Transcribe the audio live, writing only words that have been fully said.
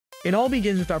It all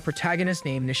begins with our protagonist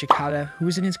named Nishikata, who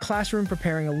is in his classroom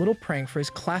preparing a little prank for his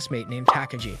classmate named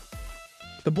Takagi.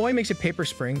 The boy makes a paper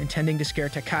spring intending to scare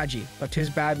Takagi, but to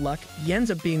his bad luck, he ends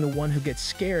up being the one who gets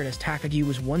scared as Takagi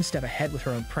was one step ahead with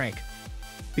her own prank.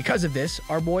 Because of this,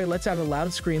 our boy lets out a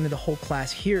loud scream that the whole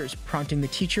class hears, prompting the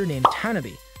teacher named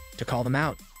Tanabe to call them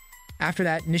out. After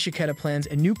that, Nishikata plans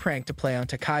a new prank to play on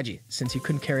Takagi, since he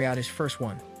couldn't carry out his first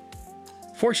one.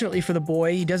 Fortunately for the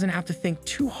boy, he doesn't have to think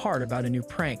too hard about a new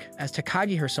prank, as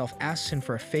Takagi herself asks him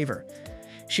for a favor.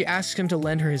 She asks him to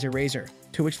lend her his eraser,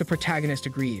 to which the protagonist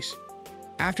agrees.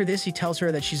 After this, he tells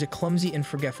her that she's a clumsy and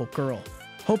forgetful girl,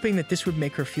 hoping that this would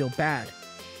make her feel bad.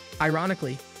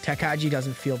 Ironically, Takagi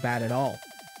doesn't feel bad at all.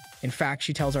 In fact,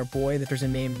 she tells our boy that there's a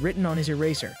name written on his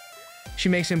eraser. She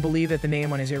makes him believe that the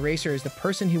name on his eraser is the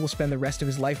person he will spend the rest of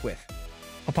his life with.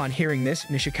 Upon hearing this,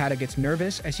 Nishikata gets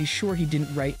nervous as he's sure he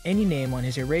didn't write any name on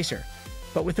his eraser.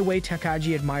 But with the way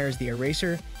Takagi admires the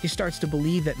eraser, he starts to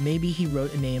believe that maybe he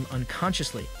wrote a name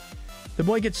unconsciously. The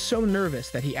boy gets so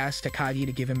nervous that he asks Takagi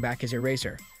to give him back his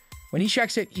eraser. When he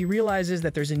checks it, he realizes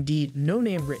that there's indeed no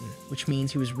name written, which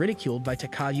means he was ridiculed by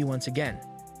Takagi once again.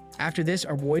 After this,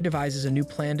 our boy devises a new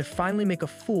plan to finally make a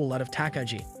fool out of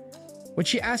Takagi. When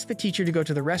she asks the teacher to go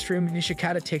to the restroom,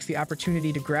 Nishikata takes the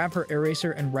opportunity to grab her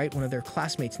eraser and write one of their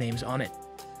classmates' names on it.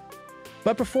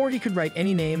 But before he could write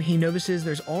any name, he notices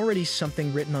there's already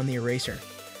something written on the eraser.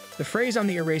 The phrase on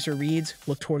the eraser reads,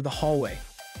 "Look toward the hallway."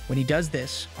 When he does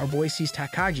this, our boy sees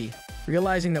Takagi,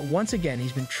 realizing that once again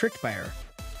he's been tricked by her.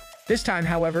 This time,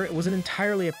 however, it wasn't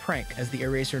entirely a prank, as the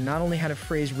eraser not only had a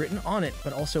phrase written on it,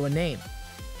 but also a name.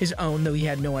 His own, though he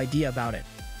had no idea about it.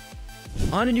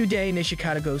 On a new day,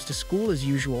 Nishikata goes to school as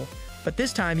usual, but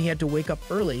this time he had to wake up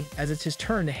early as it's his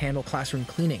turn to handle classroom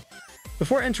cleaning.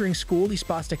 Before entering school, he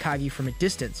spots Takagi from a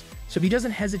distance, so he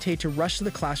doesn't hesitate to rush to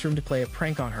the classroom to play a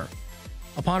prank on her.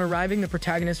 Upon arriving, the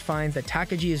protagonist finds that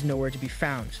Takagi is nowhere to be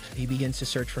found, so he begins to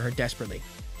search for her desperately.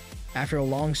 After a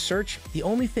long search, the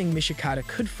only thing Nishikata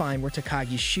could find were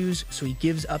Takagi's shoes, so he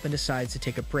gives up and decides to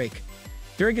take a break.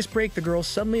 During his break, the girl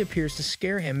suddenly appears to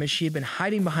scare him as she had been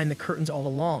hiding behind the curtains all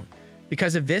along.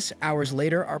 Because of this, hours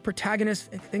later, our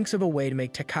protagonist thinks of a way to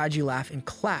make Takagi laugh in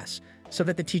class so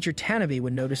that the teacher Tanabe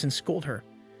would notice and scold her.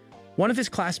 One of his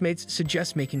classmates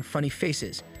suggests making funny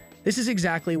faces. This is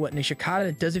exactly what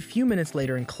Nishikata does a few minutes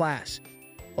later in class.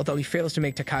 Although he fails to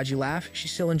make Takagi laugh, she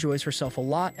still enjoys herself a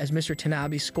lot as Mr.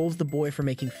 Tanabe scolds the boy for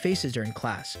making faces during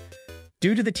class.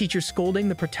 Due to the teacher's scolding,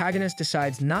 the protagonist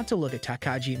decides not to look at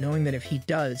Takagi, knowing that if he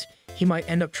does, he might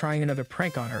end up trying another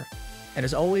prank on her. And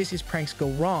as always, his pranks go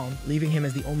wrong, leaving him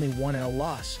as the only one at a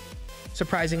loss.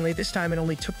 Surprisingly, this time it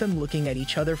only took them looking at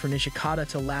each other for Nishikata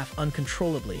to laugh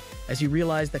uncontrollably, as he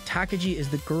realized that Takagi is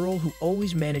the girl who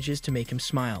always manages to make him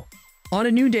smile. On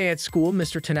a new day at school,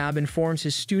 Mr. Tanabe informs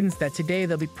his students that today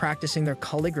they'll be practicing their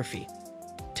calligraphy.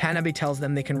 Tanabe tells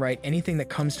them they can write anything that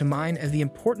comes to mind, as the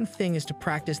important thing is to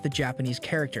practice the Japanese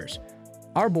characters.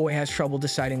 Our boy has trouble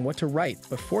deciding what to write,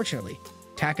 but fortunately,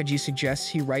 Takagi suggests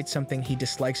he writes something he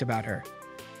dislikes about her.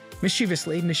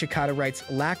 Mischievously, Nishikata writes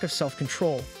lack of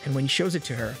self-control, and when he shows it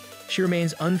to her, she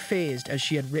remains unfazed as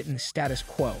she had written status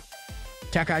quo.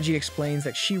 Takagi explains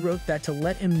that she wrote that to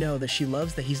let him know that she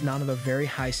loves that he's not of a very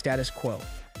high status quo,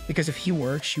 because if he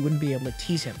were, she wouldn't be able to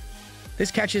tease him. This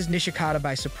catches Nishikata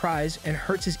by surprise and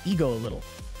hurts his ego a little.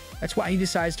 That's why he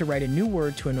decides to write a new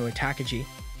word to annoy Takagi.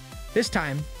 This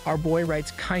time, our boy writes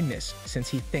kindness, since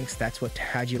he thinks that's what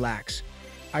Takagi lacks.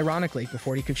 Ironically,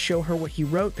 before he could show her what he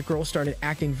wrote, the girl started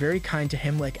acting very kind to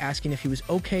him, like asking if he was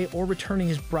okay or returning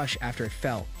his brush after it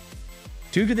fell.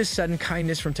 Due to this sudden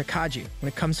kindness from Takagi, when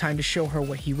it comes time to show her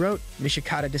what he wrote,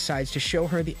 Nishikata decides to show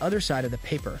her the other side of the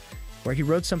paper, where he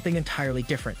wrote something entirely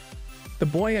different. The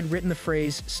boy had written the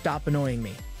phrase, "Stop annoying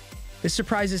me." This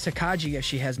surprises Takagi as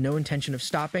she has no intention of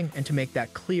stopping, and to make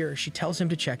that clear, she tells him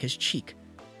to check his cheek.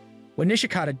 When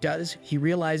Nishikata does, he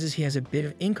realizes he has a bit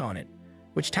of ink on it,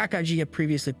 which Takagi had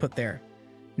previously put there.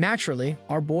 Naturally,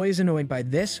 our boy is annoyed by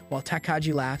this, while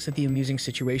Takagi laughs at the amusing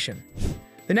situation.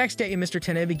 The next day, Mr.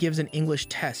 Tanabe gives an English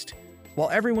test. While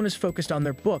everyone is focused on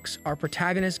their books, our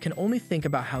protagonist can only think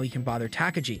about how he can bother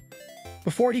Takagi.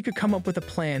 Before he could come up with a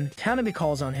plan, Tanabe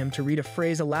calls on him to read a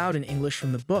phrase aloud in English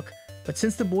from the book, but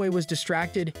since the boy was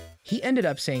distracted, he ended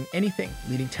up saying anything,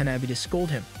 leading Tanabe to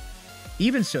scold him.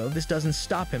 Even so, this doesn't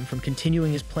stop him from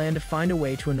continuing his plan to find a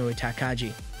way to annoy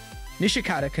Takagi.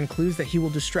 Nishikata concludes that he will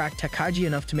distract Takagi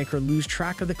enough to make her lose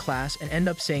track of the class and end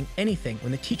up saying anything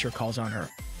when the teacher calls on her.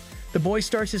 The boy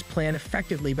starts his plan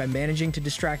effectively by managing to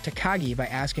distract Takagi by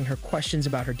asking her questions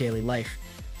about her daily life.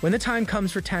 When the time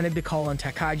comes for Tanabe to call on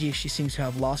Takagi, she seems to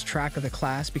have lost track of the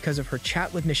class because of her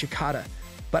chat with Nishikata.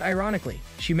 But ironically,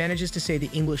 she manages to say the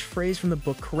English phrase from the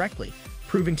book correctly,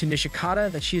 proving to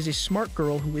Nishikata that she is a smart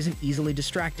girl who isn't easily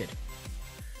distracted.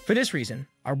 For this reason,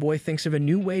 our boy thinks of a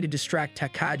new way to distract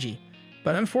Takagi,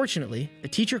 but unfortunately, the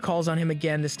teacher calls on him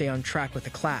again to stay on track with the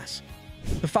class.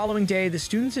 The following day, the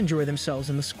students enjoy themselves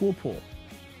in the school pool.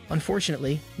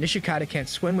 Unfortunately, Nishikata can't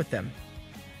swim with them,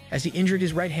 as he injured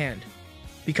his right hand.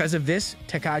 Because of this,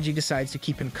 Takagi decides to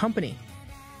keep him company,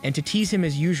 and to tease him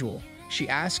as usual, she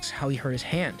asks how he hurt his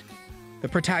hand. The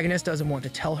protagonist doesn't want to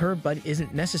tell her, but it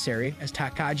isn't necessary, as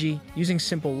Takagi, using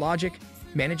simple logic,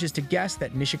 manages to guess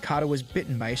that Nishikata was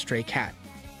bitten by a stray cat.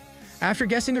 After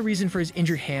guessing the reason for his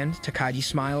injured hand, Takagi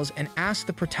smiles and asks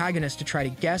the protagonist to try to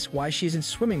guess why she isn't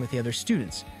swimming with the other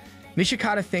students.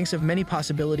 Nishikata thinks of many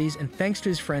possibilities, and thanks to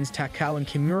his friends Takao and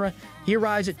Kimura, he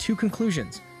arrives at two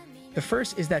conclusions. The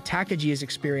first is that Takagi is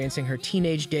experiencing her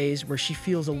teenage days where she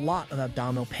feels a lot of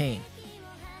abdominal pain.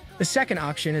 The second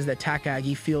option is that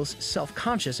Takagi feels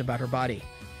self-conscious about her body.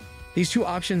 These two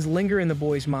options linger in the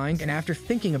boy's mind, and after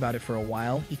thinking about it for a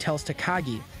while, he tells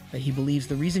Takagi that he believes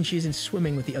the reason she isn't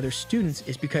swimming with the other students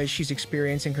is because she's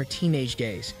experiencing her teenage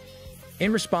days.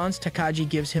 In response, Takagi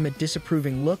gives him a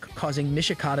disapproving look, causing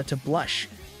Nishikata to blush.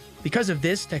 Because of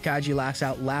this, Takagi laughs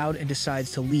out loud and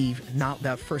decides to leave, not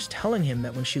without first telling him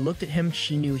that when she looked at him,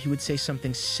 she knew he would say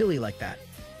something silly like that.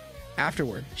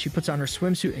 Afterward, she puts on her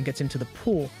swimsuit and gets into the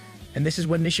pool, and this is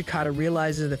when Nishikata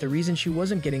realizes that the reason she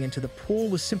wasn't getting into the pool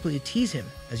was simply to tease him,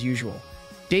 as usual.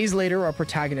 Days later, our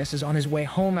protagonist is on his way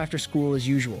home after school as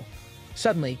usual.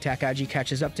 Suddenly, Takagi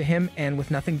catches up to him and, with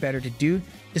nothing better to do,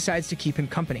 decides to keep him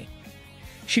company.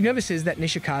 She notices that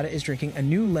Nishikata is drinking a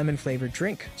new lemon-flavored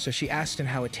drink, so she asks him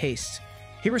how it tastes.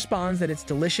 He responds that it's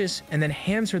delicious and then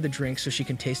hands her the drink so she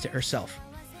can taste it herself.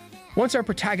 Once our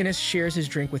protagonist shares his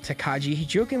drink with Takagi, he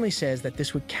jokingly says that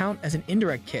this would count as an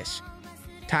indirect kiss.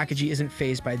 Takagi isn't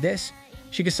fazed by this.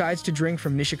 She decides to drink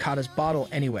from Nishikata's bottle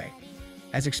anyway.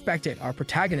 As expected, our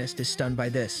protagonist is stunned by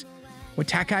this. When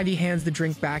Takagi hands the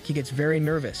drink back, he gets very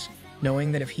nervous,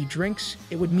 knowing that if he drinks,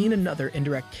 it would mean another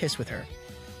indirect kiss with her.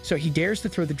 So he dares to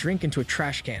throw the drink into a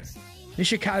trash can.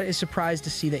 Nishikata is surprised to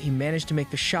see that he managed to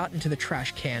make the shot into the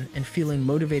trash can, and feeling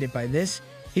motivated by this,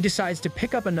 he decides to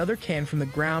pick up another can from the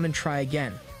ground and try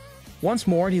again. Once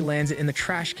more, he lands it in the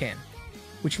trash can,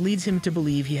 which leads him to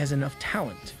believe he has enough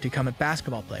talent to become a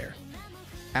basketball player.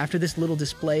 After this little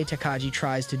display, Takagi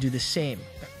tries to do the same,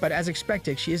 but as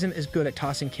expected, she isn't as good at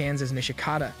tossing cans as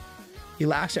Nishikata. He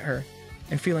laughs at her,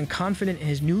 and feeling confident in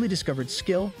his newly discovered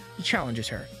skill, he challenges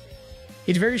her.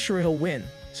 He's very sure he'll win,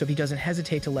 so he doesn't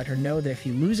hesitate to let her know that if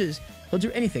he loses, he'll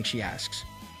do anything she asks.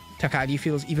 Takagi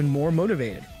feels even more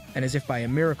motivated, and as if by a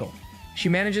miracle, she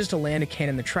manages to land a can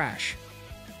in the trash.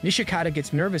 Nishikata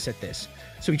gets nervous at this,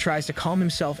 so he tries to calm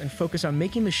himself and focus on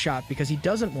making the shot because he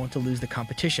doesn't want to lose the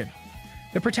competition.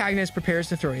 The protagonist prepares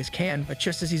to throw his can, but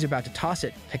just as he's about to toss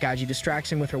it, Takagi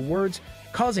distracts him with her words,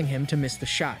 causing him to miss the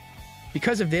shot.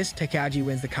 Because of this, Takagi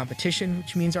wins the competition,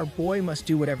 which means our boy must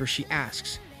do whatever she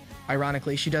asks.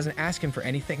 Ironically, she doesn't ask him for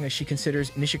anything, as she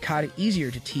considers Nishikata easier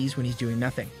to tease when he's doing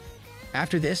nothing.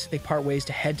 After this, they part ways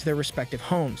to head to their respective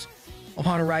homes.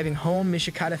 Upon arriving home,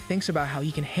 Nishikata thinks about how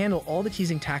he can handle all the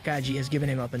teasing Takagi has given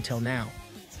him up until now.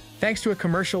 Thanks to a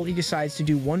commercial, he decides to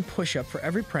do one push-up for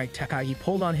every prank Takagi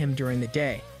pulled on him during the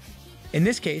day. In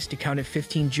this case, he counted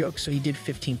 15 jokes, so he did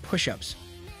 15 push-ups.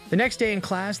 The next day in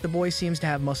class, the boy seems to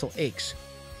have muscle aches.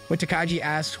 When Takagi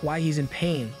asks why he's in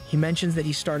pain, he mentions that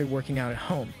he started working out at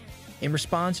home. In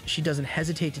response, she doesn't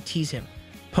hesitate to tease him,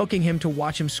 poking him to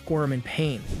watch him squirm in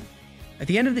pain. At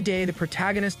the end of the day, the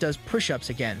protagonist does push-ups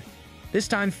again, this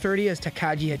time 30, as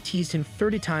Takagi had teased him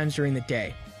 30 times during the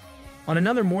day. On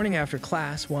another morning after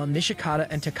class, while Nishikata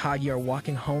and Takagi are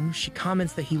walking home, she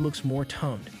comments that he looks more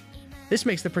toned. This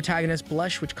makes the protagonist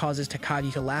blush, which causes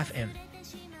Takagi to laugh at him.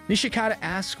 Nishikata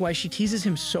asks why she teases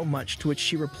him so much, to which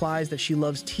she replies that she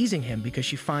loves teasing him because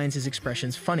she finds his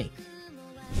expressions funny.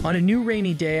 On a new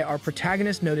rainy day, our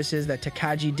protagonist notices that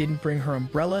Takagi didn't bring her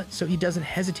umbrella, so he doesn't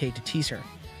hesitate to tease her.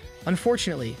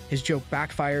 Unfortunately, his joke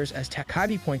backfires, as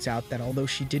Takagi points out that although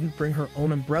she didn't bring her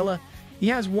own umbrella, he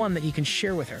has one that he can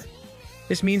share with her.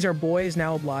 This means our boy is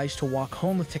now obliged to walk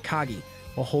home with Takagi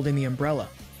while holding the umbrella.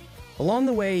 Along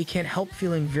the way, he can't help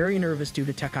feeling very nervous due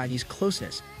to Takagi's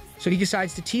closeness, so he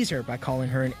decides to tease her by calling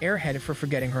her an airhead for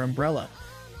forgetting her umbrella.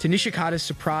 To Nishikata's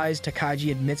surprise,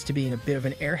 Takagi admits to being a bit of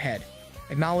an airhead,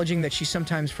 acknowledging that she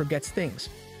sometimes forgets things.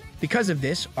 Because of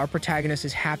this, our protagonist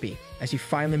is happy, as he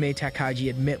finally made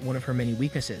Takagi admit one of her many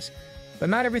weaknesses. But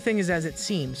not everything is as it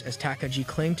seems, as Takagi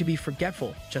claimed to be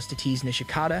forgetful just to tease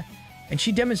Nishikata, and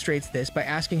she demonstrates this by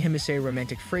asking him to say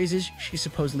romantic phrases she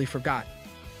supposedly forgot.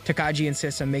 Takagi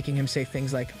insists on making him say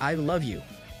things like "I love you,"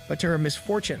 But to her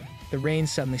misfortune, the rain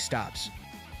suddenly stops.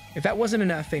 If that wasn't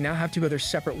enough, they now have to go their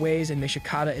separate ways, and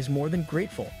Nishikata is more than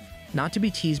grateful not to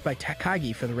be teased by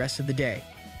Takagi for the rest of the day.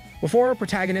 Before our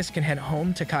protagonist can head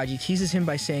home, Takagi teases him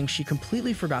by saying she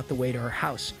completely forgot the way to her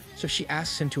house, so she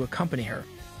asks him to accompany her.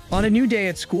 On a new day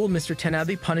at school, Mr.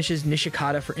 Tanabe punishes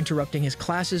Nishikata for interrupting his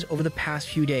classes over the past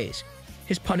few days.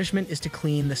 His punishment is to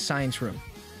clean the science room.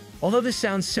 Although this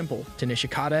sounds simple, to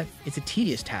Nishikata, it's a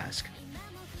tedious task.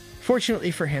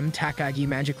 Fortunately for him, Takagi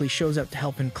magically shows up to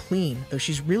help him clean, though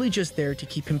she's really just there to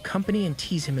keep him company and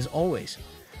tease him as always.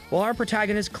 While our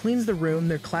protagonist cleans the room,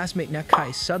 their classmate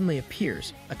Nakai suddenly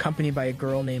appears, accompanied by a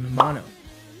girl named Mano.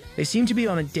 They seem to be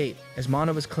on a date, as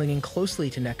Mano is clinging closely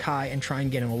to Nakai and trying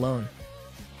to get him alone.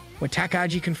 When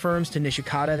Takagi confirms to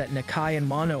Nishikata that Nakai and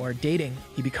Mano are dating,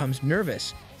 he becomes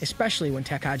nervous, especially when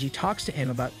Takagi talks to him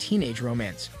about teenage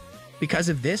romance. Because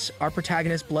of this, our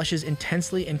protagonist blushes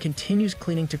intensely and continues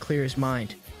cleaning to clear his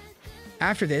mind.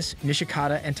 After this,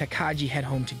 Nishikata and Takagi head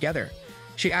home together.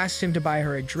 She asks him to buy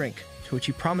her a drink, to which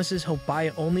he promises he'll buy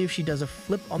it only if she does a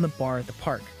flip on the bar at the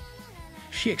park.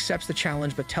 She accepts the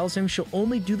challenge but tells him she'll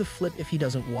only do the flip if he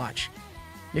doesn't watch.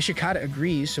 Nishikata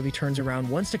agrees, so he turns around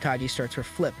once Takagi starts her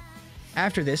flip.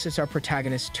 After this, it's our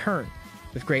protagonist's turn.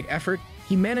 With great effort,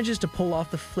 he manages to pull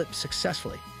off the flip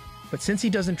successfully. But since he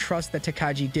doesn't trust that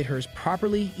Takagi did hers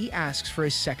properly, he asks for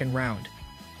his second round.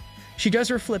 She does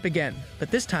her flip again,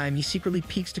 but this time he secretly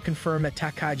peeks to confirm that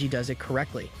Takagi does it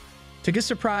correctly. To his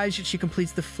surprise, she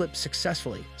completes the flip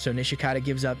successfully, so Nishikata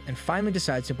gives up and finally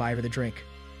decides to buy her the drink.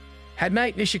 At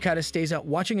night, Nishikata stays up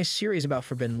watching a series about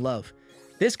forbidden love.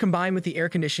 This, combined with the air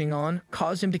conditioning on,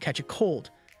 caused him to catch a cold.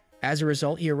 As a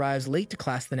result, he arrives late to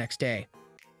class the next day.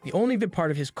 The only good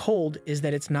part of his cold is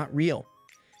that it's not real.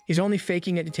 He's only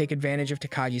faking it to take advantage of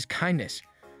Takagi's kindness.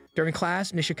 During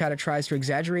class, Nishikata tries to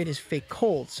exaggerate his fake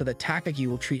cold so that Takagi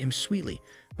will treat him sweetly,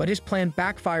 but his plan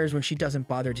backfires when she doesn't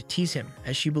bother to tease him,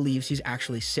 as she believes he's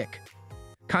actually sick.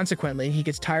 Consequently, he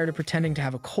gets tired of pretending to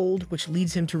have a cold, which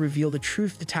leads him to reveal the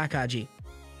truth to Takagi.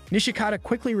 Nishikata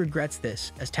quickly regrets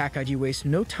this, as Takagi wastes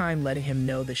no time letting him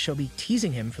know that she'll be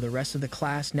teasing him for the rest of the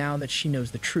class now that she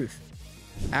knows the truth.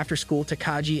 After school,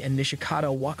 Takagi and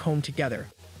Nishikata walk home together.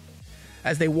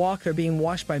 As they walk, they're being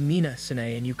watched by Mina, Sune,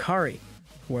 and Yukari,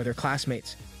 who are their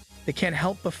classmates. They can't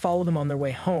help but follow them on their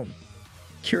way home,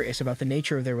 curious about the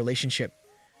nature of their relationship.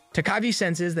 Takagi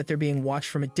senses that they're being watched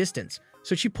from a distance,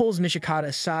 so she pulls Nishikata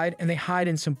aside and they hide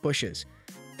in some bushes.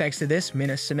 Thanks to this,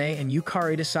 Mina, Sune, and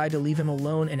Yukari decide to leave him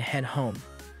alone and head home.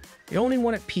 The only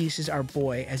one at peace is our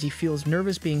boy, as he feels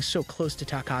nervous being so close to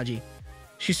Takagi.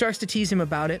 She starts to tease him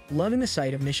about it, loving the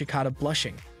sight of Nishikata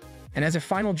blushing. And as a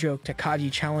final joke,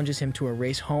 Takagi challenges him to a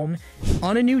race home.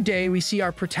 On a new day, we see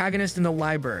our protagonist in the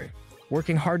library,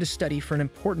 working hard to study for an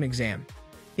important exam.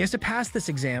 He has to pass this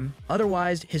exam,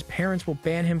 otherwise his parents will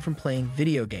ban him from playing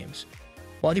video games.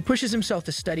 While he pushes himself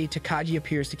to study, Takagi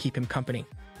appears to keep him company.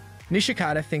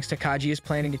 Nishikata thinks Takagi is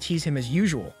planning to tease him as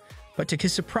usual, but to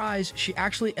his surprise, she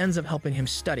actually ends up helping him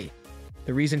study.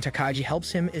 The reason Takagi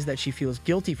helps him is that she feels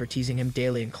guilty for teasing him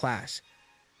daily in class.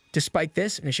 Despite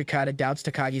this, Nishikata doubts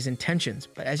Takagi's intentions,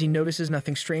 but as he notices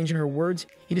nothing strange in her words,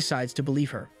 he decides to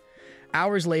believe her.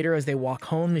 Hours later, as they walk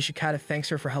home, Nishikata thanks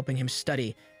her for helping him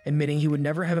study, admitting he would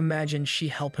never have imagined she'd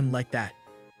help him like that.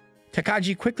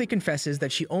 Takagi quickly confesses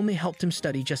that she only helped him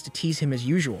study just to tease him as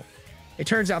usual. It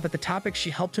turns out that the topics she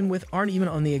helped him with aren't even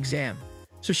on the exam,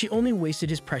 so she only wasted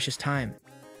his precious time.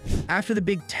 After the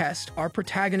big test, our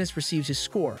protagonist receives his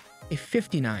score, a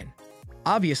 59.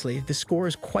 Obviously, the score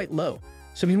is quite low,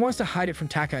 so he wants to hide it from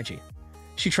Takagi.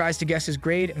 She tries to guess his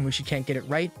grade, and when she can't get it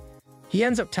right, he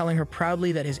ends up telling her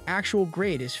proudly that his actual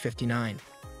grade is 59.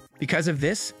 Because of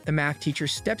this, the math teacher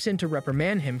steps in to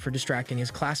reprimand him for distracting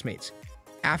his classmates.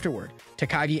 Afterward,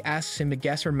 Takagi asks him to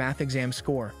guess her math exam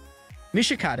score.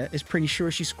 Nishikata is pretty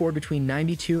sure she scored between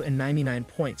 92 and 99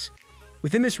 points.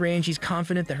 Within this range, he's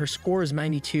confident that her score is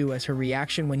 92, as her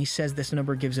reaction when he says this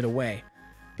number gives it away.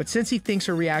 But since he thinks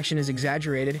her reaction is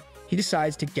exaggerated, he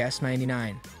decides to guess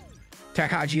 99.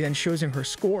 Takagi then shows him her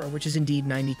score, which is indeed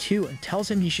 92, and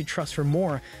tells him he should trust her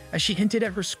more, as she hinted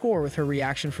at her score with her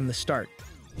reaction from the start.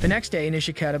 The next day,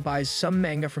 Nishikata buys some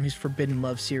manga from his Forbidden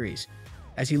Love series.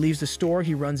 As he leaves the store,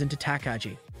 he runs into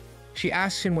Takagi. She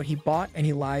asks him what he bought, and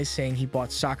he lies, saying he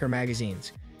bought soccer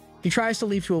magazines. He tries to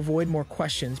leave to avoid more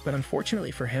questions, but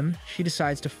unfortunately for him, she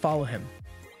decides to follow him.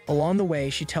 Along the way,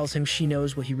 she tells him she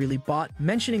knows what he really bought,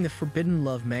 mentioning the Forbidden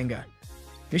Love manga.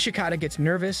 Nishikata gets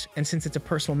nervous, and since it's a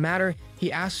personal matter,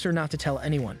 he asks her not to tell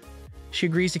anyone. She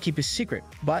agrees to keep his secret,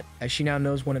 but as she now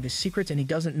knows one of his secrets and he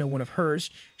doesn't know one of hers,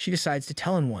 she decides to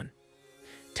tell him one.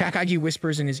 Takagi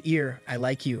whispers in his ear, "I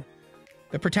like you."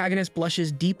 The protagonist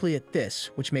blushes deeply at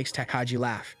this, which makes Takagi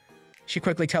laugh. She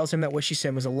quickly tells him that what she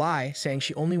said was a lie, saying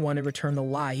she only wanted to return the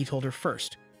lie he told her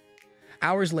first.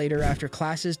 Hours later, after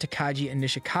classes, Takagi and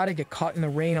Nishikata get caught in the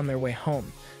rain on their way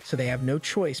home, so they have no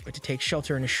choice but to take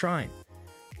shelter in a shrine.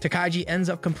 Takagi ends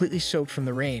up completely soaked from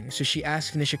the rain, so she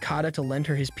asks Nishikata to lend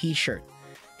her his pea shirt.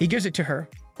 He gives it to her,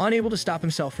 unable to stop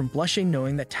himself from blushing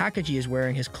knowing that Takagi is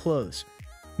wearing his clothes.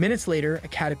 Minutes later, a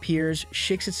cat appears,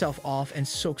 shakes itself off, and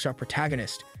soaks our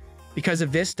protagonist. Because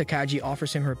of this, Takagi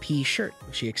offers him her pea shirt,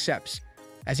 which he accepts.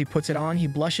 As he puts it on, he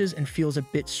blushes and feels a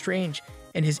bit strange,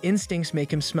 and his instincts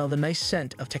make him smell the nice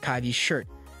scent of Takagi's shirt.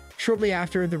 Shortly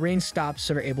after, the rain stops,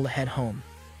 so they're able to head home.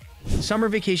 Summer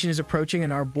vacation is approaching,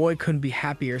 and our boy couldn't be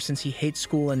happier since he hates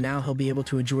school and now he'll be able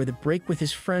to enjoy the break with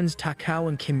his friends Takao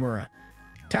and Kimura.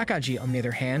 Takagi, on the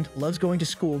other hand, loves going to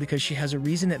school because she has a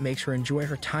reason that makes her enjoy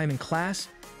her time in class,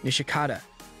 Nishikata.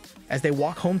 As they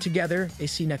walk home together, they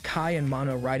see Nakai and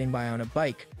Mano riding by on a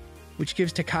bike, which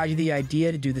gives Takagi the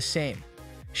idea to do the same.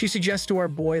 She suggests to our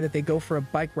boy that they go for a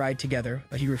bike ride together,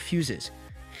 but he refuses.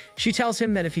 She tells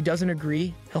him that if he doesn't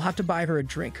agree, he'll have to buy her a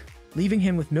drink, leaving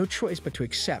him with no choice but to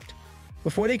accept.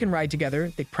 Before they can ride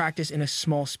together, they practice in a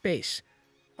small space.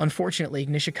 Unfortunately,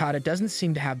 Nishikata doesn't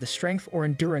seem to have the strength or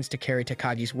endurance to carry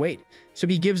Takagi's weight, so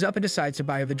he gives up and decides to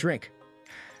buy her the drink.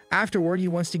 Afterward, he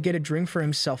wants to get a drink for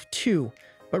himself too,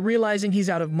 but realizing he's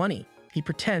out of money, he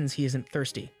pretends he isn't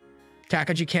thirsty.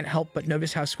 Takagi can't help but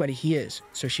notice how sweaty he is,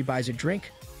 so she buys a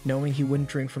drink, knowing he wouldn't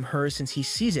drink from her since he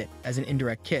sees it as an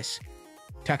indirect kiss.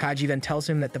 Takagi then tells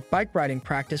him that the bike riding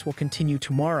practice will continue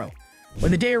tomorrow.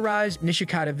 When the day arrives,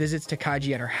 Nishikata visits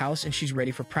Takagi at her house and she's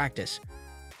ready for practice.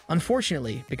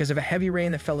 Unfortunately, because of a heavy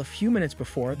rain that fell a few minutes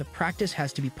before, the practice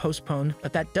has to be postponed,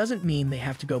 but that doesn't mean they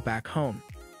have to go back home.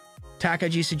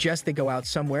 Takagi suggests they go out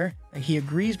somewhere, and he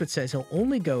agrees but says he'll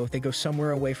only go if they go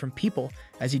somewhere away from people,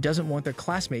 as he doesn't want their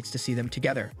classmates to see them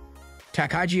together.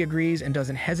 Takagi agrees and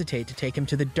doesn't hesitate to take him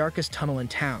to the darkest tunnel in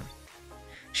town.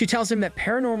 She tells him that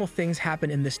paranormal things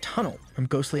happen in this tunnel, from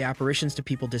ghostly apparitions to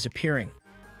people disappearing.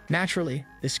 Naturally,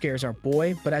 this scares our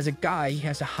boy, but as a guy, he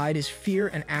has to hide his fear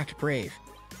and act brave.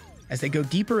 As they go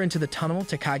deeper into the tunnel,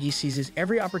 Takagi seizes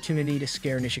every opportunity to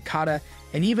scare Nishikata,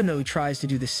 and even though he tries to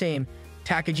do the same,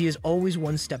 Takagi is always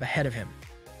one step ahead of him.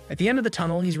 At the end of the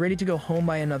tunnel, he's ready to go home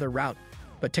by another route,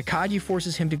 but Takagi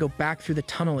forces him to go back through the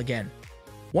tunnel again.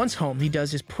 Once home, he does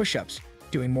his push-ups,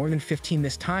 doing more than 15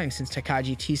 this time since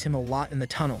Takagi teased him a lot in the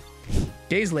tunnel.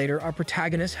 Days later, our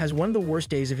protagonist has one of the worst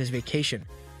days of his vacation.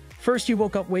 First, he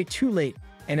woke up way too late,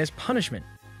 and as punishment,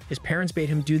 his parents made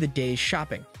him do the day's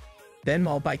shopping. Then,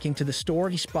 while biking to the store,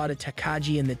 he spotted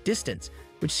Takagi in the distance,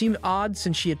 which seemed odd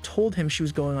since she had told him she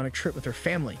was going on a trip with her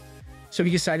family. So he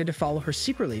decided to follow her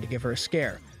secretly to give her a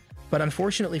scare. But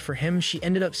unfortunately for him, she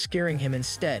ended up scaring him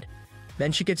instead.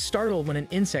 Then she gets startled when an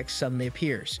insect suddenly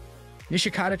appears.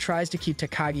 Nishikata tries to keep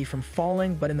Takagi from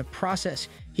falling, but in the process,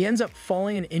 he ends up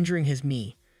falling and injuring his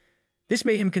knee. This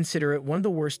made him consider it one of the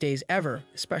worst days ever,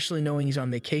 especially knowing he's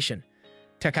on vacation.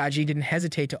 Takagi didn't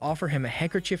hesitate to offer him a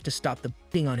handkerchief to stop the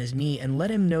bleeding on his knee and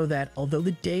let him know that although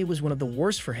the day was one of the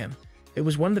worst for him, it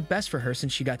was one of the best for her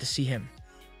since she got to see him.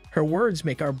 Her words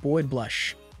make our boy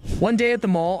blush. One day at the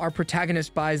mall, our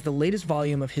protagonist buys the latest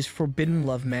volume of his Forbidden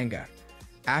Love manga.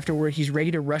 Afterward, he's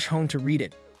ready to rush home to read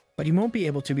it, but he won't be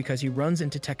able to because he runs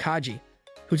into Takagi,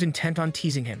 who's intent on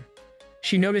teasing him.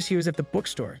 She noticed he was at the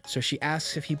bookstore, so she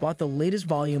asks if he bought the latest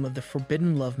volume of the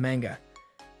Forbidden Love manga.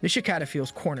 Nishikata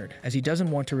feels cornered, as he doesn't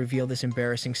want to reveal this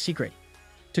embarrassing secret.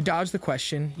 To dodge the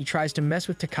question, he tries to mess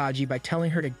with Takagi by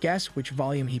telling her to guess which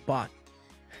volume he bought.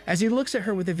 As he looks at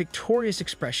her with a victorious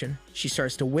expression, she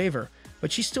starts to waver,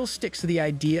 but she still sticks to the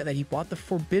idea that he bought the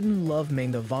Forbidden Love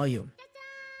manga volume.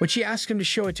 When she asks him to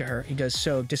show it to her, he does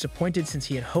so, disappointed since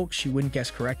he had hoped she wouldn't guess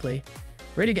correctly.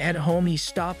 Ready to head home, he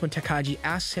stops when Takagi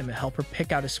asks him to help her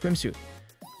pick out a swimsuit.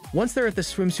 Once they're at the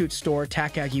swimsuit store,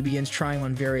 Takagi begins trying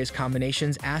on various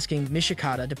combinations, asking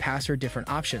Nishikata to pass her different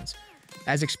options.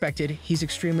 As expected, he's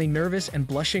extremely nervous and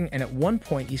blushing, and at one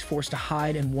point he's forced to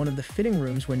hide in one of the fitting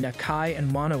rooms when Nakai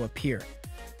and Mano appear.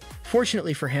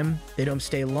 Fortunately for him, they don't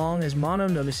stay long as Mano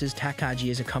notices Takagi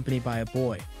is accompanied by a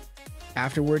boy.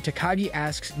 Afterward, Takagi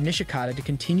asks Nishikata to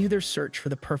continue their search for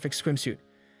the perfect swimsuit.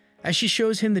 As she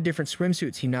shows him the different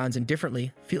swimsuits, he nods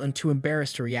indifferently, feeling too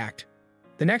embarrassed to react.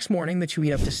 The next morning, the two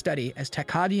meet up to study, as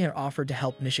Takagi had offered to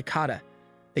help Nishikata.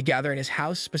 They gather in his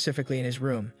house, specifically in his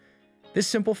room. This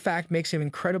simple fact makes him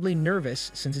incredibly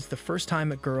nervous since it's the first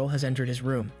time a girl has entered his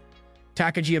room.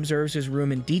 Takagi observes his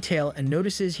room in detail and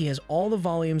notices he has all the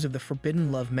volumes of the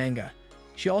Forbidden Love manga.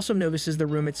 She also notices the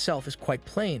room itself is quite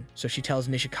plain, so she tells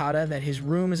Nishikata that his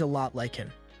room is a lot like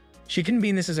him. She couldn't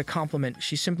mean this as a compliment,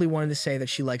 she simply wanted to say that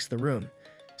she likes the room.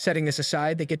 Setting this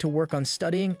aside, they get to work on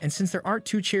studying, and since there aren't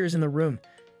 2 chairs in the room,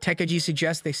 Takagi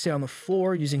suggests they sit on the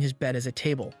floor using his bed as a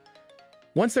table.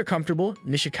 Once they're comfortable,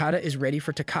 Nishikata is ready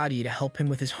for Takagi to help him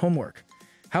with his homework.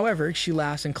 However, she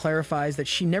laughs and clarifies that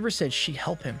she never said she'd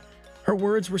help him. Her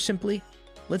words were simply,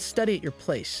 "Let's study at your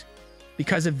place."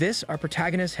 Because of this, our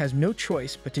protagonist has no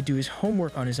choice but to do his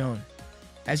homework on his own.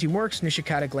 As he works,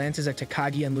 Nishikata glances at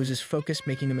Takagi and loses focus,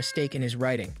 making a mistake in his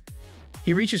writing.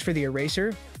 He reaches for the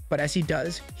eraser, but as he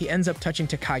does, he ends up touching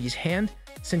Takagi's hand,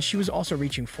 since she was also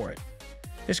reaching for it.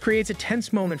 This creates a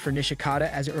tense moment for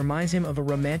Nishikata as it reminds him of a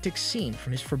romantic scene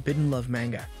from his Forbidden Love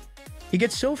manga. He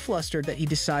gets so flustered that he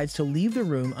decides to leave the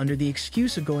room under the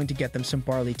excuse of going to get them some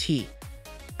barley tea.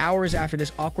 Hours after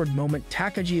this awkward moment,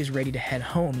 Takagi is ready to head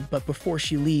home, but before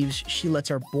she leaves, she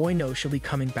lets our boy know she'll be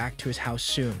coming back to his house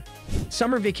soon.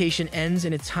 Summer vacation ends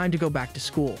and it's time to go back to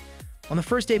school. On the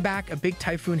first day back, a big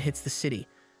typhoon hits the city.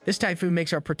 This typhoon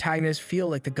makes our protagonist feel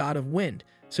like the god of wind,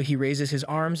 so he raises his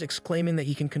arms, exclaiming that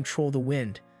he can control the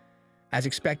wind. As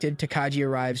expected, Takagi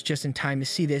arrives just in time to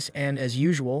see this and, as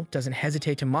usual, doesn't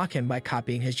hesitate to mock him by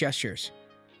copying his gestures.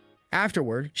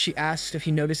 Afterward, she asks if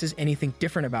he notices anything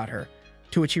different about her,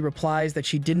 to which he replies that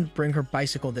she didn't bring her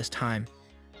bicycle this time.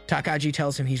 Takagi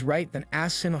tells him he's right, then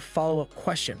asks him a follow-up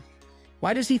question.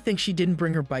 Why does he think she didn't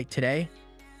bring her bike today?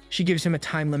 She gives him a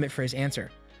time limit for his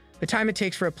answer, the time it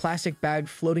takes for a plastic bag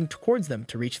floating towards them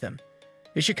to reach them.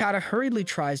 Nishikata hurriedly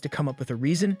tries to come up with a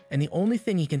reason, and the only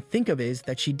thing he can think of is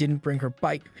that she didn't bring her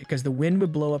bike because the wind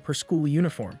would blow up her school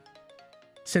uniform.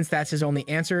 Since that's his only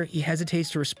answer, he hesitates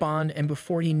to respond, and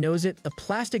before he knows it, the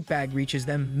plastic bag reaches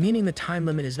them, meaning the time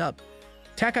limit is up.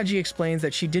 Takagi explains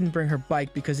that she didn't bring her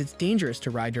bike because it's dangerous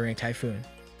to ride during a typhoon.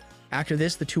 After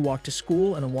this, the two walk to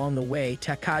school, and along the way,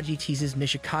 Takagi teases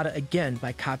Nishikata again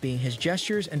by copying his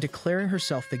gestures and declaring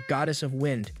herself the goddess of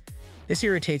wind. This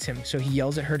irritates him, so he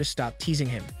yells at her to stop teasing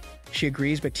him. She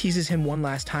agrees, but teases him one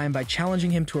last time by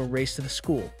challenging him to a race to the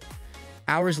school.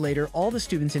 Hours later, all the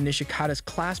students in Nishikata's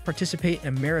class participate in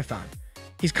a marathon.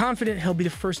 He's confident he'll be the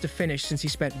first to finish since he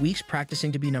spent weeks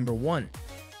practicing to be number 1.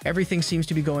 Everything seems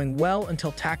to be going well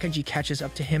until Takagi catches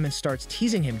up to him and starts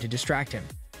teasing him to distract him.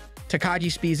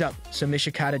 Takagi speeds up, so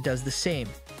Nishikata does the same,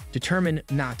 determined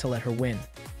not to let her win.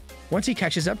 Once he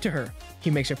catches up to her, he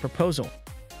makes a proposal.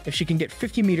 If she can get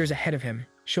 50 meters ahead of him,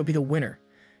 she'll be the winner.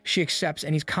 She accepts,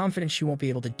 and he's confident she won't be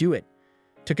able to do it.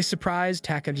 To his surprise,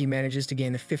 Takagi manages to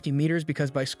gain the 50 meters because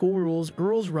by school rules,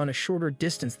 girls run a shorter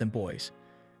distance than boys.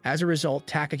 As a result,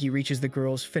 Takagi reaches the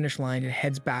girls' finish line and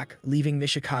heads back, leaving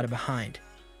Nishikata behind.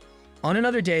 On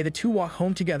another day, the two walk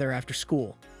home together after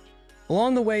school.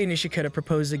 Along the way, Nishikata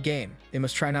proposes a game. They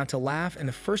must try not to laugh, and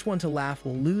the first one to laugh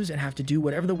will lose and have to do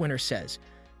whatever the winner says.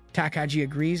 Takagi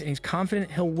agrees, and he's confident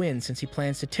he'll win since he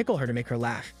plans to tickle her to make her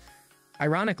laugh.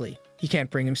 Ironically, he can't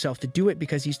bring himself to do it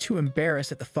because he's too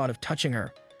embarrassed at the thought of touching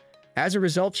her. As a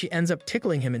result, she ends up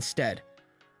tickling him instead.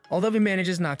 Although he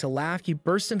manages not to laugh, he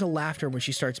bursts into laughter when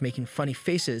she starts making funny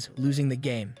faces, losing the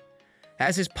game.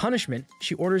 As his punishment,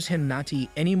 she orders him not to eat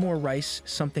any more rice,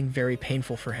 something very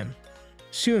painful for him.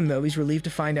 Soon, though, he's relieved to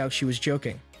find out she was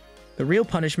joking. The real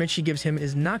punishment she gives him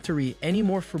is not to read any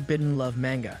more Forbidden Love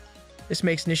manga. This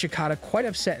makes Nishikata quite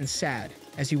upset and sad,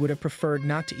 as he would have preferred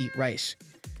not to eat rice.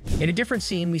 In a different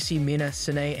scene, we see Mina,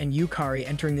 Sane, and Yukari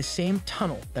entering the same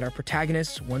tunnel that our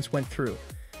protagonists once went through.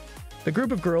 The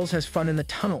group of girls has fun in the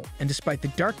tunnel, and despite the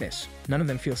darkness, none of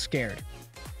them feel scared.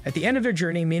 At the end of their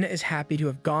journey, Mina is happy to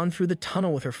have gone through the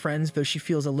tunnel with her friends, though she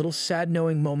feels a little sad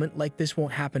knowing moment like this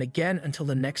won't happen again until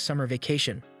the next summer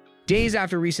vacation. Days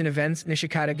after recent events,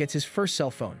 Nishikata gets his first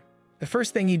cell phone. The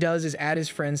first thing he does is add his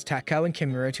friends Takao and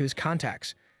Kimura to his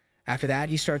contacts. After that,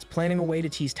 he starts planning a way to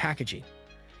tease Takagi.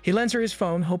 He lends her his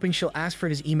phone, hoping she'll ask for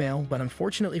his email, but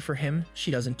unfortunately for him, she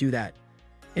doesn't do that.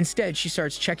 Instead, she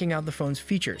starts checking out the phone's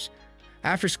features.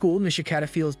 After school, Nishikata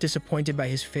feels disappointed by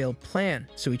his failed plan,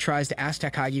 so he tries to ask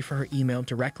Takagi for her email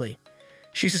directly.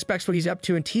 She suspects what he's up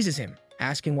to and teases him,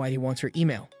 asking why he wants her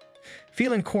email.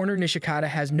 Feeling cornered, Nishikata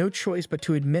has no choice but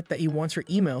to admit that he wants her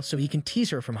email so he can tease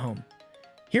her from home.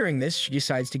 Hearing this, she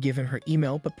decides to give him her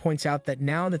email, but points out that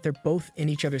now that they're both in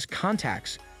each other's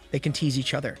contacts, they can tease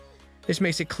each other. This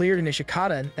makes it clear to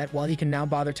Nishikata that while he can now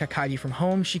bother Takagi from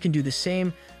home, she can do the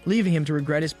same, leaving him to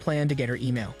regret his plan to get her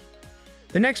email.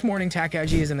 The next morning,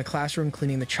 Takagi is in the classroom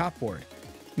cleaning the chalkboard.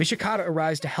 Nishikata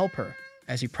arrives to help her,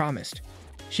 as he promised.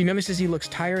 She notices he looks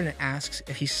tired and asks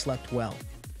if he slept well.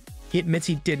 He admits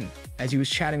he didn't, as he was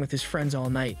chatting with his friends all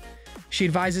night. She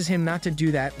advises him not to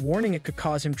do that, warning it could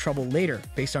cause him trouble later,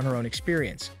 based on her own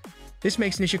experience. This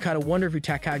makes Nishikata wonder who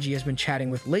Takagi has been chatting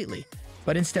with lately,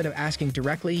 But instead of asking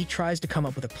directly, he tries to come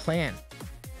up with a plan.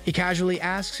 He casually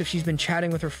asks if she's been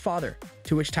chatting with her father,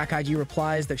 to which Takagi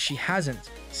replies that she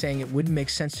hasn't, saying it wouldn't make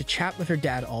sense to chat with her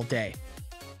dad all day.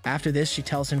 After this, she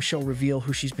tells him she'll reveal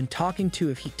who she's been talking to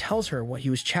if he tells her what he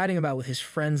was chatting about with his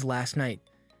friends last night.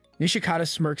 Nishikata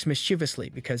smirks mischievously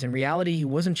because in reality he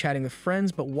wasn't chatting with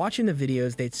friends but watching the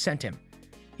videos they'd sent him.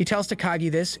 He tells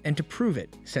Takagi this, and to prove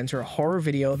it, sends her a horror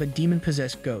video of a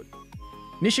demon-possessed goat.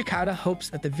 Nishikata hopes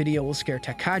that the video will scare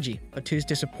Takagi, but to his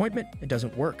disappointment, it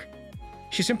doesn't work.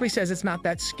 She simply says it's not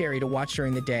that scary to watch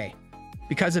during the day.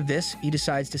 Because of this, he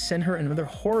decides to send her another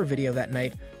horror video that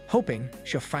night, hoping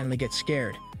she'll finally get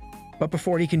scared. But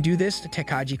before he can do this,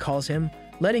 Takagi calls him,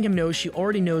 letting him know she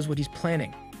already knows what he's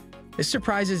planning. This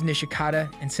surprises Nishikata,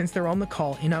 and since they're on the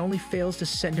call, he not only fails to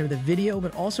send her the video,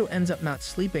 but also ends up not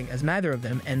sleeping as neither of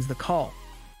them ends the call.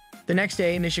 The next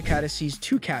day, Nishikata sees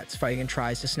two cats fighting and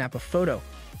tries to snap a photo,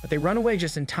 but they run away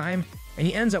just in time, and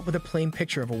he ends up with a plain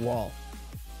picture of a wall.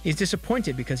 He's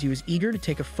disappointed because he was eager to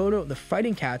take a photo of the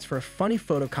fighting cats for a funny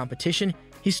photo competition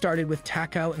he started with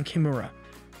Takao and Kimura.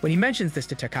 When he mentions this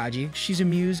to Takagi, she's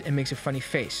amused and makes a funny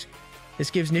face.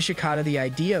 This gives Nishikata the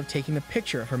idea of taking a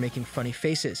picture of her making funny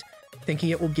faces, thinking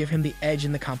it will give him the edge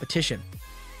in the competition.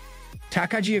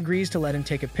 Takagi agrees to let him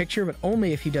take a picture, but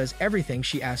only if he does everything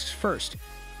she asks first.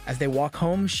 As they walk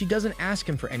home, she doesn't ask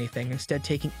him for anything, instead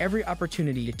taking every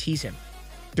opportunity to tease him.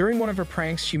 During one of her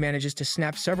pranks, she manages to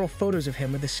snap several photos of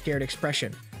him with a scared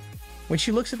expression. When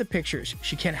she looks at the pictures,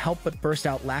 she can't help but burst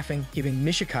out laughing, giving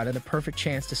Nishikata the perfect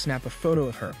chance to snap a photo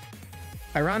of her.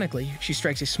 Ironically, she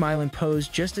strikes a smiling pose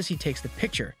just as he takes the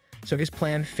picture, so his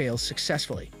plan fails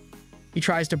successfully. He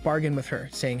tries to bargain with her,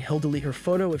 saying he'll delete her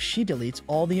photo if she deletes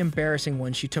all the embarrassing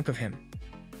ones she took of him.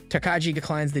 Takagi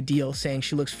declines the deal, saying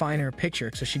she looks fine in her picture,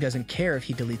 so she doesn't care if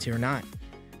he deletes it or not.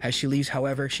 As she leaves,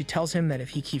 however, she tells him that if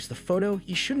he keeps the photo,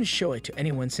 he shouldn't show it to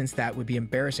anyone since that would be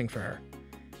embarrassing for her.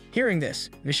 Hearing this,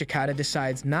 Nishikata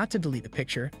decides not to delete the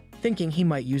picture, thinking he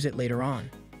might use it later on.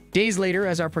 Days later,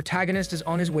 as our protagonist is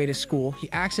on his way to school, he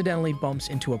accidentally bumps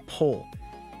into a pole.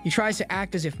 He tries to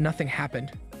act as if nothing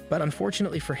happened, but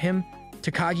unfortunately for him,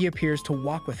 Takagi appears to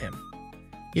walk with him.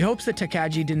 He hopes that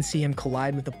Takagi didn't see him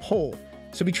collide with the pole,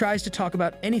 so he tries to talk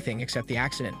about anything except the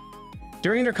accident.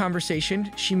 During their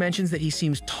conversation, she mentions that he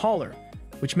seems taller,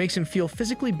 which makes him feel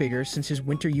physically bigger since his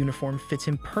winter uniform fits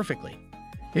him perfectly.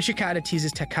 Nishikata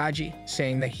teases Takagi,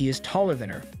 saying that he is taller than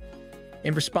her.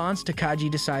 In response, Takagi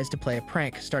decides to play a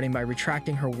prank, starting by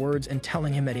retracting her words and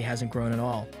telling him that he hasn't grown at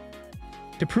all.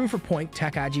 To prove her point,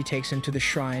 Takagi takes him to the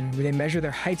shrine where they measure their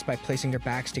heights by placing their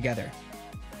backs together.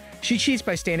 She cheats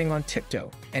by standing on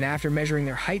tiptoe, and after measuring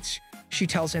their heights, she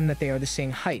tells him that they are the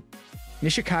same height.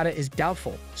 Nishikata is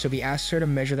doubtful, so he asks her to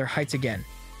measure their heights again.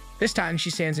 This time, she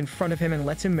stands in front of him and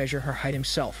lets him measure her height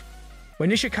himself. When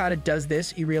Nishikata does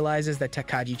this, he realizes that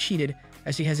Takagi cheated,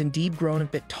 as he has indeed grown a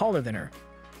bit taller than her.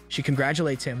 She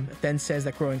congratulates him, but then says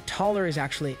that growing taller is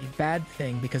actually a bad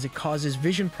thing because it causes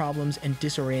vision problems and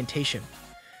disorientation.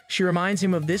 She reminds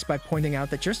him of this by pointing out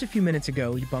that just a few minutes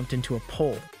ago he bumped into a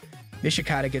pole.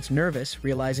 Nishikata gets nervous,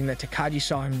 realizing that Takagi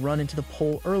saw him run into the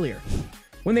pole earlier.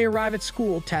 When they arrive at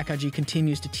school, Takagi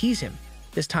continues to tease him,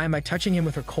 this time by touching him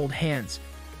with her cold hands.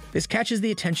 This catches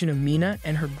the attention of Mina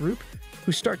and her group,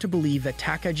 who start to believe that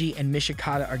Takagi and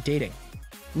Nishikata are dating.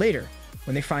 Later,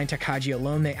 when they find Takagi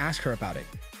alone, they ask her about it.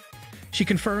 She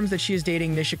confirms that she is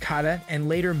dating Nishikata, and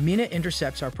later Mina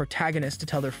intercepts our protagonist to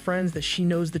tell their friends that she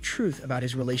knows the truth about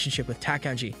his relationship with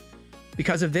Takagi.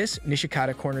 Because of this,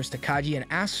 Nishikata corners Takagi and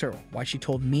asks her why she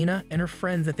told Mina and her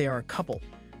friends that they are a couple.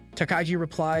 Takagi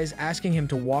replies, asking him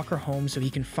to walk her home so he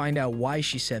can find out why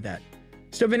she said that.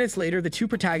 Still minutes later, the two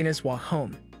protagonists walk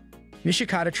home.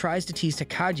 Nishikata tries to tease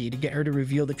Takagi to get her to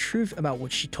reveal the truth about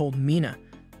what she told Mina,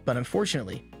 but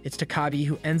unfortunately, it's Takagi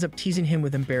who ends up teasing him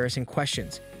with embarrassing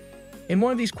questions. In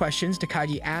one of these questions,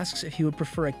 Takagi asks if he would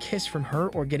prefer a kiss from her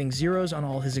or getting zeros on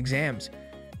all his exams.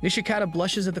 Nishikata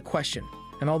blushes at the question,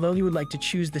 and although he would like to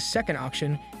choose the second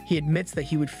option, he admits that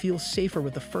he would feel safer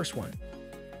with the first one.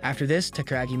 After this,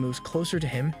 Takagi moves closer to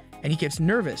him, and he gets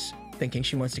nervous, thinking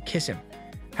she wants to kiss him.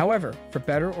 However, for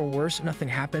better or worse, nothing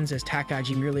happens as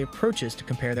Takagi merely approaches to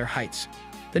compare their heights.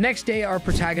 The next day, our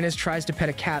protagonist tries to pet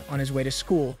a cat on his way to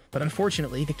school, but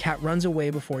unfortunately, the cat runs away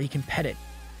before he can pet it.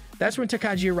 That's when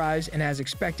Takagi arrives, and as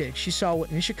expected, she saw what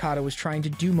Nishikata was trying to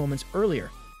do moments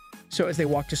earlier. So as they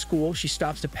walk to school, she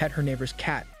stops to pet her neighbor's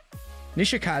cat.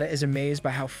 Nishikata is amazed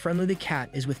by how friendly the cat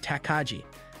is with Takagi,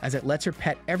 as it lets her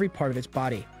pet every part of its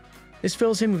body. This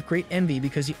fills him with great envy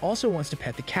because he also wants to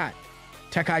pet the cat.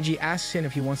 Takagi asks him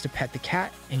if he wants to pet the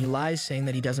cat, and he lies, saying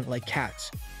that he doesn't like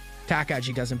cats.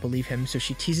 Takagi doesn't believe him, so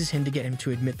she teases him to get him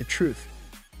to admit the truth.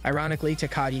 Ironically,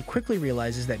 Takagi quickly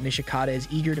realizes that Nishikata is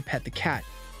eager to pet the cat,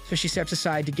 so she steps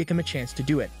aside to give him a chance to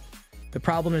do it. The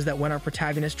problem is that when our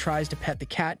protagonist tries to pet the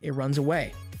cat, it runs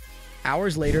away.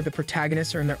 Hours later, the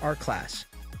protagonists are in their art class.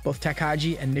 Both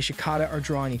Takagi and Nishikata are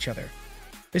drawing each other.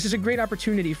 This is a great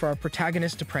opportunity for our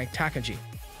protagonist to prank Takagi.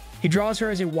 He draws her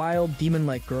as a wild,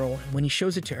 demon-like girl, and when he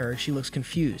shows it to her, she looks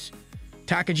confused.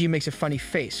 Takagi makes a funny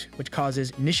face, which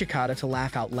causes Nishikata to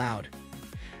laugh out loud.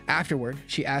 Afterward,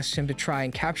 she asks him to try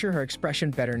and capture her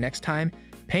expression better next time,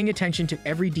 paying attention to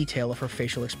every detail of her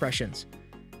facial expressions.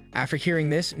 After hearing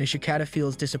this, Nishikata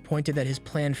feels disappointed that his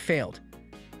plan failed.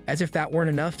 As if that weren't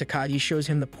enough, Takagi shows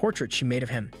him the portrait she made of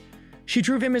him. She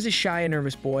drew him as a shy and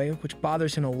nervous boy, which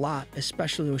bothers him a lot,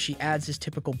 especially when she adds his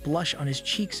typical blush on his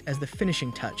cheeks as the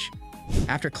finishing touch.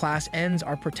 After class ends,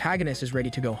 our protagonist is ready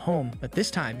to go home, but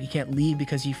this time he can't leave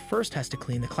because he first has to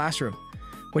clean the classroom.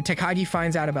 When Takagi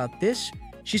finds out about this,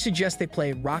 she suggests they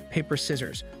play rock, paper,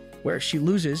 scissors, where if she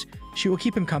loses, she will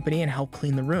keep him company and help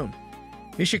clean the room.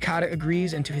 Nishikata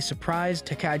agrees, and to his surprise,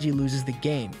 Takagi loses the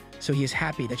game, so he is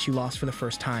happy that she lost for the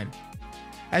first time.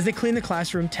 As they clean the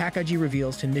classroom, Takagi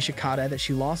reveals to Nishikata that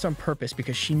she lost on purpose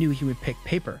because she knew he would pick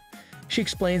paper. She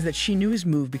explains that she knew his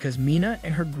move because Mina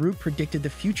and her group predicted the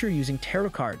future using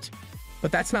tarot cards.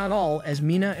 But that's not all, as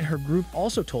Mina and her group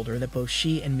also told her that both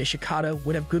she and Nishikata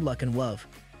would have good luck in love.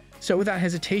 So without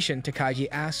hesitation, Takagi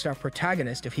asks our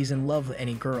protagonist if he's in love with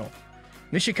any girl.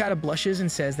 Nishikata blushes and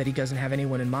says that he doesn't have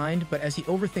anyone in mind, but as he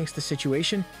overthinks the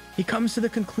situation, he comes to the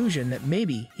conclusion that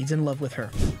maybe he's in love with her.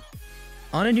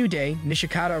 On a new day,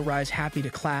 Nishikata arrives happy to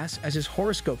class as his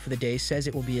horoscope for the day says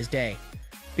it will be his day.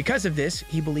 Because of this,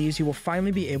 he believes he will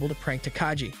finally be able to prank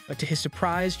Takagi, but to his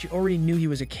surprise, she already knew he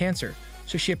was a Cancer,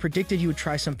 so she had predicted he would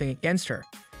try something against her.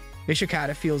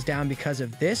 Nishikata feels down because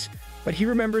of this, but he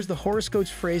remembers the horoscope's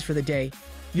phrase for the day,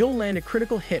 "You'll land a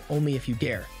critical hit only if you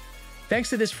dare." Thanks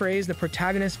to this phrase, the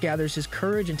protagonist gathers his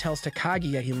courage and tells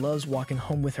Takagi that he loves walking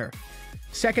home with her.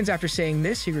 Seconds after saying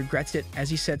this, he regrets it as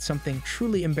he said something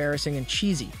truly embarrassing and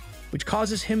cheesy, which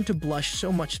causes him to blush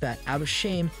so much that, out of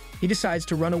shame, he decides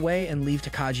to run away and leave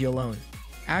Takagi alone.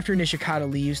 After Nishikata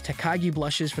leaves, Takagi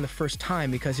blushes for the first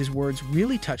time because his words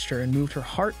really touched her and moved her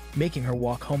heart, making her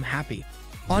walk home happy.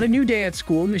 On a new day at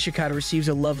school, Nishikata receives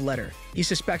a love letter. He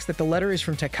suspects that the letter is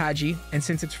from Takagi, and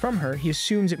since it's from her, he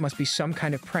assumes it must be some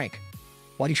kind of prank.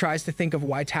 While he tries to think of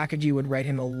why Takagi would write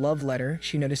him a love letter,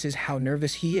 she notices how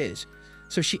nervous he is,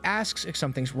 so she asks if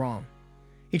something's wrong.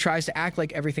 He tries to act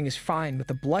like everything is fine, but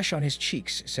the blush on his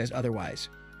cheeks says otherwise.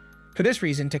 For this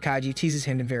reason, Takagi teases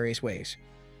him in various ways.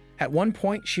 At one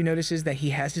point, she notices that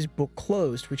he has his book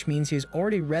closed, which means he has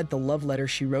already read the love letter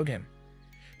she wrote him.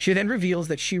 She then reveals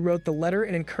that she wrote the letter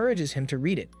and encourages him to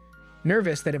read it.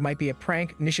 Nervous that it might be a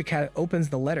prank, Nishikata opens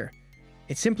the letter.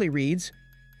 It simply reads,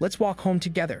 "Let's walk home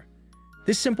together."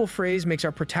 This simple phrase makes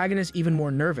our protagonist even more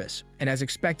nervous, and as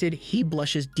expected, he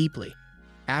blushes deeply.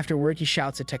 Afterward, he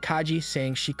shouts at Takagi,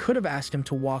 saying she could have asked him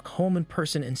to walk home in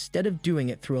person instead of doing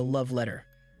it through a love letter.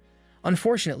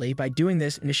 Unfortunately, by doing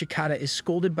this, Nishikata is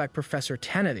scolded by Professor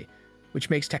Tanabe, which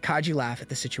makes Takagi laugh at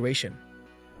the situation.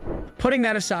 Putting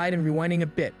that aside and rewinding a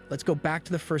bit, let's go back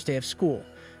to the first day of school.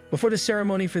 Before the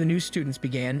ceremony for the new students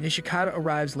began, Nishikata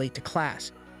arrives late to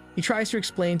class. He tries to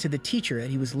explain to the teacher that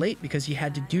he was late because he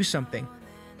had to do something,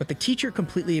 but the teacher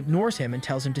completely ignores him and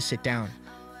tells him to sit down.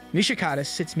 Nishikata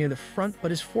sits near the front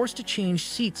but is forced to change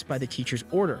seats by the teacher's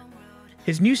order.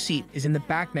 His new seat is in the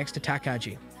back next to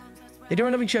Takagi. They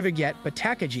don't know each other yet, but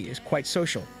Takagi is quite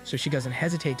social, so she doesn't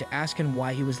hesitate to ask him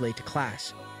why he was late to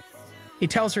class. He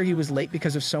tells her he was late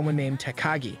because of someone named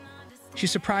Takagi.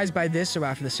 She's surprised by this, so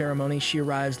after the ceremony, she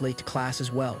arrives late to class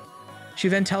as well. She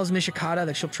then tells Nishikata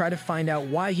that she'll try to find out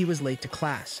why he was late to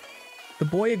class. The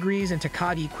boy agrees and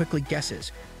Takagi quickly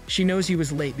guesses. She knows he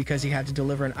was late because he had to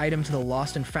deliver an item to the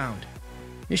lost and found.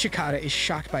 Nishikata is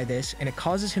shocked by this, and it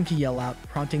causes him to yell out,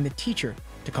 prompting the teacher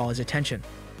to call his attention.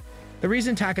 The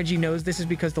reason Takagi knows this is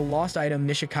because the lost item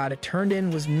Nishikata turned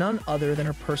in was none other than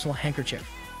her personal handkerchief.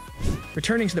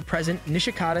 Returning to the present,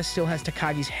 Nishikata still has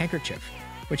Takagi's handkerchief,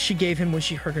 which she gave him when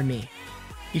she hurt her knee.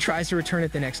 He tries to return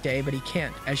it the next day, but he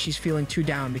can't, as she's feeling too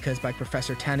down because by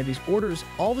Professor Tanabe's orders,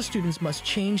 all the students must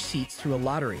change seats through a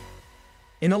lottery.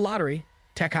 In the lottery,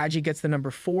 Takagi gets the number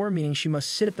 4, meaning she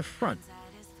must sit at the front,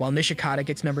 while Nishikata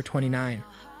gets number 29.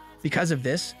 Because of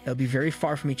this, they'll be very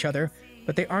far from each other,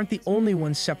 but they aren't the only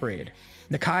ones separated.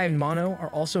 Nakai and Mano are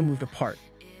also moved apart.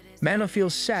 Mano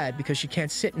feels sad because she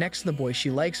can't sit next to the boy she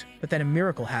likes, but then a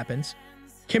miracle happens.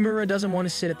 Kimura doesn't want to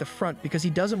sit at the front because he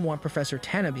doesn't want Professor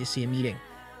Tanabe to see a meeting.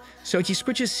 So he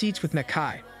switches seats with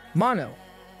Nakai. Mano,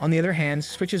 on the other hand,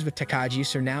 switches with Takagi,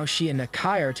 so now she and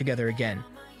Nakai are together again.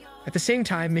 At the same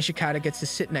time, Nishikata gets to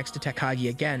sit next to Takagi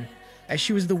again, as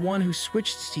she was the one who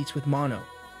switched seats with Mono.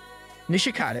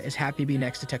 Nishikata is happy to be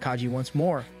next to Takagi once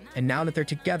more, and now that they're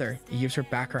together, he gives her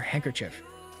back her handkerchief.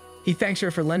 He thanks her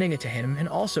for lending it to him and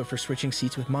also for switching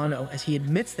seats with Mono, as he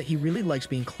admits that he really likes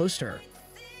being close to her.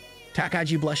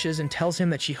 Takagi blushes and tells him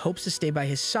that she hopes to stay by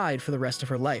his side for the rest of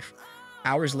her life.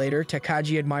 Hours later,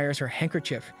 Takagi admires her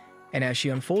handkerchief, and as she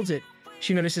unfolds it,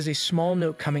 she notices a small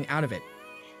note coming out of it.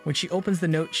 When she opens the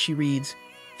note, she reads,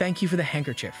 "Thank you for the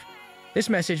handkerchief." This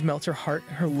message melts her heart,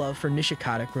 and her love for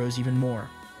Nishikata grows even more.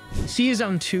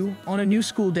 Season 2, on a new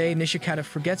school day, Nishikata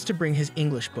forgets to bring his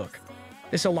English book.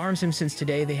 This alarms him since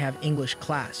today they have English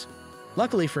class.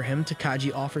 Luckily for him,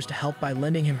 Takagi offers to help by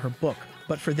lending him her book,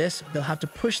 but for this, they'll have to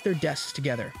push their desks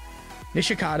together.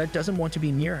 Nishikata doesn't want to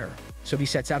be near her, so he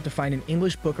sets out to find an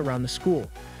English book around the school.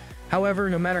 However,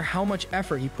 no matter how much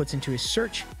effort he puts into his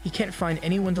search, he can't find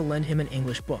anyone to lend him an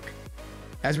English book.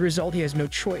 As a result, he has no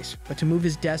choice but to move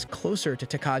his desk closer to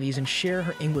Takagi's and share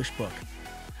her English book.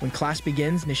 When class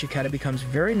begins, Nishikata becomes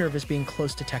very nervous being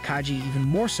close to Takagi, even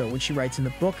more so when she writes in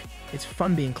the book, "It's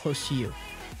fun being close to you."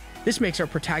 This makes our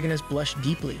protagonist blush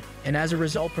deeply, and as a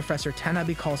result, Professor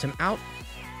Tanabe calls him out.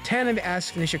 Tanabe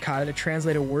asks Nishikata to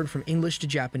translate a word from English to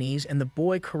Japanese, and the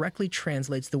boy correctly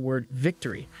translates the word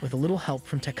victory with a little help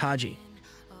from Takagi.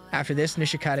 After this,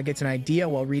 Nishikata gets an idea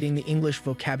while reading the English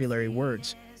vocabulary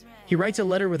words. He writes a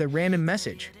letter with a random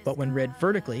message, but when read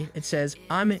vertically, it says,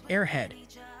 "I'm an airhead."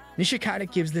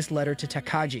 Nishikata gives this letter to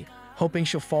Takagi, hoping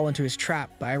she'll fall into his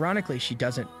trap, but ironically, she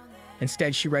doesn't.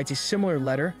 Instead, she writes a similar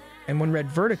letter, and when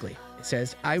read vertically, it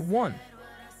says, "I won."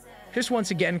 This once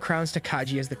again crowns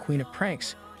Takagi as the queen of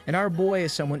pranks, and our boy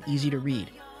is someone easy to read.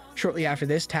 Shortly after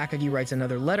this, Takagi writes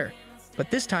another letter,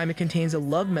 but this time it contains a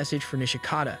love message for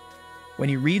Nishikata. When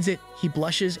he reads it, he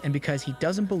blushes, and because he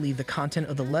doesn't believe the content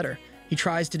of the letter, he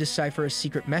tries to decipher a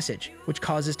secret message, which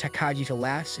causes Takagi to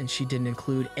laugh since she didn't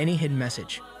include any hidden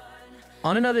message.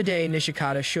 On another day,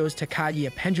 Nishikata shows Takagi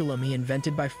a pendulum he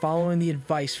invented by following the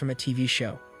advice from a TV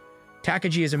show.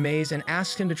 Takagi is amazed and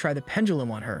asks him to try the pendulum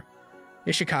on her.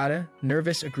 Nishikata,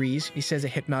 nervous, agrees. He says a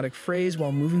hypnotic phrase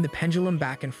while moving the pendulum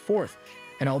back and forth,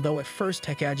 and although at first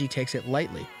Takagi takes it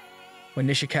lightly, when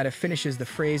Nishikata finishes the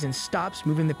phrase and stops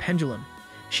moving the pendulum,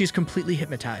 she is completely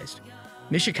hypnotized.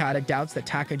 Nishikata doubts that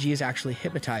Takagi is actually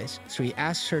hypnotized, so he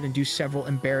asks her to do several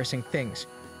embarrassing things.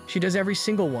 She does every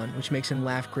single one, which makes him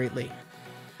laugh greatly.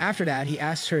 After that, he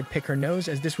asks her to pick her nose,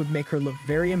 as this would make her look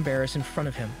very embarrassed in front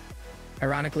of him.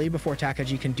 Ironically, before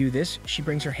Takagi can do this, she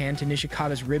brings her hand to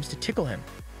Nishikata's ribs to tickle him,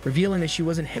 revealing that she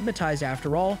wasn't hypnotized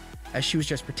after all, as she was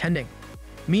just pretending.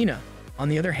 Mina, on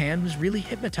the other hand, was really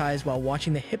hypnotized while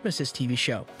watching the Hypnosis TV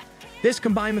show. This,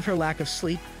 combined with her lack of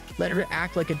sleep, led her to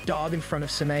act like a dog in front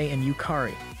of Sanae and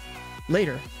Yukari.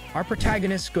 Later, our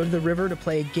protagonists go to the river to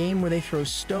play a game where they throw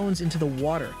stones into the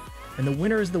water, and the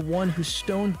winner is the one whose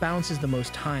stone bounces the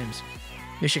most times.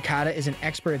 Nishikata is an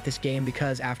expert at this game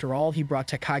because, after all, he brought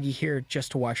Takagi here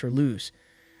just to watch her lose.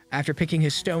 After picking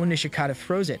his stone, Nishikata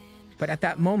throws it, but at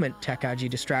that moment, Takagi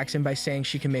distracts him by saying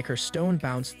she can make her stone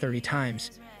bounce 30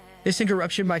 times. This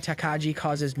interruption by Takagi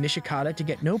causes Nishikata to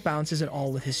get no bounces at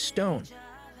all with his stone.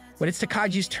 When it's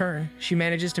Takagi's turn, she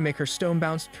manages to make her stone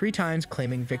bounce 3 times,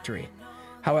 claiming victory.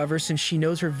 However, since she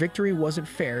knows her victory wasn't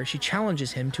fair, she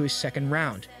challenges him to his second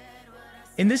round.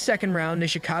 In this second round,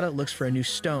 Nishikata looks for a new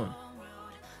stone.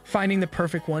 Finding the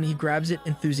perfect one, he grabs it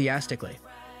enthusiastically.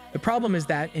 The problem is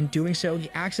that, in doing so, he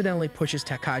accidentally pushes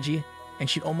Takagi, and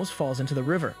she almost falls into the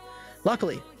river.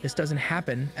 Luckily, this doesn't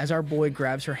happen, as our boy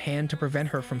grabs her hand to prevent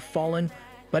her from falling,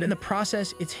 but in the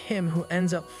process, it's him who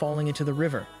ends up falling into the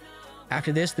river.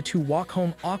 After this, the two walk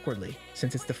home awkwardly,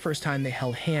 since it's the first time they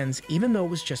held hands, even though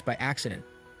it was just by accident.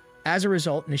 As a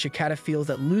result, Nishikata feels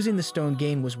that losing the stone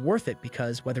game was worth it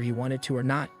because, whether he wanted to or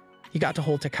not, he got to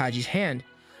hold Takagi's hand,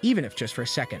 even if just for a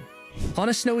second. On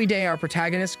a snowy day, our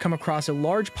protagonists come across a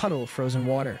large puddle of frozen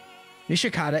water.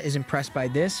 Nishikata is impressed by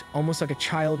this, almost like a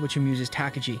child, which amuses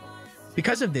Takagi.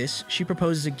 Because of this, she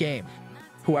proposes a game.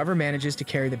 Whoever manages to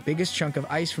carry the biggest chunk of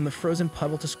ice from the frozen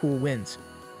puddle to school wins.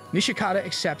 Nishikata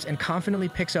accepts and confidently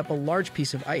picks up a large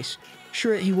piece of ice,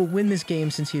 sure that he will win this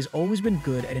game since he has always been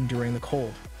good at enduring the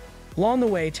cold. Along the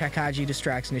way, Takagi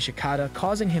distracts Nishikata,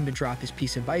 causing him to drop his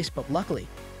piece of ice, but luckily,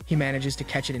 he manages to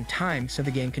catch it in time, so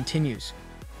the game continues.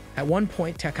 At one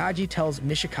point, Takagi tells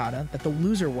Nishikata that the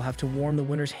loser will have to warm the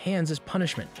winner's hands as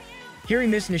punishment.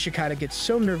 Hearing this, Nishikata gets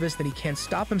so nervous that he can't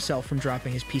stop himself from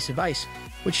dropping his piece of ice,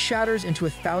 which shatters into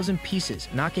 1,000 pieces,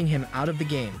 knocking him out of the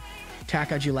game.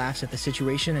 Takagi laughs at the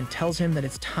situation and tells him that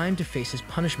it's time to face his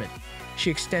punishment.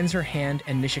 She extends her hand,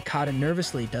 and Nishikata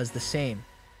nervously does the same.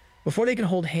 Before they can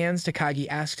hold hands, Takagi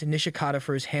asks Nishikata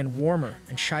for his hand warmer,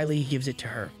 and shyly he gives it to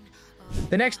her.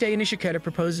 The next day, Nishikata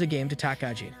proposes a game to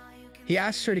Takagi. He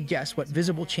asks her to guess what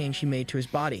visible change he made to his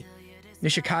body.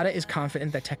 Nishikata is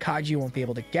confident that Takagi won't be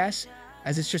able to guess,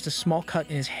 as it's just a small cut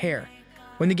in his hair.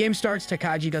 When the game starts,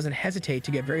 Takagi doesn't hesitate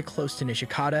to get very close to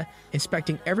Nishikata,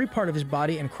 inspecting every part of his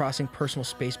body and crossing personal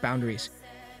space boundaries.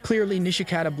 Clearly,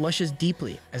 Nishikata blushes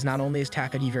deeply, as not only is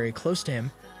Takagi very close to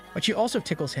him, but she also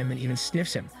tickles him and even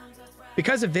sniffs him.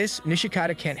 Because of this,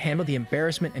 Nishikata can't handle the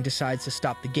embarrassment and decides to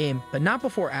stop the game, but not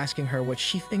before asking her what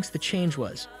she thinks the change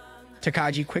was.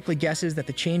 Takagi quickly guesses that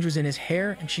the change was in his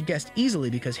hair, and she guessed easily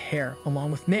because hair,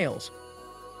 along with nails,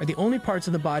 are the only parts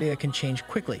of the body that can change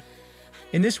quickly.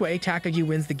 In this way, Takagi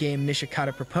wins the game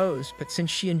Nishikata proposed, but since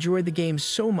she enjoyed the game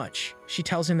so much, she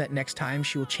tells him that next time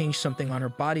she will change something on her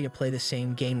body to play the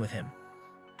same game with him.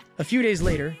 A few days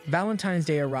later, Valentine's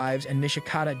Day arrives and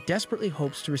Nishikata desperately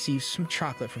hopes to receive some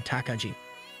chocolate from Takagi.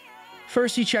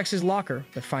 First, he checks his locker,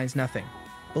 but finds nothing.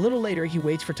 A little later, he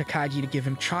waits for Takagi to give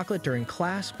him chocolate during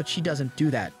class, but she doesn't do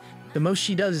that. The most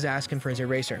she does is ask him for his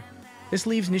eraser. This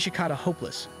leaves Nishikata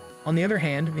hopeless. On the other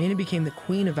hand, Mina became the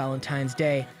queen of Valentine's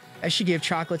Day, as she gave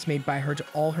chocolates made by her to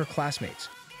all her classmates.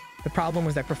 The problem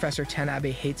was that Professor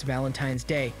Tanabe hates Valentine's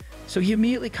Day, so he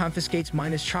immediately confiscates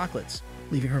Mina's chocolates,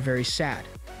 leaving her very sad.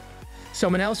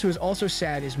 Someone else who is also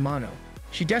sad is Mano.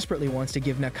 She desperately wants to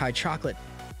give Nakai chocolate,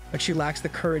 but she lacks the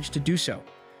courage to do so.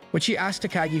 When she asks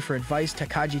Takagi for advice,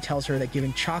 Takagi tells her that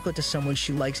giving chocolate to someone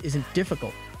she likes isn't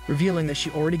difficult, revealing that she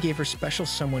already gave her special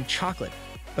someone chocolate,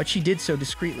 but she did so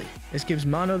discreetly. This gives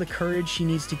Mano the courage she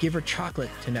needs to give her chocolate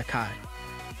to Nakai.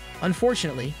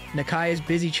 Unfortunately, Nakai is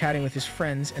busy chatting with his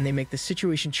friends, and they make the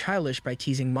situation childish by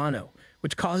teasing Mano,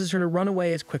 which causes her to run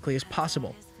away as quickly as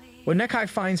possible. When Nakai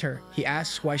finds her, he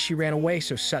asks why she ran away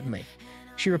so suddenly.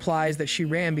 She replies that she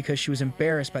ran because she was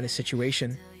embarrassed by the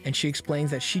situation, and she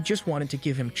explains that she just wanted to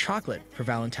give him chocolate for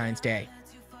Valentine's Day.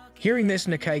 Hearing this,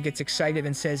 Nakai gets excited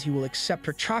and says he will accept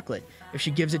her chocolate if she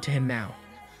gives it to him now.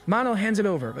 Mano hands it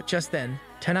over, but just then,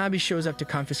 Tanabe shows up to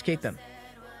confiscate them.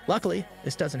 Luckily,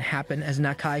 this doesn't happen as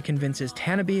Nakai convinces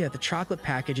Tanabe that the chocolate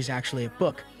package is actually a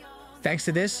book. Thanks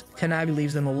to this, Tanabe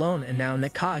leaves them alone, and now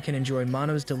Nakai can enjoy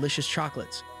Mano's delicious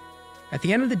chocolates. At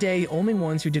the end of the day, the only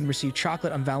ones who didn't receive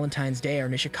chocolate on Valentine's Day are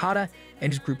Nishikata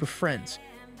and his group of friends.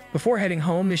 Before heading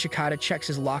home, Nishikata checks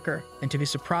his locker, and to his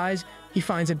surprise, he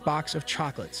finds a box of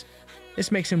chocolates.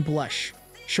 This makes him blush.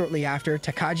 Shortly after,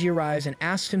 Takagi arrives and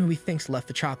asks him who he thinks left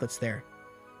the chocolates there.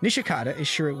 Nishikata is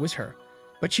sure it was her,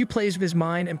 but she plays with his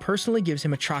mind and personally gives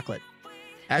him a chocolate.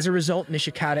 As a result,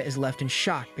 Nishikata is left in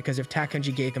shock because if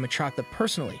Takagi gave him a chocolate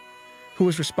personally, who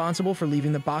was responsible for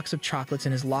leaving the box of chocolates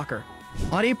in his locker?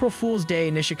 On April Fool's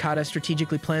Day, Nishikata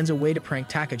strategically plans a way to prank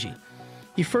Takagi.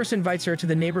 He first invites her to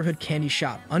the neighborhood candy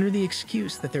shop under the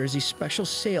excuse that there is a special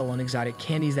sale on exotic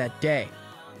candies that day.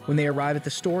 When they arrive at the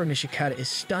store, Nishikata is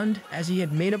stunned as he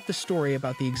had made up the story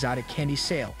about the exotic candy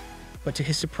sale, but to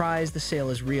his surprise, the sale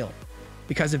is real.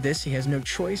 Because of this, he has no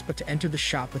choice but to enter the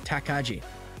shop with Takagi.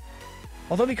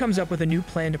 Although he comes up with a new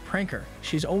plan to prank her,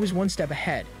 she's always one step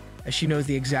ahead, as she knows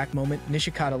the exact moment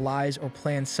Nishikata lies or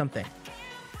plans something.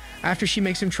 After she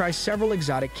makes him try several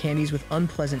exotic candies with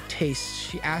unpleasant tastes,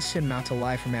 she asks him not to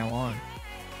lie from now on.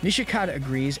 Nishikata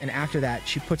agrees, and after that,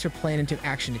 she puts her plan into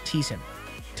action to tease him.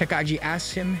 Takagi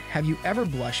asks him, "Have you ever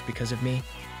blushed because of me?"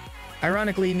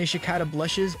 Ironically, Nishikata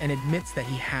blushes and admits that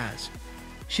he has.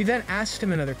 She then asks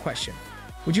him another question.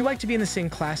 "Would you like to be in the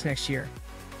same class next year?"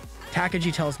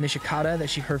 Takagi tells Nishikata that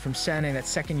she heard from Sane that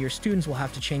second-year students will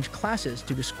have to change classes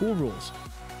due to school rules.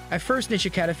 At first,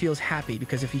 Nishikata feels happy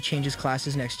because if he changes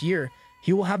classes next year,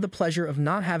 he will have the pleasure of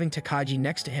not having Takagi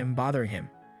next to him bothering him.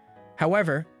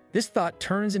 However, this thought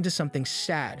turns into something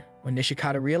sad when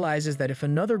Nishikata realizes that if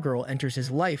another girl enters his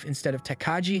life instead of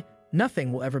Takagi,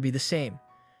 nothing will ever be the same.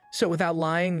 So without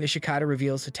lying, Nishikata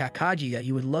reveals to Takagi that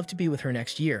he would love to be with her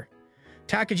next year.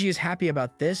 Takagi is happy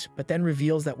about this, but then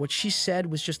reveals that what she said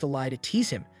was just a lie to tease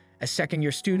him, as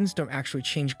second-year students don't actually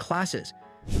change classes.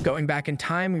 Going back in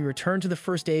time, we return to the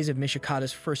first days of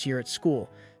Nishikata's first year at school.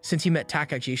 Since he met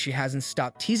Takagi, she hasn't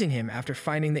stopped teasing him after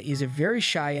finding that he's a very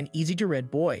shy and easy-to-read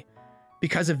boy.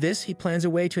 Because of this, he plans a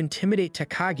way to intimidate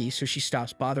Takagi so she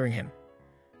stops bothering him.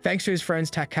 Thanks to his friends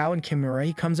Takao and Kimura,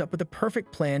 he comes up with a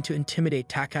perfect plan to intimidate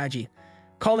Takagi,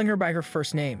 calling her by her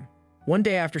first name. One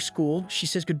day after school, she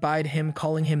says goodbye to him,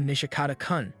 calling him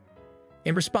Nishikata-kun.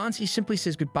 In response, he simply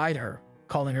says goodbye to her,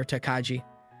 calling her Takagi.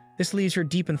 This leaves her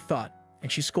deep in thought,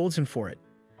 and she scolds him for it.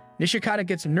 Nishikata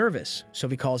gets nervous, so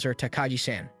he calls her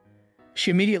Takagi-san.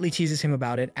 She immediately teases him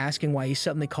about it, asking why he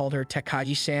suddenly called her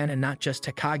Takagi-san and not just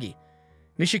Takagi.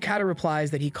 Nishikata replies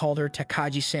that he called her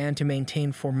Takagi-san to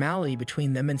maintain formality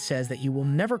between them and says that he will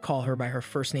never call her by her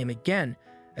first name again,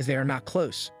 as they are not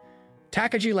close.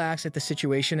 Takagi laughs at the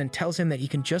situation and tells him that he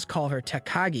can just call her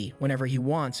Takagi whenever he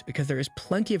wants because there is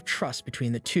plenty of trust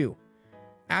between the two.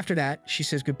 After that, she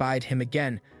says goodbye to him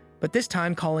again, but this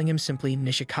time calling him simply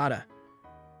Nishikata.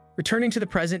 Returning to the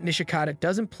present, Nishikata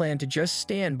doesn't plan to just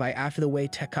stand by after the way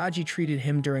Takagi treated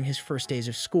him during his first days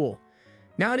of school.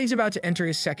 Now that he's about to enter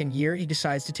his second year, he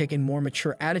decides to take a more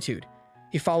mature attitude.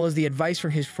 He follows the advice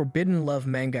from his Forbidden Love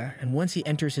manga, and once he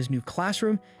enters his new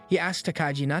classroom, he asks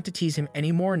Takagi not to tease him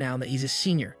anymore now that he's a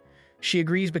senior. She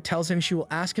agrees but tells him she will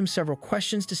ask him several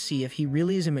questions to see if he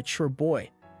really is a mature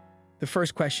boy. The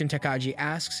first question Takagi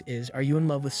asks is, "Are you in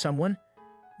love with someone?"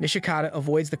 Nishikata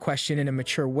avoids the question in a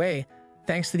mature way,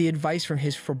 thanks to the advice from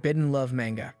his Forbidden Love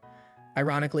manga.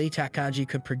 Ironically, Takagi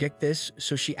could predict this,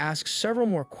 so she asks several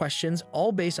more questions,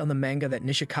 all based on the manga that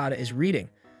Nishikata is reading.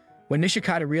 When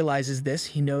Nishikata realizes this,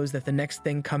 he knows that the next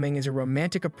thing coming is a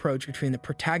romantic approach between the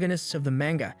protagonists of the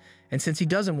manga, and since he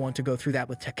doesn't want to go through that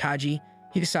with Takagi,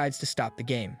 he decides to stop the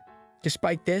game.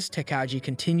 Despite this, Takagi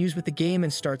continues with the game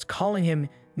and starts calling him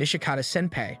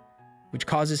Nishikata-senpai, which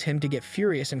causes him to get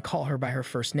furious and call her by her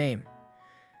first name.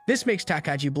 This makes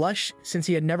Takagi blush, since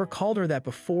he had never called her that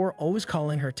before, always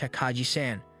calling her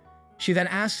Takagi-san. She then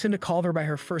asks him to call her by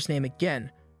her first name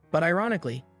again, but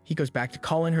ironically, he goes back to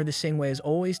calling her the same way as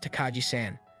always,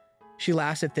 Takagi-san. She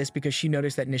laughs at this because she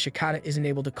noticed that Nishikata isn't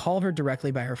able to call her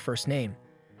directly by her first name.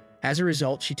 As a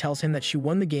result, she tells him that she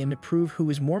won the game to prove who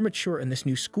is more mature in this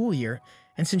new school year,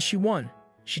 and since she won,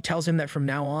 she tells him that from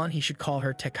now on he should call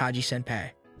her Takagi-senpai.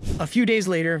 A few days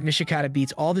later, Nishikata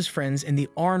beats all of his friends in the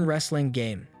arm wrestling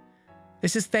game.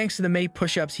 This is thanks to the many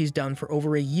push-ups he's done for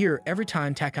over a year every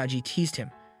time Takagi teased him.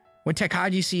 When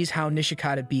Takagi sees how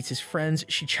Nishikata beats his friends,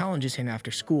 she challenges him after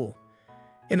school.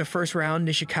 In the first round,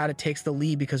 Nishikata takes the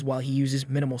lead because while he uses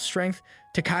minimal strength,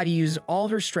 Takagi uses all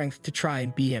her strength to try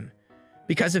and beat him.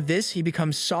 Because of this, he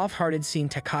becomes soft-hearted seeing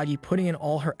Takagi putting in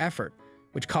all her effort,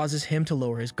 which causes him to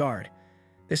lower his guard.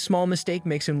 This small mistake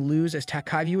makes him lose as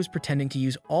Takagi was pretending to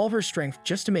use all of her strength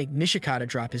just to make Nishikata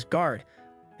drop his guard.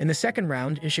 In the second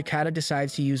round, Nishikata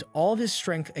decides to use all of his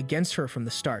strength against her from the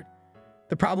start.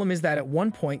 The problem is that at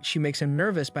one point, she makes him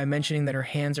nervous by mentioning that her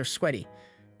hands are sweaty.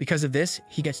 Because of this,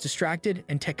 he gets distracted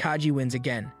and Takagi wins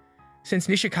again. Since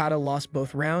Nishikata lost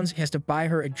both rounds, he has to buy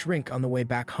her a drink on the way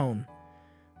back home.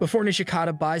 Before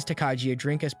Nishikata buys Takagi a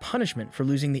drink as punishment for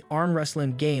losing the arm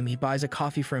wrestling game, he buys a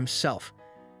coffee for himself.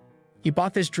 He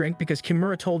bought this drink because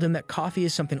Kimura told him that coffee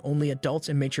is something only adults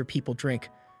and mature people drink.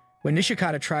 When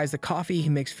Nishikata tries the coffee, he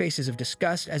makes faces of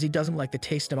disgust as he doesn't like the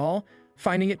taste at all,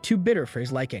 finding it too bitter for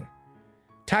his liking.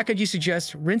 Takagi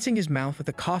suggests rinsing his mouth with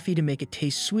the coffee to make it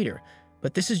taste sweeter,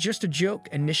 but this is just a joke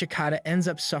and Nishikata ends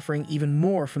up suffering even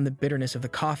more from the bitterness of the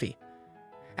coffee.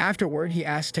 Afterward, he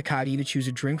asks Takagi to choose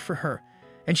a drink for her,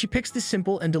 and she picks the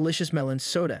simple and delicious melon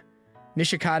soda.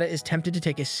 Nishikata is tempted to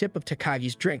take a sip of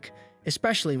Takagi's drink,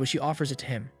 especially when she offers it to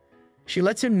him. She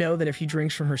lets him know that if he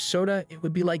drinks from her soda, it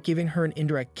would be like giving her an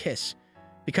indirect kiss.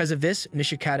 Because of this,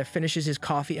 Nishikata finishes his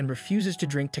coffee and refuses to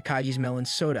drink Takagi's melon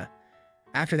soda.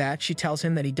 After that, she tells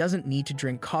him that he doesn't need to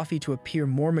drink coffee to appear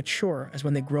more mature, as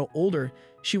when they grow older,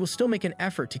 she will still make an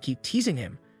effort to keep teasing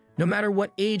him, no matter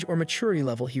what age or maturity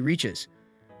level he reaches.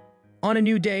 On a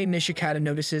new day, Nishikata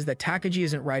notices that Takagi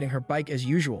isn't riding her bike as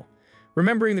usual.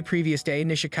 Remembering the previous day,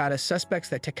 Nishikata suspects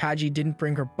that Takagi didn't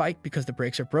bring her bike because the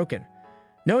brakes are broken.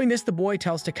 Knowing this, the boy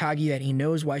tells Takagi that he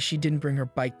knows why she didn't bring her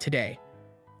bike today.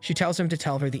 She tells him to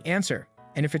tell her the answer,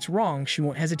 and if it's wrong, she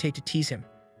won't hesitate to tease him.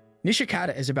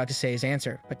 Nishikata is about to say his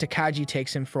answer, but Takagi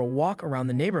takes him for a walk around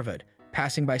the neighborhood,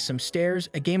 passing by some stairs,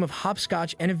 a game of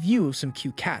hopscotch, and a view of some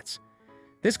cute cats.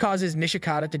 This causes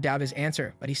Nishikata to doubt his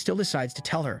answer, but he still decides to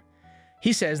tell her.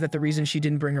 He says that the reason she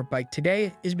didn't bring her bike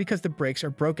today is because the brakes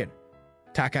are broken.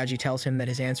 Takagi tells him that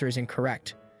his answer is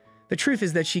incorrect. The truth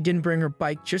is that she didn't bring her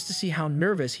bike just to see how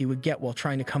nervous he would get while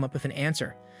trying to come up with an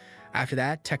answer. After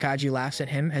that, Takagi laughs at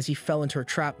him as he fell into her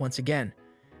trap once again.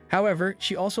 However,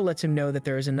 she also lets him know that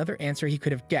there is another answer he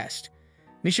could have guessed.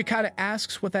 Nishikata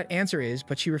asks what that answer is,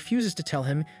 but she refuses to tell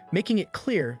him, making it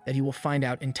clear that he will find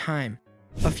out in time.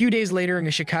 A few days later,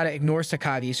 Nishikata ignores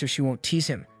Takagi so she won't tease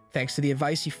him, thanks to the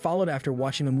advice he followed after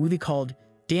watching a movie called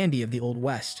Dandy of the Old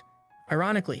West.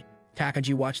 Ironically,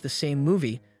 Takagi watched the same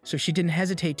movie, so she didn't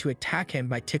hesitate to attack him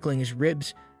by tickling his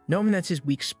ribs, knowing that's his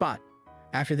weak spot.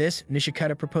 After this,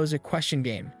 Nishikata proposes a question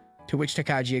game, to which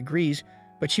Takagi agrees,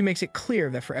 but she makes it clear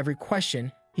that for every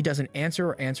question he doesn't answer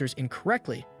or answers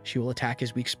incorrectly, she will attack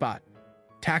his weak spot.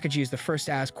 Takagi is the first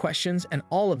to ask questions, and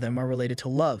all of them are related to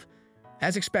love.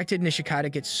 As expected,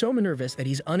 Nishikata gets so nervous that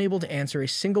he's unable to answer a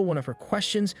single one of her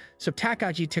questions, so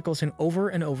Takagi tickles him over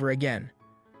and over again.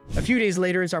 A few days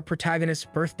later is our protagonist's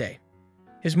birthday.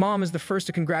 His mom is the first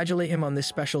to congratulate him on this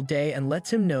special day and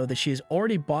lets him know that she has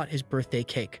already bought his birthday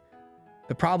cake.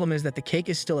 The problem is that the cake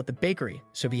is still at the bakery,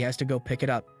 so he has to go pick it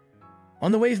up.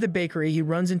 On the way to the bakery, he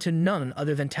runs into none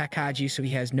other than Takagi, so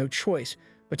he has no choice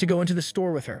but to go into the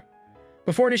store with her.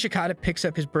 Before Nishikata picks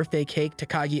up his birthday cake,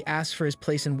 Takagi asks for his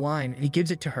place in line, and he gives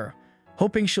it to her,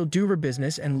 hoping she'll do her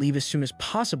business and leave as soon as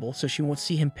possible so she won't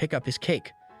see him pick up his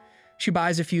cake. She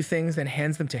buys a few things, then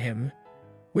hands them to him,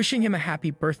 wishing him a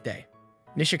happy birthday.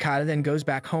 Nishikata then goes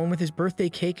back home with his birthday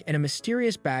cake and a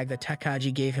mysterious bag that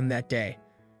Takagi gave him that day.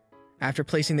 After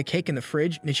placing the cake in the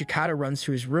fridge, Nishikata runs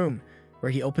to his room,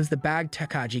 where he opens the bag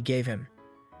Takagi gave him.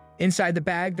 Inside the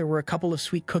bag, there were a couple of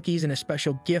sweet cookies and a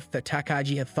special gift that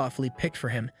Takagi had thoughtfully picked for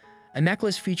him, a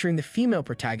necklace featuring the female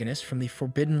protagonist from the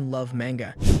Forbidden Love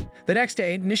manga. The next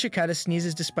day, Nishikata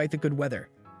sneezes despite the good weather.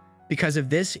 Because of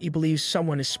this, he believes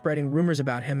someone is spreading rumors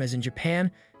about him, as in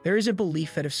Japan, there is a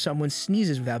belief that if someone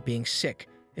sneezes without being sick,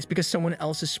 it's because someone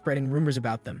else is spreading rumors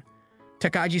about them.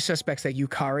 Takagi suspects that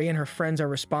Yukari and her friends are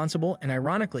responsible, and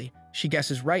ironically, she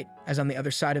guesses right, as on the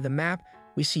other side of the map,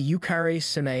 we see Yukari,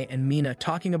 Sanae, and Mina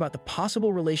talking about the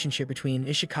possible relationship between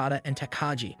Nishikata and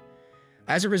Takagi.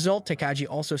 As a result, Takagi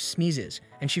also sneezes,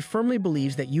 and she firmly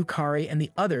believes that Yukari and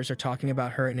the others are talking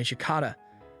about her and Nishikata.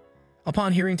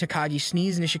 Upon hearing Takagi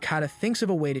sneeze, Nishikata thinks of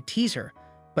a way to tease her,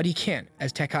 but he can't,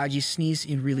 as Takagi's sneeze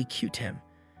is really cute to him.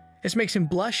 This makes him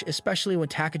blush, especially when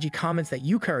Takagi comments that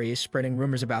Yukari is spreading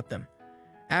rumors about them.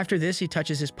 After this, he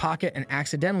touches his pocket and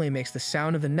accidentally makes the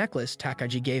sound of the necklace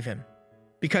Takagi gave him.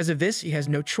 Because of this, he has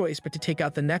no choice but to take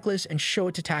out the necklace and show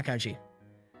it to Takagi.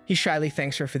 He shyly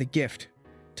thanks her for the gift.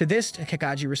 To this,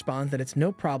 Takagi responds that it's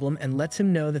no problem and lets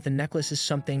him know that the necklace is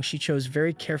something she chose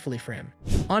very carefully for him.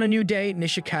 On a new day,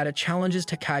 Nishikata challenges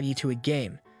Takagi to a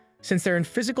game. Since they're in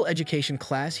physical education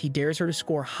class, he dares her to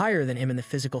score higher than him in the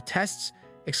physical tests,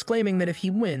 exclaiming that if he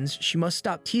wins, she must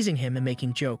stop teasing him and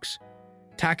making jokes.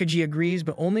 Takagi agrees,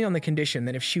 but only on the condition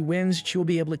that if she wins, she will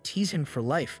be able to tease him for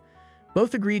life.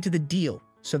 Both agree to the deal,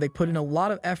 so they put in a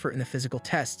lot of effort in the physical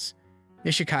tests.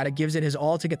 Nishikata gives it his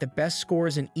all to get the best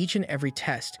scores in each and every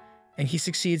test, and he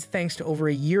succeeds thanks to over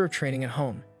a year of training at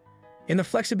home. In the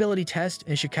flexibility test,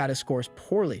 Nishikata scores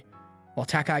poorly, while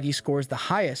Takagi scores the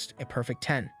highest, a perfect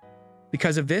 10.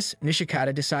 Because of this,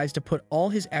 Nishikata decides to put all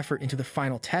his effort into the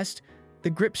final test, the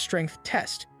grip strength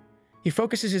test. He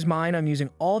focuses his mind on using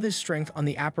all of his strength on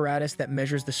the apparatus that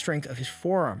measures the strength of his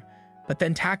forearm, but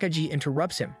then Takagi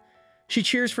interrupts him. She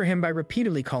cheers for him by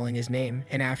repeatedly calling his name,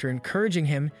 and after encouraging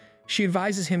him, she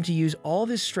advises him to use all of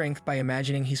his strength by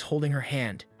imagining he's holding her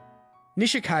hand.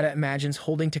 Nishikata imagines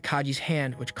holding Takagi's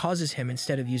hand, which causes him,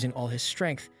 instead of using all his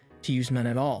strength, to use none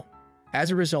at all.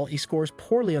 As a result, he scores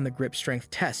poorly on the grip strength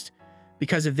test.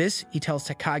 Because of this, he tells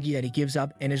Takagi that he gives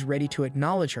up and is ready to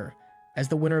acknowledge her as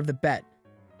the winner of the bet.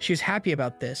 She is happy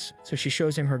about this, so she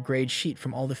shows him her grade sheet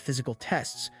from all the physical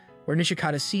tests, where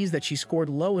Nishikata sees that she scored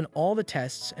low in all the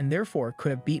tests and therefore could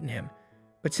have beaten him.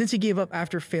 But since he gave up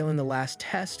after failing the last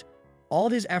test, all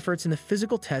of his efforts in the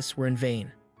physical tests were in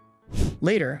vain.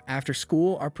 Later, after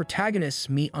school, our protagonists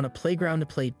meet on a playground to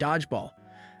play dodgeball.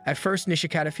 At first,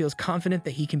 Nishikata feels confident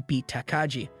that he can beat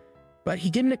Takagi, but he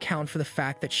didn't account for the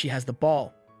fact that she has the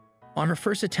ball. On her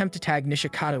first attempt to tag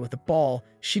Nishikata with the ball,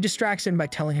 she distracts him by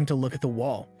telling him to look at the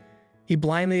wall. He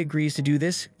blindly agrees to do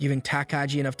this, giving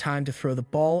Takagi enough time to throw the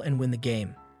ball and win the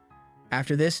game.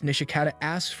 After this, Nishikata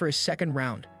asks for a second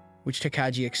round, which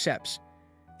Takagi accepts.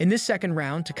 In this second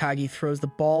round, Takagi throws the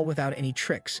ball without any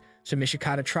tricks, so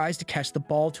Nishikata tries to catch the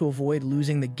ball to avoid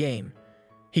losing the game.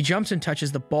 He jumps and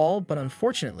touches the ball, but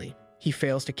unfortunately, he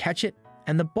fails to catch it,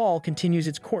 and the ball continues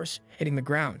its course, hitting the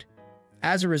ground.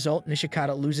 As a result,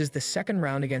 Nishikata loses the second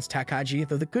round against Takagi,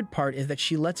 though the good part is that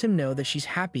she lets him know that she's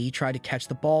happy he tried to catch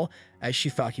the ball, as she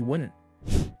thought he wouldn't.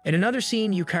 In another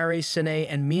scene, Yukari, Sanae,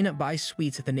 and Mina buy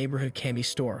sweets at the neighborhood candy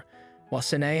store. While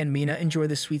Sanae and Mina enjoy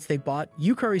the sweets they bought,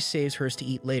 Yukari saves hers to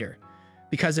eat later.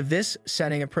 Because of this,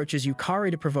 Sanae approaches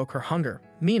Yukari to provoke her hunger.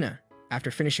 Mina,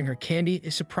 after finishing her candy,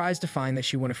 is surprised to find that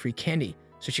she won a free candy,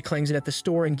 so she claims it at the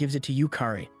store and gives it to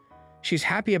Yukari. She's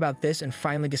happy about this and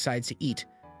finally decides to eat.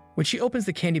 When she opens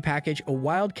the candy package, a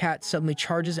wild cat suddenly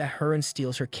charges at her and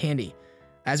steals her candy.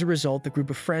 As a result, the group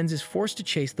of friends is forced to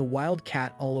chase the wild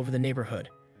cat all over the neighborhood.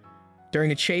 During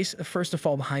the chase, the first to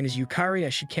fall behind is Yukari,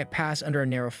 as she can't pass under a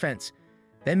narrow fence.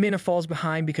 Then Mina falls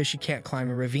behind because she can't climb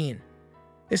a ravine.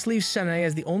 This leaves Sanae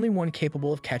as the only one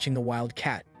capable of catching the wild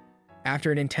cat.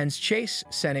 After an intense chase,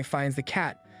 Sanae finds the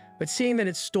cat, but seeing that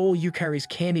it stole Yukari's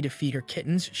candy to feed her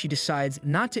kittens, she decides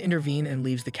not to intervene and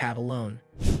leaves the cat alone.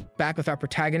 Back with our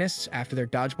protagonists, after their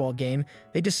dodgeball game,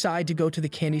 they decide to go to the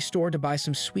candy store to buy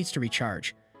some sweets to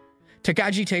recharge.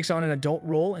 Takagi takes on an adult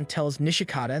role and tells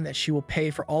Nishikata that she will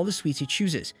pay for all the sweets he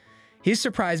chooses. He is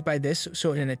surprised by this,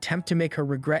 so in an attempt to make her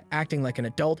regret acting like an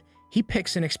adult, he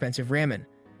picks an expensive ramen.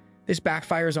 This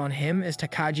backfires on him as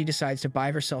Takagi decides to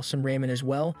buy herself some ramen as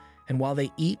well, and while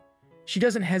they eat, she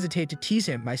doesn't hesitate to tease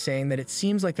him by saying that it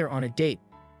seems like they're on a date.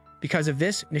 Because of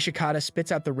this, Nishikata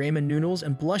spits out the ramen noodles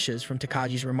and blushes from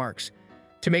Takagi's remarks.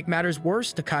 To make matters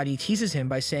worse, Takagi teases him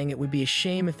by saying it would be a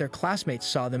shame if their classmates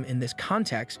saw them in this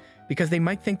context because they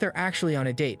might think they're actually on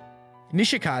a date.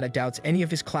 Nishikata doubts any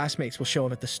of his classmates will show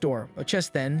up at the store, but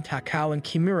just then, Takao and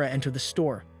Kimura enter the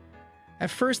store.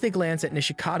 At first, they glance at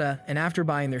Nishikata, and after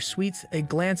buying their sweets, they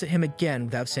glance at him again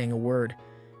without saying a word.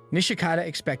 Nishikata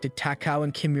expected Takao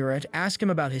and Kimura to ask him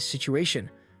about his situation,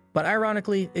 but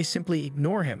ironically, they simply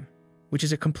ignore him, which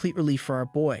is a complete relief for our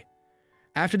boy.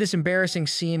 After this embarrassing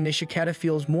scene, Nishikata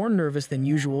feels more nervous than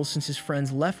usual since his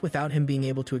friends left without him being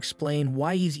able to explain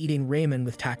why he's eating ramen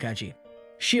with Takagi.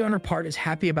 She, on her part, is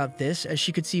happy about this as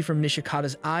she could see from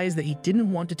Nishikata's eyes that he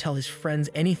didn't want to tell his friends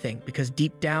anything because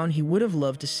deep down he would have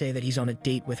loved to say that he's on a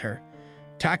date with her.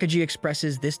 Takagi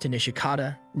expresses this to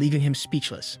Nishikata, leaving him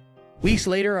speechless. Weeks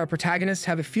later, our protagonists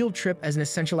have a field trip as an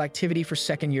essential activity for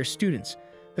second-year students.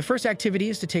 The first activity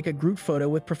is to take a group photo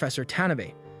with Professor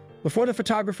Tanabe. Before the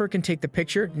photographer can take the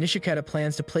picture, Nishikata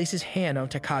plans to place his hand on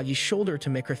Takagi's shoulder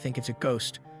to make her think it's a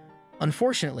ghost.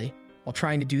 Unfortunately, while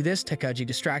trying to do this, Takagi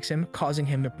distracts him, causing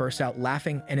him to burst out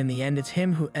laughing, and in the end, it's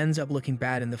him who ends up looking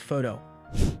bad in the photo.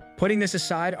 Putting this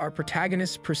aside, our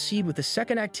protagonists proceed with the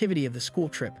second activity of the school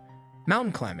trip,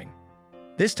 mountain climbing.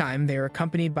 This time, they are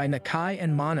accompanied by Nakai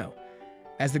and Mano.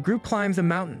 As the group climbs the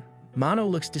mountain, Mano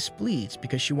looks displeased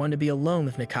because she wanted to be alone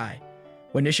with Nakai.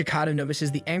 When Nishikata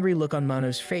notices the angry look on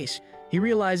Mano's face, he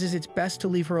realizes it's best to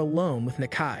leave her alone with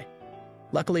Nakai.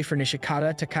 Luckily for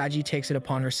Nishikata, Takagi takes it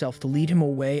upon herself to lead him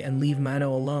away and leave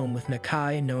Mano alone with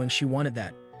Nakai, knowing she wanted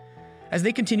that. As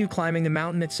they continue climbing the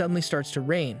mountain, it suddenly starts to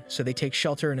rain, so they take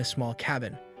shelter in a small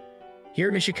cabin.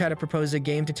 Here, Nishikata proposes a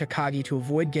game to Takagi to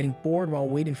avoid getting bored while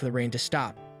waiting for the rain to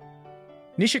stop.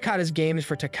 Nishikata's game is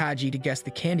for Takagi to guess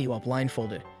the candy while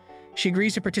blindfolded. She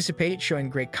agrees to participate, showing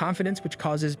great confidence, which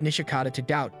causes Nishikata to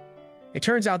doubt. It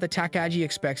turns out that Takagi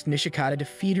expects Nishikata to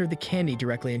feed her the candy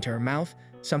directly into her mouth,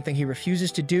 something he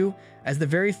refuses to do, as the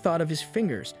very thought of his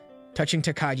fingers touching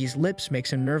Takagi's lips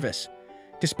makes him nervous.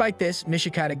 Despite this,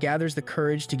 Nishikata gathers the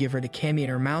courage to give her the candy in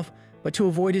her mouth, but to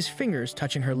avoid his fingers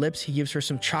touching her lips, he gives her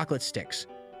some chocolate sticks.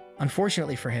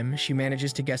 Unfortunately for him, she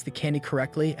manages to guess the candy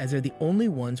correctly as they're the only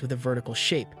ones with a vertical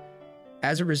shape.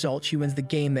 As a result, she wins the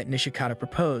game that Nishikata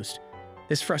proposed.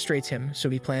 This frustrates him, so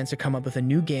he plans to come up with a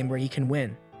new game where he can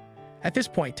win. At this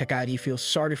point, Takagi feels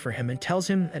sorry for him and tells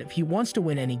him that if he wants to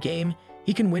win any game,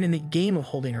 he can win in the game of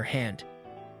holding her hand.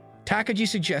 Takagi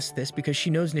suggests this because she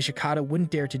knows Nishikata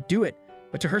wouldn't dare to do it,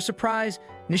 but to her surprise,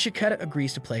 Nishikata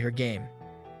agrees to play her game.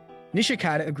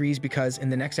 Nishikata agrees because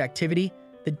in the next activity,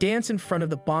 the dance in front of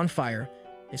the bonfire,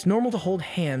 it's normal to hold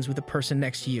hands with the person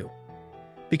next to you.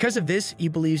 Because of this, he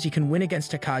believes he can win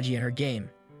against Takagi in her game.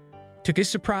 To his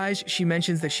surprise, she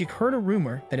mentions that she heard a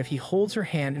rumor that if he holds her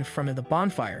hand in front of the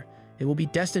bonfire, it will be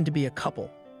destined to be a couple.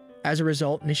 As a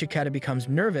result, Nishikata becomes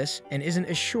nervous and isn't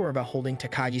as sure about holding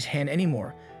Takagi's hand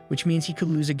anymore, which means he could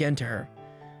lose again to her.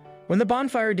 When the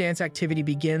bonfire dance activity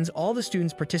begins, all the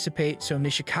students participate, so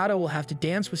Nishikata will have to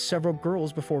dance with several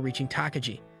girls before reaching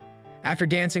Takagi. After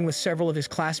dancing with several of his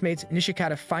classmates,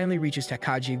 Nishikata finally reaches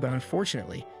Takagi, but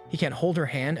unfortunately, he can't hold her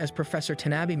hand as Professor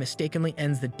Tanabe mistakenly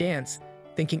ends the dance,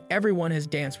 thinking everyone has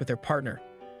danced with their partner.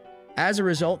 As a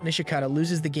result, Nishikata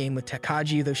loses the game with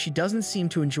Takagi, though she doesn't seem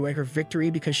to enjoy her victory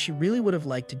because she really would have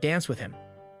liked to dance with him.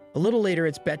 A little later,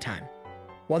 it's bedtime.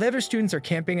 While the other students are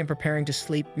camping and preparing to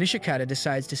sleep, Nishikata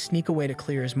decides to sneak away to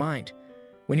clear his mind.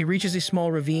 When he reaches a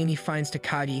small ravine, he finds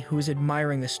Takagi, who is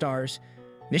admiring the stars.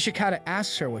 Nishikata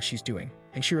asks her what she's doing,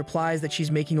 and she replies that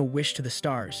she's making a wish to the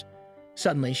stars.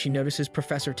 Suddenly, she notices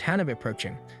Professor Tanabe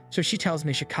approaching, so she tells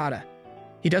Nishikata.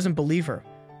 He doesn't believe her,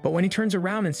 but when he turns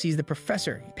around and sees the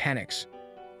professor, he panics.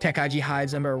 Takagi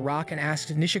hides under a rock and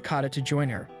asks Nishikata to join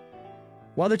her.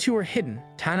 While the two are hidden,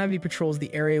 Tanabe patrols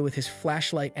the area with his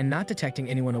flashlight and not detecting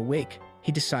anyone awake,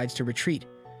 he decides to retreat.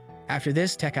 After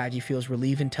this, Takagi feels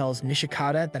relieved and tells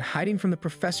Nishikata that hiding from the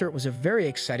professor was a very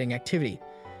exciting activity.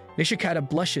 Nishikata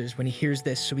blushes when he hears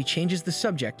this, so he changes the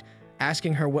subject,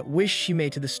 asking her what wish she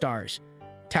made to the stars.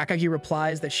 Takagi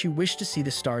replies that she wished to see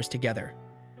the stars together.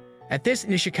 At this,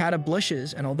 Nishikata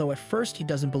blushes, and although at first he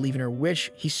doesn't believe in her wish,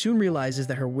 he soon realizes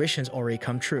that her wish has already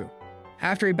come true.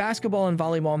 After a basketball and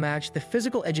volleyball match, the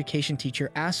physical education teacher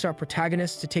asks our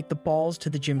protagonists to take the balls to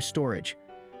the gym storage.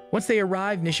 Once they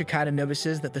arrive, Nishikata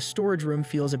notices that the storage room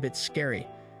feels a bit scary.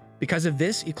 Because of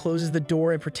this, he closes the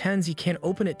door and pretends he can't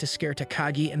open it to scare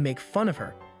Takagi and make fun of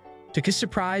her. To his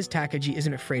surprise, Takagi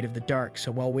isn't afraid of the dark,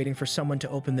 so while waiting for someone to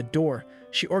open the door,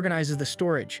 she organizes the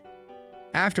storage.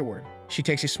 Afterward, she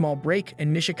takes a small break,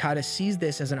 and Nishikata sees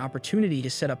this as an opportunity to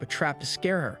set up a trap to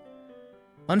scare her.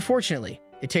 Unfortunately,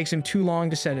 it takes him too long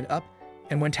to set it up,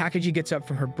 and when Takagi gets up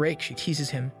from her break, she teases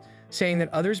him, saying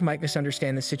that others might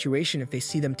misunderstand the situation if they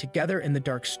see them together in the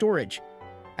dark storage.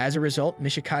 As a result,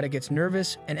 Nishikata gets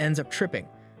nervous and ends up tripping.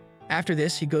 After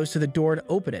this, he goes to the door to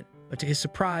open it, but to his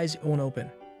surprise, it won't open.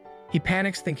 He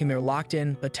panics thinking they're locked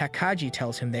in, but Takagi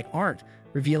tells him they aren't,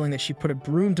 revealing that she put a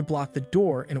broom to block the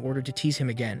door in order to tease him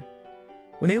again.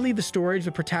 When they leave the storage,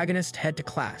 the protagonists head to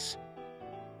class.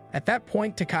 At that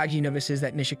point, Takagi notices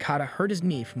that Nishikata hurt his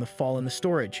knee from the fall in the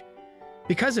storage.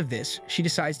 Because of this, she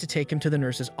decides to take him to the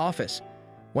nurse's office.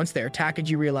 Once there,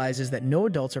 Takagi realizes that no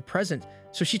adults are present,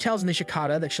 so she tells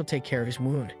Nishikata that she'll take care of his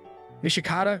wound.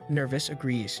 Nishikata, nervous,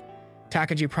 agrees.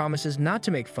 Takagi promises not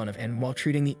to make fun of him while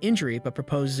treating the injury, but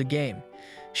proposes a game.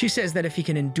 She says that if he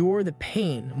can endure the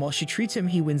pain while she treats him,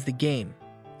 he wins the game.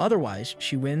 Otherwise,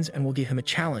 she wins and will give him a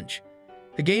challenge.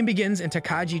 The game begins and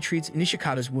Takagi treats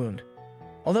Nishikata's wound.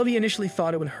 Although he initially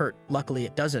thought it would hurt, luckily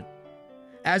it doesn't.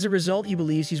 As a result, he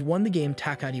believes he's won the game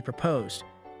Takagi proposed.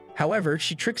 However,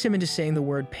 she tricks him into saying the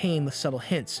word pain with subtle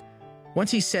hints. Once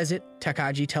he says it,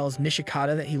 Takagi tells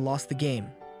Nishikata that he lost the game.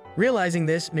 Realizing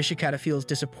this, Nishikata feels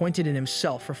disappointed in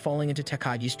himself for falling into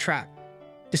Takagi's trap.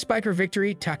 Despite her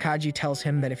victory, Takagi tells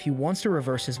him that if he wants to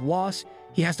reverse his loss,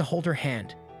 he has to hold her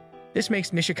hand. This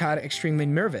makes Nishikata extremely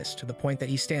nervous to the point that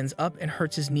he stands up and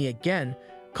hurts his knee again,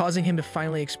 causing him to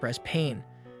finally express pain.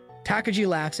 Takagi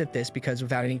laughs at this because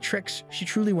without any tricks, she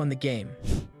truly won the game.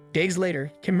 Days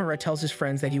later, Kimura tells his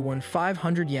friends that he won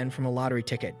 500 yen from a lottery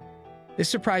ticket. This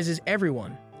surprises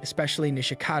everyone, especially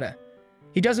Nishikata.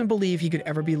 He doesn't believe he could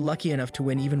ever be lucky enough to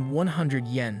win even 100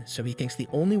 yen, so he thinks the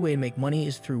only way to make money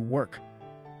is through work.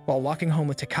 While walking home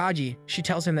with Takagi, she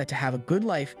tells him that to have a good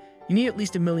life, you need at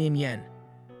least 1,000,000 yen.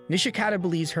 Nishikata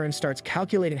believes her and starts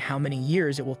calculating how many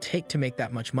years it will take to make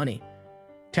that much money.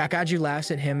 Takagi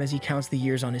laughs at him as he counts the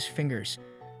years on his fingers.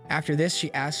 After this,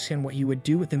 she asks him what he would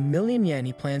do with the 1,000,000 yen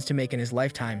he plans to make in his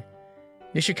lifetime.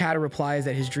 Nishikata replies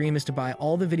that his dream is to buy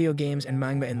all the video games and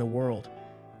manga in the world.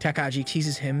 Takagi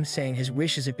teases him, saying his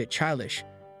wish is a bit childish.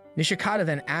 Nishikata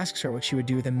then asks her what she would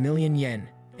do with 1,000,000 yen,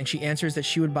 and she answers that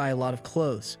she would buy a lot of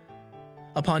clothes.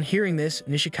 Upon hearing this,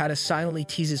 Nishikata silently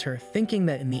teases her, thinking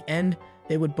that in the end,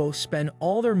 they would both spend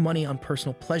all their money on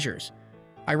personal pleasures.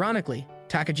 Ironically,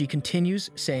 Takagi continues,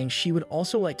 saying she would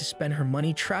also like to spend her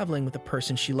money traveling with the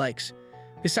person she likes.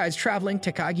 Besides traveling,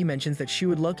 Takagi mentions that she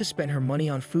would love to spend her money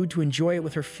on food to enjoy it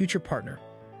with her future partner.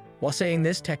 While saying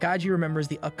this, Takagi remembers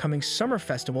the upcoming summer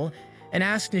festival and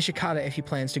asks Nishikata if he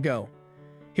plans to go.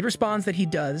 He responds that he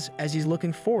does, as he's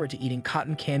looking forward to eating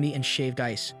cotton candy and shaved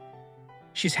ice.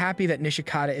 She's happy that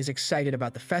Nishikata is excited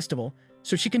about the festival,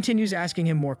 so she continues asking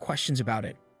him more questions about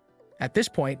it. At this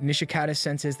point, Nishikata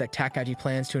senses that Takagi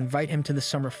plans to invite him to the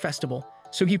summer festival,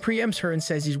 so he preempts her and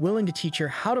says he's willing to teach her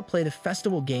how to play the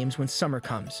festival games when summer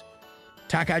comes.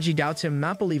 Takagi doubts him,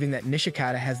 not believing that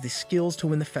Nishikata has the skills to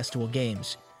win the festival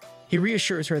games. He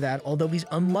reassures her that, although he's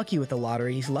unlucky with the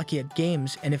lottery, he's lucky at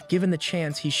games, and if given the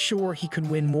chance, he's sure he could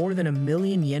win more than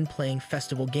 1,000,000 yen playing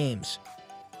festival games.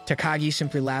 Takagi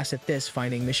simply laughs at this,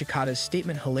 finding Nishikata's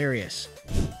statement hilarious.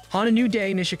 On a new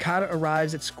day, Nishikata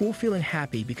arrives at school feeling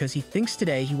happy because he thinks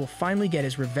today he will finally get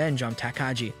his revenge on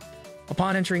Takagi.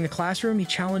 Upon entering the classroom, he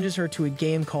challenges her to a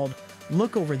game called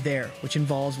Look Over There, which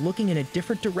involves looking in a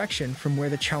different direction from where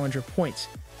the challenger points.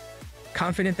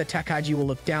 Confident that Takagi will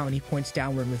look down, he points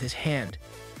downward with his hand.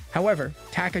 However,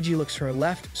 Takagi looks to her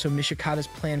left, so Nishikata's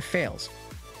plan fails.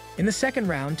 In the second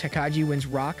round, Takagi wins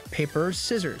rock, paper,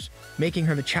 scissors, making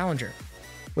her the challenger.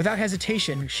 Without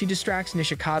hesitation, she distracts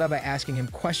Nishikata by asking him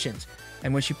questions,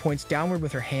 and when she points downward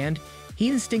with her hand, he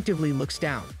instinctively looks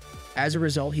down. As a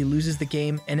result, he loses the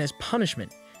game, and as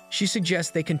punishment, she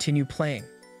suggests they continue playing.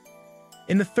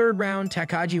 In the third round,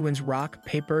 Takagi wins rock,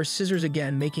 paper, scissors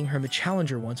again, making her the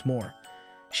challenger once more.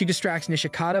 She distracts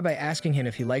Nishikata by asking him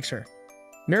if he likes her.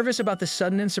 Nervous about the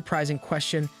sudden and surprising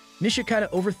question, Nishikata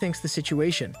overthinks the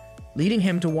situation, leading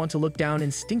him to want to look down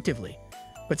instinctively.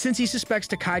 But since he suspects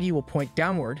Takagi will point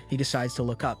downward, he decides to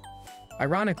look up.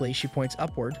 Ironically, she points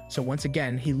upward, so once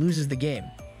again, he loses the game.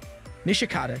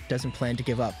 Nishikata doesn't plan to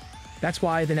give up. That's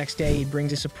why the next day he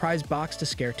brings a surprise box to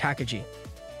scare Takagi.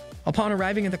 Upon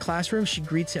arriving at the classroom, she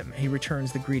greets him and he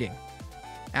returns the greeting.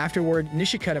 Afterward,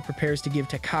 Nishikata prepares to give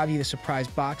Takagi the surprise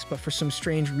box, but for some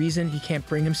strange reason, he can't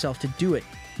bring himself to do it,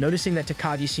 noticing that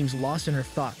Takagi seems lost in her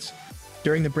thoughts.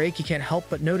 During the break, he can't help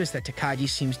but notice that Takagi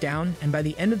seems down, and by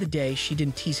the end of the day, she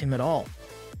didn't tease him at all.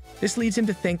 This leads him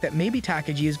to think that maybe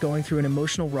Takagi is going through an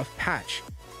emotional rough patch.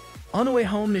 On the way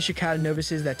home, Nishikata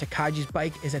notices that Takagi's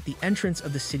bike is at the entrance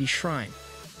of the city shrine.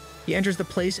 He enters the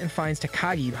place and finds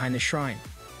Takagi behind the shrine.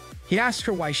 He asks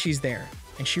her why she's there,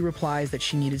 and she replies that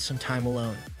she needed some time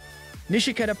alone.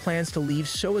 Nishikata plans to leave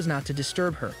so as not to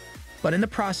disturb her, but in the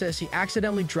process, he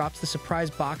accidentally drops the surprise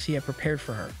box he had prepared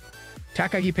for her.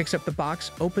 Takagi picks up the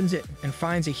box, opens it, and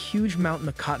finds a huge mountain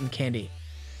of cotton candy.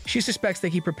 She suspects that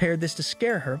he prepared this to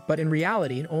scare her, but in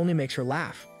reality, it only makes her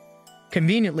laugh.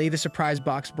 Conveniently, the surprise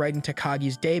box brightened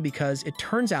Takagi's day because it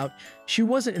turns out she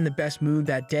wasn't in the best mood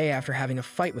that day after having a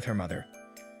fight with her mother.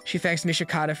 She thanks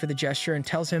Nishikata for the gesture and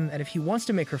tells him that if he wants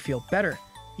to make her feel better,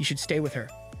 he should stay with her.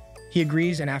 He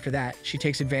agrees, and after that, she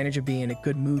takes advantage of being in a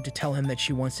good mood to tell him that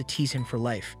she wants to tease him for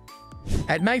life.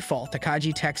 At nightfall,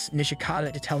 Takagi texts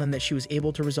Nishikata to tell him that she was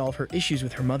able to resolve her issues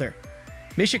with her mother.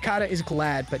 Nishikata is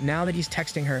glad, but now that he's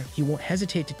texting her, he won't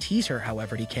hesitate to tease her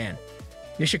however he can.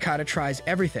 Nishikata tries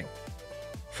everything.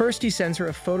 First, he sends her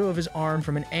a photo of his arm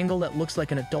from an angle that looks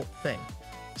like an adult thing.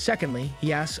 Secondly,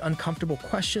 he asks uncomfortable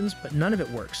questions, but none of it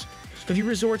works, so he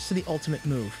resorts to the ultimate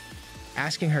move,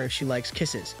 asking her if she likes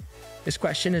kisses. This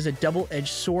question is a double-edged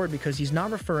sword because he's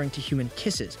not referring to human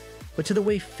kisses, but to the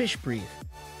way fish breathe,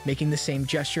 making the same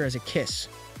gesture as a kiss.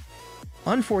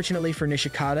 Unfortunately for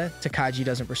Nishikata, Takagi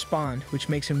doesn't respond, which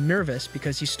makes him nervous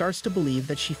because he starts to believe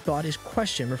that she thought his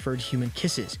question referred to human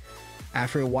kisses.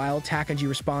 After a while, Takagi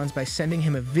responds by sending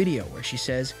him a video where she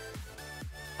says,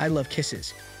 "I love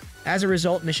kisses." As a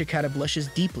result, Nishikata blushes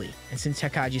deeply, and since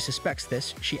Takagi suspects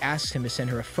this, she asks him to send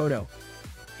her a photo.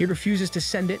 He refuses to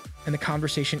send it, and the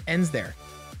conversation ends there.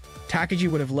 Takagi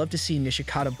would have loved to see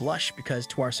Nishikata blush because,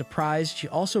 to our surprise, she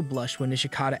also blushed when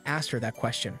Nishikata asked her that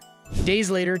question.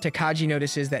 Days later, Takagi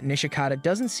notices that Nishikata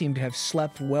doesn't seem to have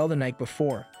slept well the night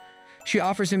before. She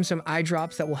offers him some eye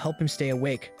drops that will help him stay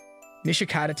awake.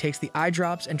 Nishikata takes the eye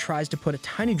drops and tries to put a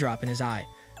tiny drop in his eye,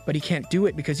 but he can't do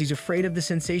it because he's afraid of the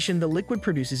sensation the liquid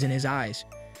produces in his eyes.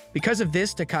 Because of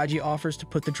this, Takagi offers to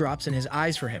put the drops in his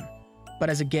eyes for him, but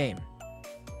as a game.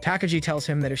 Takagi tells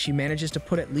him that if she manages to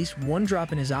put at least one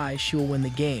drop in his eye, she will win the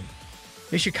game.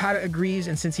 Nishikata agrees,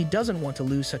 and since he doesn't want to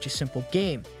lose such a simple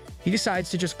game, he decides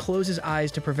to just close his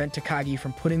eyes to prevent Takagi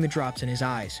from putting the drops in his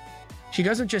eyes. She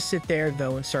doesn't just sit there,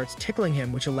 though, and starts tickling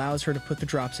him, which allows her to put the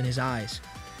drops in his eyes.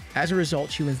 As a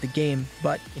result, she wins the game,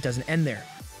 but it doesn't end there.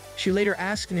 She later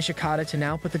asks Nishikata to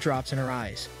now put the drops in her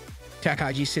eyes.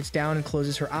 Takagi sits down and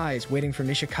closes her eyes, waiting for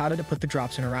Nishikata to put the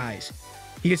drops in her eyes.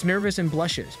 He gets nervous and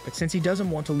blushes, but since he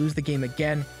doesn't want to lose the game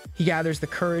again, he gathers the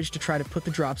courage to try to put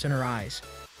the drops in her eyes.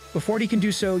 Before he can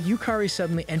do so, Yukari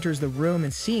suddenly enters the room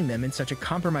and seeing them in such a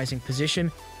compromising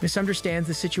position, misunderstands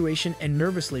the situation and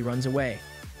nervously runs away.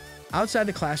 Outside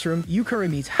the classroom, Yukari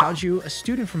meets Haoju, a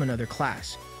student from another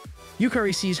class.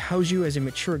 Yukari sees Haoju as a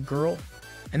mature girl,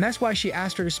 and that's why she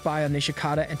asked her to spy on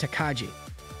Nishikata and Takagi.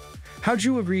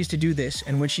 Haoju agrees to do this,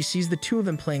 and when she sees the two of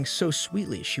them playing so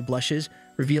sweetly, she blushes,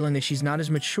 revealing that she's not as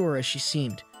mature as she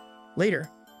seemed. Later,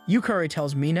 Yukari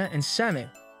tells Mina and Same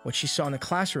what she saw in the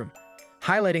classroom,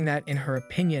 highlighting that, in her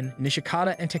opinion,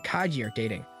 Nishikata and Takagi are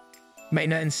dating.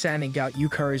 Mina and Same doubt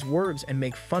Yukari's words and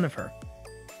make fun of her.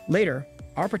 Later,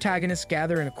 our protagonists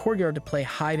gather in a courtyard to play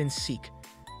hide and seek.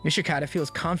 Nishikata feels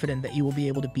confident that he will be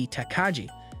able to beat Takagi,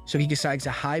 so he decides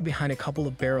to hide behind a couple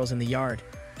of barrels in the yard,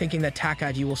 thinking that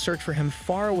Takagi will search for him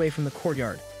far away from the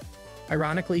courtyard.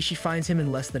 Ironically, she finds him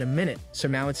in less than a minute, so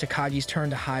now it's Takagi's turn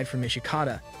to hide from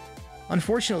Nishikata.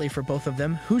 Unfortunately for both of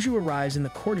them, Haoju arrives in the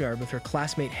courtyard with her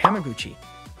classmate Hamaguchi,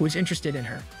 who is interested in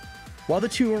her. While the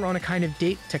two are on a kind of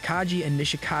date, Takagi and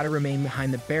Nishikata remain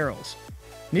behind the barrels.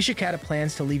 Nishikata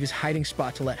plans to leave his hiding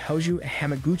spot to let Haoju and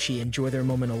Hamaguchi enjoy their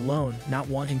moment alone, not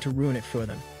wanting to ruin it for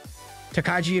them.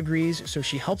 Takagi agrees, so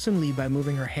she helps him leave by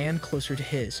moving her hand closer to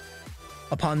his.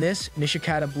 Upon this,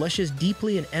 Nishikata blushes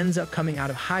deeply and ends up coming out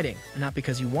of hiding, not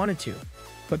because he wanted to,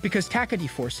 but because Takagi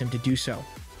forced him to do so.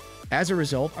 As a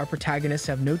result, our protagonists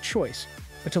have no choice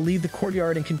but to leave the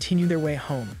courtyard and continue their way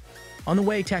home. On the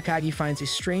way, Takagi finds a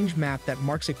strange map that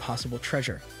marks a possible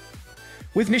treasure.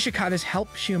 With Nishikata's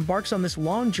help, she embarks on this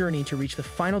long journey to reach the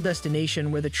final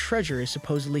destination where the treasure is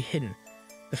supposedly hidden.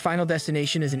 The final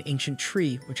destination is an ancient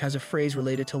tree, which has a phrase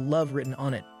related to love written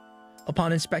on it.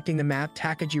 Upon inspecting the map,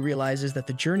 Takagi realizes that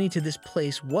the journey to this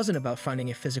place wasn't about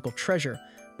finding a physical treasure,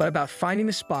 but about finding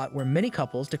the spot where many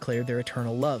couples declared their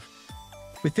eternal love.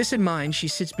 With this in mind, she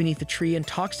sits beneath the tree and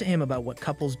talks to him about what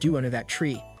couples do under that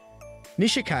tree.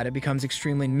 Nishikata becomes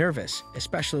extremely nervous,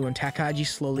 especially when Takagi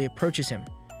slowly approaches him.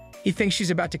 He thinks she's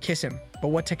about to kiss him, but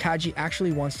what Takagi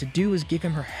actually wants to do is give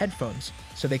him her headphones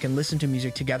so they can listen to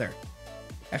music together.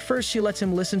 At first, she lets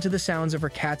him listen to the sounds of her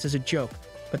cats as a joke,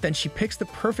 but then she picks the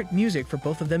perfect music for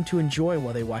both of them to enjoy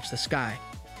while they watch the sky.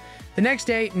 The next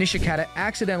day, Nishikata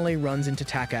accidentally runs into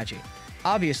Takagi.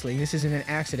 Obviously, this isn't an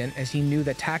accident, as he knew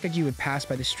that Takagi would pass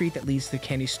by the street that leads to the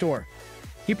candy store.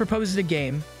 He proposes a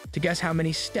game to guess how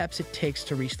many steps it takes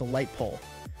to reach the light pole.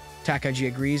 Takagi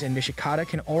agrees, and Nishikata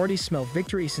can already smell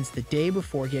victory since the day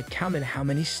before he had counted how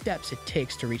many steps it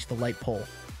takes to reach the light pole.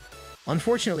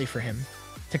 Unfortunately for him,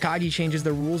 Takagi changes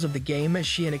the rules of the game as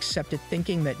she had accepted,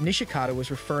 thinking that Nishikata was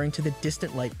referring to the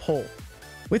distant light pole.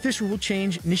 With this rule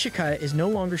change, Nishikata is no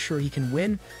longer sure he can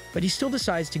win, but he still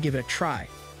decides to give it a try.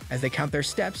 As they count their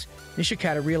steps,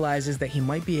 Nishikata realizes that he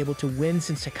might be able to win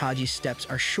since Takagi's steps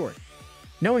are short.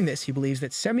 Knowing this, he believes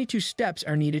that 72 steps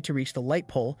are needed to reach the light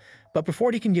pole, but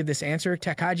before he can give this answer,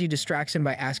 Takagi distracts him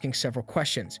by asking several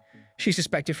questions. She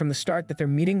suspected from the start that their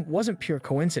meeting wasn't pure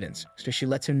coincidence, so she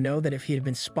lets him know that if he had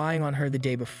been spying on her the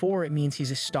day before, it means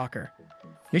he's a stalker.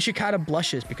 Nishikata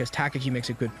blushes because Takagi makes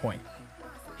a good point.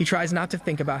 He tries not to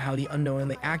think about how he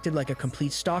unknowingly acted like a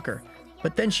complete stalker,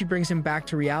 but then she brings him back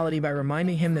to reality by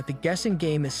reminding him that the guessing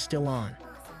game is still on.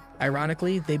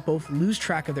 Ironically, they both lose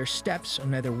track of their steps, so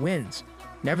neither wins.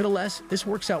 Nevertheless, this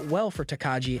works out well for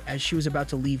Takagi as she was about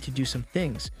to leave to do some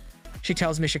things. She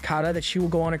tells Nishikata that she will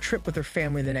go on a trip with her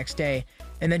family the next day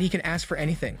and that he can ask for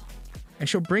anything, and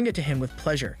she'll bring it to him with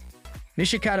pleasure.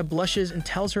 Nishikata blushes and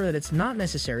tells her that it's not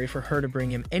necessary for her to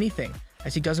bring him anything,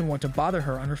 as he doesn't want to bother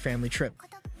her on her family trip.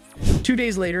 2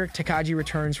 days later, Takagi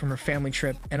returns from her family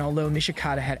trip, and although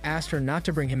Nishikata had asked her not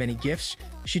to bring him any gifts,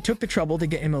 she took the trouble to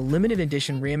get him a limited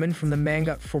edition ramen from the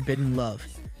manga Forbidden Love.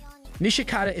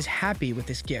 Nishikata is happy with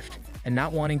this gift, and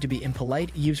not wanting to be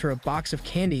impolite, gives her a box of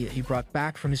candy that he brought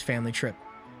back from his family trip.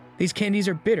 These candies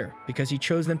are bitter because he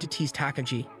chose them to tease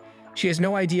Takagi. She has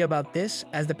no idea about this,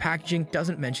 as the packaging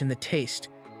doesn't mention the taste.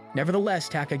 Nevertheless,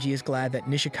 Takagi is glad that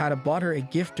Nishikata bought her a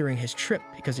gift during his trip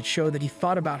because it showed that he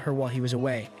thought about her while he was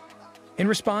away. In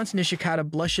response, Nishikata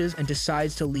blushes and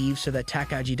decides to leave so that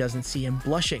Takagi doesn't see him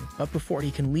blushing, but before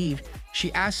he can leave,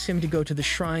 she asks him to go to the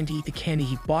shrine to eat the candy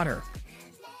he bought her.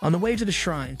 On the way to the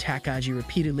shrine, Takagi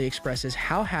repeatedly expresses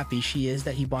how happy she is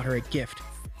that he bought her a gift.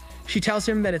 She tells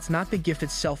him that it's not the gift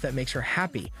itself that makes her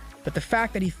happy, but the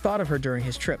fact that he thought of her during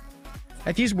his trip.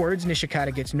 At these words,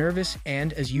 Nishikata gets nervous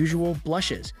and, as usual,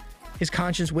 blushes. His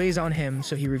conscience weighs on him,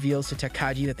 so he reveals to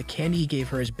Takagi that the candy he gave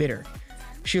her is bitter.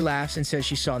 She laughs and says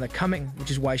she saw that coming,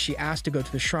 which is why she asked to go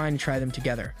to the shrine and try them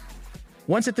together.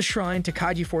 Once at the shrine,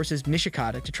 Takagi forces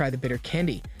Nishikata to try the bitter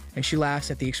candy, and she laughs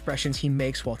at the expressions he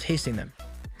makes while tasting them.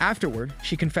 Afterward,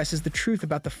 she confesses the truth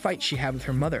about the fight she had with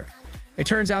her mother. It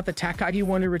turns out that Takagi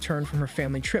wanted to return from her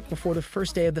family trip before the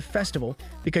first day of the festival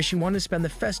because she wanted to spend the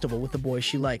festival with the boy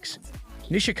she likes.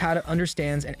 Nishikata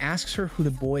understands and asks her who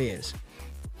the boy is.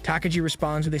 Takagi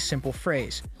responds with a simple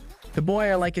phrase, "The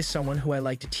boy I like is someone who I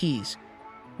like to tease."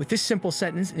 With this simple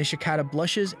sentence, Nishikata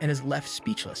blushes and is left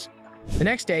speechless. The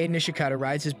next day, Nishikata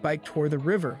rides his bike toward the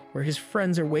river where his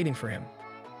friends are waiting for him.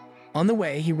 On the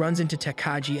way, he runs into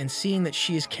Takagi, and seeing that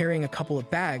she is carrying a couple of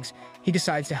bags, he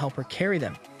decides to help her carry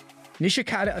them.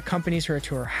 Nishikata accompanies her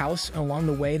to her house, and along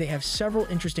the way they have several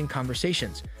interesting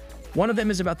conversations. One of them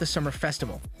is about the summer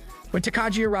festival. When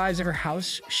Takagi arrives at her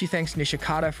house, she thanks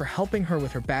Nishikata for helping her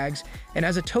with her bags, and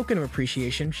as a token of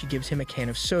appreciation, she gives him a can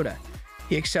of soda.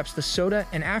 He accepts the soda,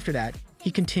 and after that,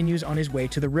 he continues on his way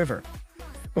to the river.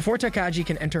 Before Takagi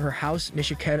can enter her house,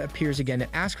 Nishikata appears again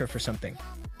to ask her for something.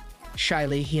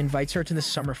 Shyly, he invites her to the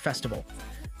summer festival.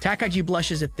 Takagi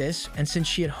blushes at this, and since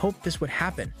she had hoped this would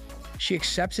happen, she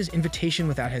accepts his invitation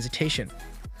without hesitation.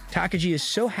 Takagi is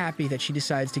so happy that she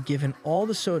decides to give him all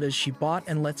the sodas she bought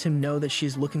and lets him know that she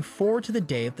is looking forward to the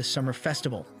day of the summer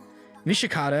festival.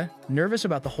 Nishikata, nervous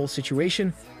about the whole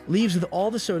situation, leaves with all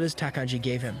the sodas Takagi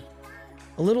gave him.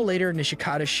 A little later,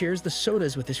 Nishikata shares the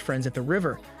sodas with his friends at the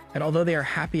river, and although they are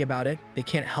happy about it, they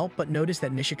can't help but notice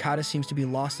that Nishikata seems to be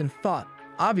lost in thought,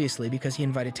 obviously because he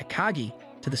invited Takagi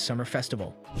to the summer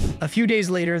festival. A few days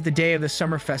later, the day of the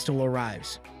summer festival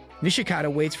arrives.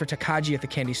 Nishikata waits for Takagi at the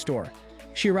candy store.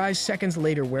 She arrives seconds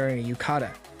later wearing a yukata.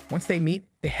 Once they meet,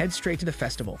 they head straight to the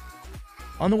festival.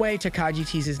 On the way, Takagi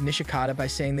teases Nishikata by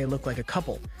saying they look like a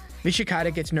couple.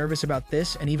 Nishikata gets nervous about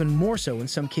this, and even more so when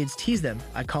some kids tease them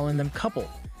by calling them couple.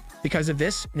 Because of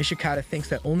this, Nishikata thinks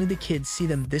that only the kids see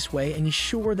them this way, and he's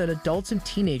sure that adults and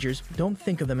teenagers don't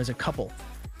think of them as a couple.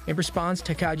 In response,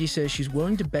 Takagi says she's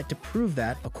willing to bet to prove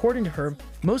that, according to her,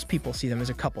 most people see them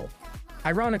as a couple.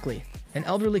 Ironically, an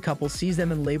elderly couple sees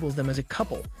them and labels them as a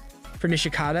couple. For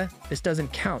Nishikata, this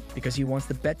doesn't count because he wants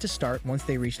the bet to start once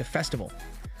they reach the festival.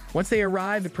 Once they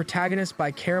arrive, the protagonists buy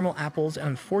caramel apples, and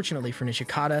unfortunately for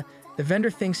Nishikata, the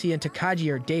vendor thinks he and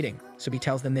Takagi are dating, so he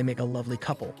tells them they make a lovely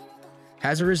couple.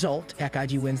 As a result,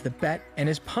 Takagi wins the bet, and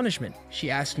as punishment,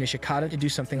 she asks Nishikata to do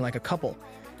something like a couple.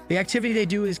 The activity they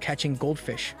do is catching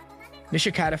goldfish.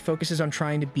 Nishikata focuses on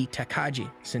trying to beat Takagi,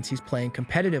 since he's playing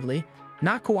competitively,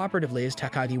 not cooperatively as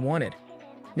Takagi wanted.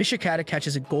 Nishikata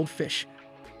catches a goldfish,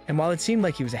 and while it seemed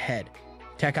like he was ahead,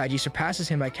 Takagi surpasses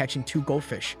him by catching 2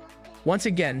 goldfish. Once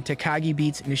again, Takagi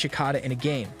beats Nishikata in a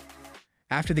game.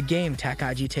 After the game,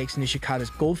 Takagi takes Nishikata's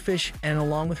goldfish and,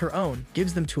 along with her own,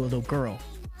 gives them to a little girl.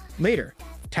 Later,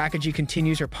 Takagi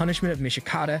continues her punishment of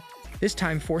Nishikata, this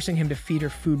time forcing him to feed her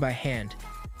food by hand.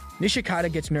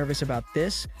 Nishikata gets nervous about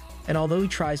this, and although he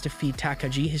tries to feed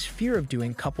Takagi, his fear of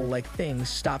doing couple-like things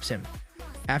stops him.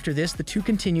 After this, the two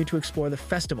continue to explore the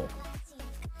festival.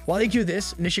 While they do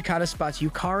this, Nishikata spots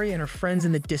Yukari and her friends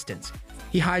in the distance.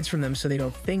 He hides from them so they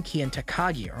don't think he and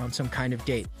Takagi are on some kind of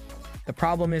date. The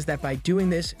problem is that by doing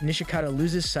this, Nishikata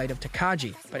loses sight of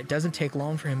Takagi, but it doesn't take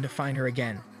long for him to find her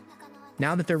again.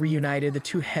 Now that they're reunited, the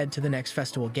two head to the next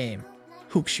festival game,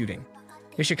 hoop shooting.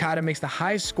 Nishikata makes the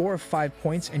highest score of 5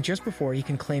 points, and just before he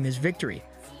can claim his victory,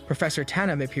 Professor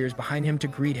Tanabe appears behind him to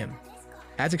greet him.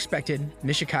 As expected,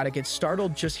 Nishikata gets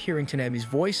startled just hearing Tanabe's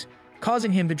voice,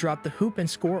 causing him to drop the hoop and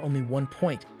score only 1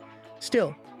 point.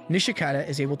 Still, Nishikata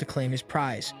is able to claim his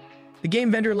prize. The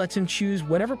game vendor lets him choose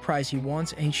whatever prize he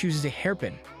wants, and he chooses a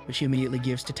hairpin, which he immediately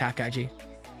gives to Takagi.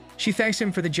 She thanks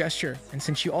him for the gesture, and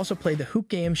since she also played the hoop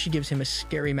game, she gives him a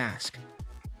scary mask.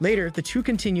 Later, the two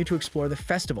continue to explore the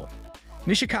festival.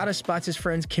 Nishikata spots his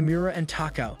friends Kimura and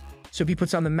Takao, so he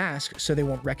puts on the mask so they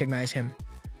won't recognize him.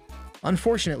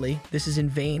 Unfortunately, this is in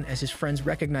vain as his friends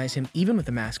recognize him even with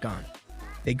the mask on.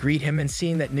 They greet him, and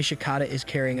seeing that Nishikata is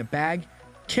carrying a bag,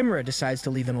 Kimura decides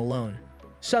to leave him alone.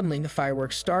 Suddenly, the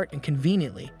fireworks start, and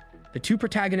conveniently, the two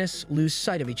protagonists lose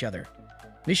sight of each other.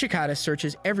 Nishikata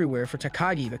searches everywhere for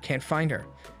Takagi but can't find her.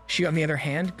 She, on the other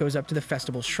hand, goes up to the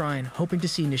festival shrine, hoping to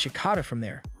see Nishikata from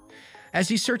there. As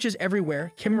he searches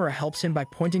everywhere, Kimura helps him by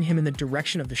pointing him in the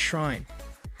direction of the shrine.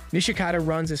 Nishikata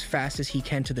runs as fast as he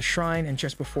can to the shrine, and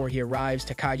just before he arrives,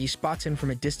 Takagi spots him from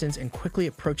a distance and quickly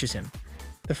approaches him.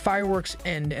 The fireworks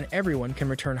end and everyone can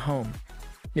return home.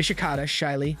 Nishikata,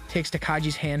 shyly, takes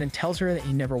Takagi's hand and tells her that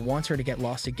he never wants her to get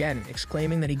lost again,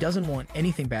 exclaiming that he doesn't want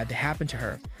anything bad to happen to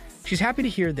her. She's happy to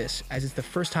hear this, as it's the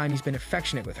first time he's been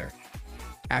affectionate with her.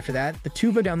 After that, the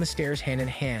two go down the stairs hand in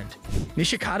hand.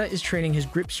 Nishikata is training his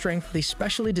grip strength with a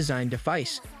specially designed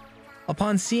device.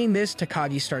 Upon seeing this,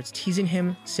 Takagi starts teasing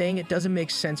him, saying it doesn't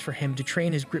make sense for him to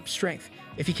train his grip strength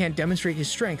if he can't demonstrate his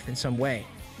strength in some way.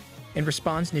 In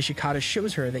response, Nishikata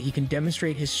shows her that he can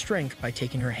demonstrate his strength by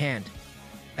taking her hand.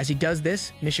 As he does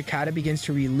this, Nishikata begins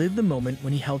to relive the moment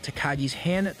when he held Takagi's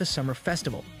hand at the summer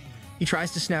festival. He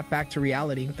tries to snap back to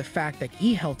reality, but the fact that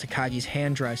he held Takagi's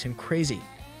hand drives him crazy.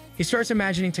 He starts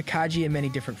imagining Takagi in many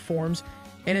different forms,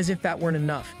 and as if that weren't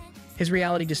enough, his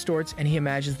reality distorts and he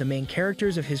imagines the main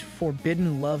characters of his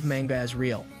forbidden love manga as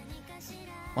real.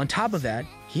 On top of that,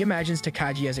 he imagines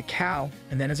Takagi as a cow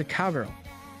and then as a cowgirl.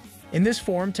 In this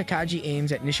form, Takagi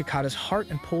aims at Nishikata's heart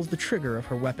and pulls the trigger of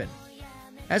her weapon.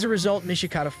 As a result,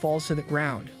 Nishikata falls to the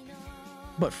ground.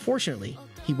 But fortunately,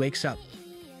 he wakes up.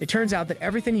 It turns out that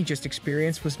everything he just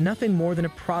experienced was nothing more than a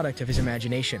product of his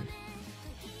imagination.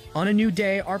 On a new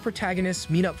day, our protagonists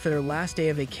meet up for their last day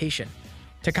of vacation.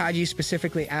 Takagi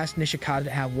specifically asked Nishikata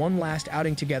to have one last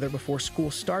outing together before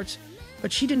school starts,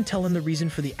 but she didn't tell him the reason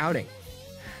for the outing.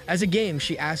 As a game,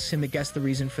 she asks him to guess the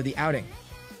reason for the outing.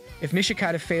 If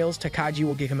Nishikata fails, Takagi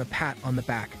will give him a pat on the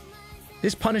back.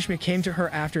 This punishment came to her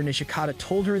after Nishikata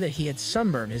told her that he had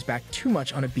sunburned his back too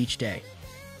much on a beach day.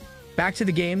 Back to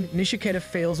the game, Nishikata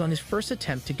fails on his first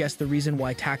attempt to guess the reason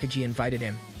why Takagi invited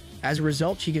him. As a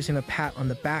result, she gives him a pat on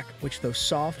the back, which though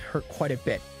soft, hurt quite a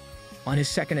bit. On his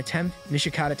second attempt,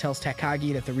 Nishikata tells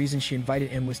Takagi that the reason she invited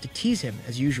him was to tease him,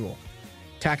 as usual.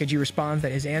 Takagi responds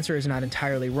that his answer is not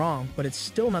entirely wrong, but it's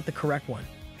still not the correct one.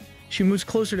 She moves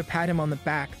closer to pat him on the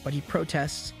back, but he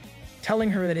protests,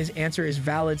 telling her that his answer is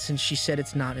valid since she said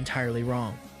it's not entirely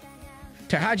wrong.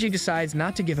 Takagi decides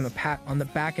not to give him a pat on the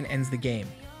back and ends the game.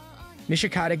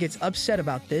 Nishikata gets upset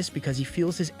about this because he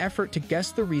feels his effort to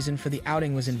guess the reason for the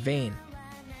outing was in vain.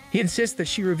 He insists that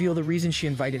she reveal the reason she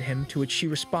invited him, to which she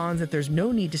responds that there's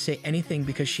no need to say anything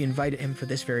because she invited him for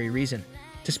this very reason.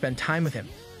 to spend time with him.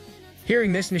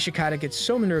 Hearing this, Nishikata gets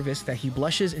so nervous that he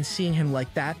blushes, and seeing him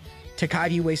like that,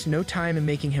 Takagi wastes no time in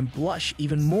making him blush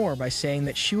even more by saying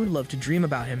that she would love to dream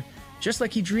about him, just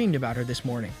like he dreamed about her this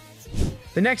morning.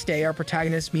 The next day, our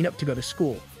protagonists meet up to go to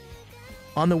school.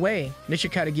 On the way,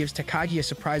 Nishikata gives Takagi a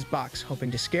surprise box,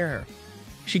 hoping to scare her.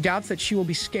 She doubts that she will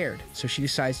be scared, so she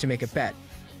decides to make a bet.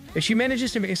 If she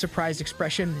manages to make a surprised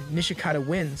expression, Nishikata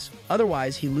wins.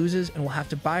 Otherwise, he loses and will have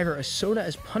to buy her a soda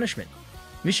as punishment.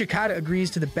 Nishikata agrees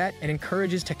to the bet and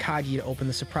encourages Takagi to open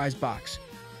the surprise box.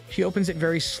 She opens it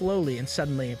very slowly, and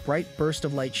suddenly a bright burst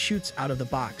of light shoots out of the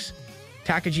box.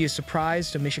 Takagi is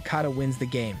surprised, so Nishikata wins the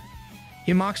game.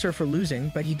 He mocks her for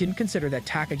losing, but he didn't consider that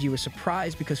Takagi was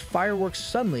surprised because fireworks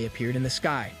suddenly appeared in the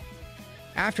sky.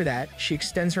 After that, she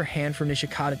extends her hand for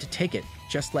Nishikata to take it,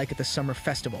 just like at the summer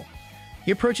festival.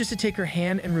 He approaches to take her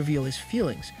hand and reveal his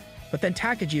feelings, but then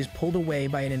Takagi is pulled away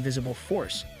by an invisible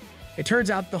force. It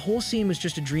turns out the whole scene was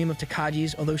just a dream of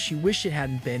Takagi's, although she wished it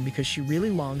hadn't been because she really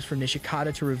longs for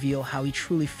Nishikata to reveal how he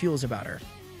truly feels about her.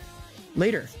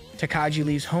 Later, Takagi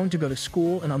leaves home to go to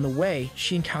school, and on the way,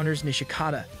 she encounters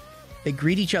Nishikata. They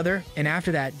greet each other, and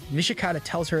after that, Nishikata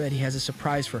tells her that he has a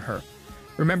surprise for her.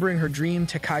 Remembering her dream,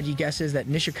 Takagi guesses that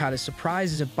Nishikata's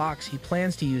surprise is a box he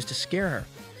plans to use to scare her.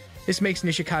 This makes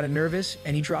Nishikata nervous,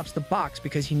 and he drops the box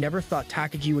because he never thought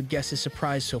Takagi would guess his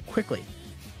surprise so quickly.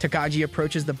 Takagi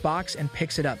approaches the box and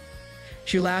picks it up.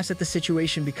 She laughs at the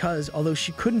situation because, although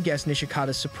she couldn't guess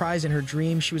Nishikata's surprise in her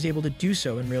dream, she was able to do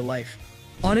so in real life.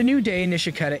 On a new day,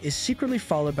 Nishikata is secretly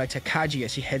followed by Takagi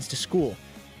as he heads to school.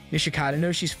 Nishikata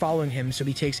knows she's following him, so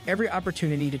he takes every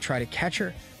opportunity to try to catch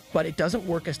her, but it doesn't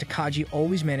work as Takagi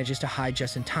always manages to hide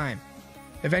just in time.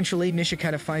 Eventually,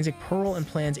 Nishikata finds a pearl and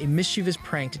plans a mischievous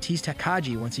prank to tease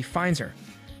Takagi once he finds her.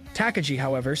 Takagi,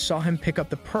 however, saw him pick up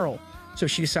the pearl, so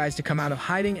she decides to come out of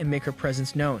hiding and make her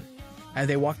presence known. As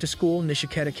they walk to school,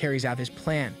 Nishikata carries out his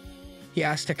plan. He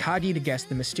asks Takagi to guess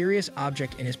the mysterious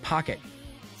object in his pocket.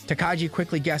 Takagi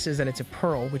quickly guesses that it's a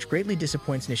pearl, which greatly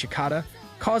disappoints Nishikata,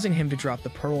 causing him to drop the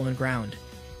pearl on the ground.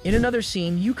 In another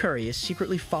scene, Yukari is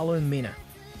secretly following Mina.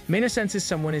 Mina senses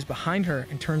someone is behind her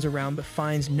and turns around but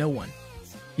finds no one.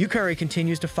 Yukari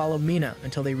continues to follow Mina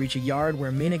until they reach a yard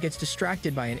where Mina gets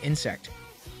distracted by an insect.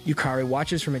 Yukari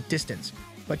watches from a distance,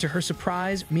 but to her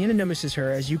surprise, Mina notices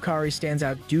her as Yukari stands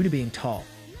out due to being tall.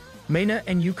 Mina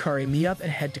and Yukari meet up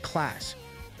and head to class.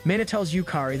 Mina tells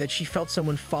Yukari that she felt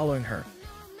someone following her.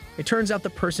 It turns out the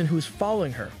person who is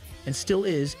following her, and still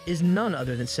is none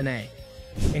other than Sanae.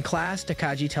 In class,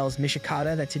 Takagi tells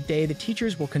Nishikata that today the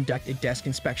teachers will conduct a desk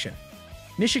inspection.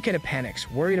 Nishikata panics,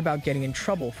 worried about getting in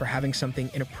trouble for having something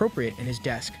inappropriate in his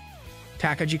desk.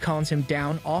 Takagi calms him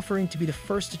down, offering to be the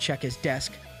first to check his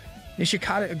desk.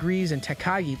 Nishikata agrees, and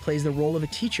Takagi plays the role of a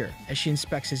teacher as she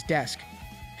inspects his desk.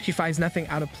 She finds nothing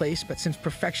out of place, but since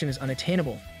perfection is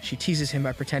unattainable, she teases him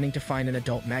by pretending to find an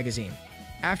adult magazine.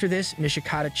 After this,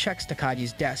 Nishikata checks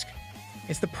Takagi's desk.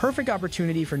 It's the perfect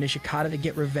opportunity for Nishikata to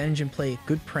get revenge and play a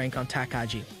good prank on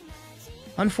Takagi.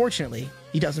 Unfortunately,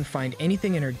 he doesn't find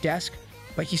anything in her desk,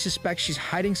 but he suspects she's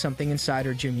hiding something inside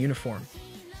her gym uniform.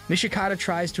 Nishikata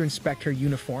tries to inspect her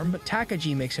uniform, but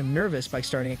Takagi makes him nervous by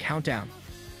starting a countdown.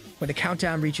 When the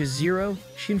countdown reaches 0,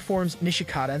 she informs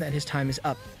Nishikata that his time is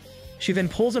up. She then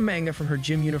pulls a manga from her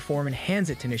gym uniform and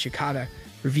hands it to Nishikata,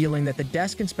 revealing that the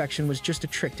desk inspection was just a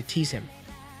trick to tease him.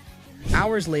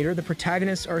 Hours later, the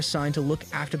protagonists are assigned to look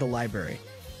after the library.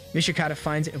 Nishikata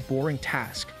finds it a boring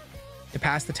task. To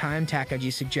pass the time,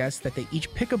 Takagi suggests that they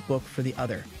each pick a book for the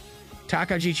other.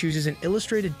 Takagi chooses an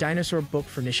illustrated dinosaur book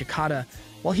for Nishikata,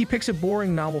 while he picks a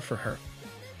boring novel for her.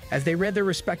 As they read their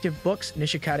respective books,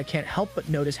 Nishikata can't help but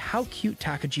notice how cute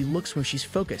Takagi looks when she's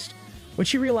focused. When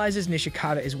she realizes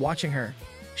Nishikata is watching her,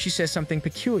 she says something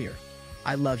peculiar,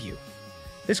 "I love you."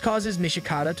 This causes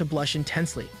Nishikata to blush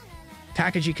intensely.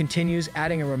 Takagi continues,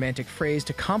 adding a romantic phrase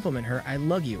to compliment her, "I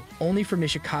love you," only for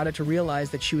Nishikata to realize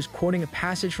that she was quoting a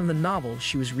passage from the novel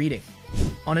she was reading.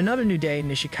 On another new day,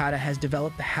 Nishikata has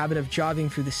developed the habit of jogging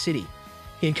through the city.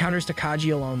 He encounters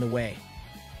Takagi along the way.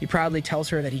 He proudly tells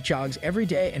her that he jogs every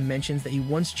day and mentions that he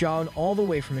once jogged all the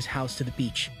way from his house to the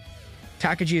beach.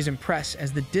 Takagi is impressed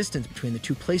as the distance between the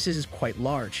two places is quite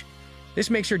large. This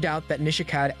makes her doubt that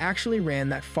Nishikata actually ran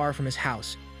that far from his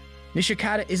house.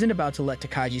 Nishikata isn't about to let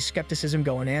Takagi's skepticism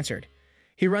go unanswered.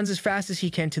 He runs as fast as he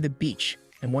can to the beach,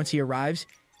 and once he arrives,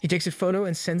 he takes a photo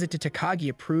and sends it to Takagi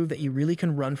to prove that he really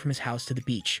can run from his house to the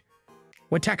beach.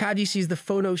 When Takagi sees the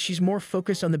photo, she's more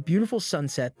focused on the beautiful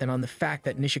sunset than on the fact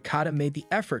that Nishikata made the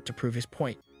effort to prove his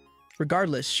point.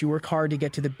 Regardless, she worked hard to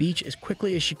get to the beach as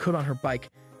quickly as she could on her bike,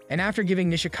 and after giving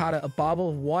Nishikata a bottle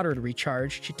of water to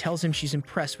recharge, she tells him she's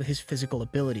impressed with his physical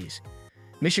abilities.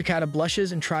 Nishikata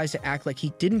blushes and tries to act like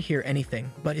he didn't hear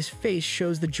anything, but his face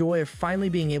shows the joy of finally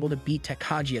being able to beat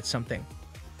Takagi at something.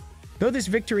 Though this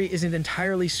victory isn't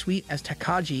entirely sweet, as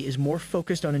Takagi is more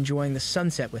focused on enjoying the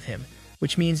sunset with him,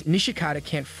 which means Nishikata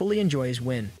can't fully enjoy his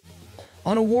win.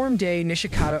 On a warm day,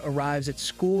 Nishikata arrives at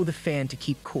school with a fan to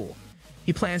keep cool.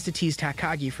 He plans to tease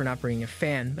Takagi for not bringing a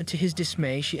fan, but to his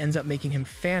dismay, she ends up making him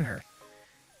fan her.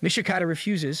 Nishikata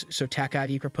refuses, so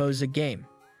Takagi proposes a game.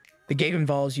 The game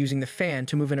involves using the fan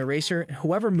to move an eraser, and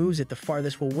whoever moves it the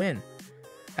farthest will win.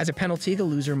 As a penalty, the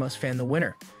loser must fan the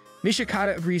winner.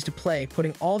 Nishikata agrees to play,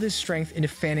 putting all his strength into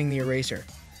fanning the eraser.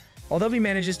 Although he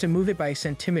manages to move it by a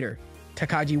centimeter,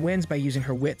 Takagi wins by using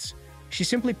her wits. She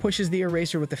simply pushes the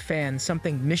eraser with the fan,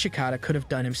 something Nishikata could have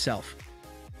done himself.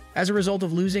 As a result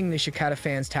of losing, Nishikata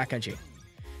fans Takagi.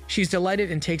 She's delighted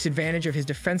and takes advantage of his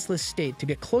defenseless state to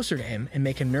get closer to him and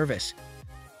make him nervous.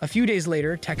 A few days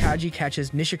later, Takagi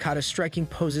catches Nishikata striking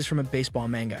poses from a baseball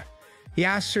manga. He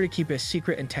asks her to keep it a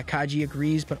secret and Takagi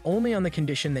agrees, but only on the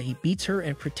condition that he beats her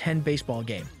in a pretend baseball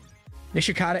game.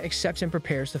 Nishikata accepts and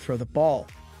prepares to throw the ball.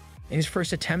 In his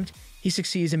first attempt, he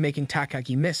succeeds in making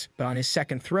Takagi miss, but on his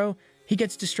second throw, he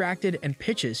gets distracted and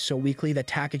pitches so weakly that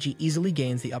Takagi easily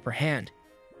gains the upper hand.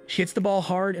 She hits the ball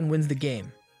hard and wins the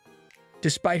game.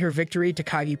 Despite her victory,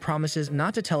 Takagi promises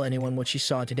not to tell anyone what she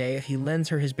saw today if he lends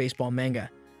her his baseball manga.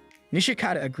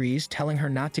 Nishikata agrees, telling her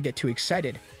not to get too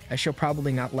excited, as she'll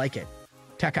probably not like it.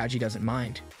 Takagi doesn't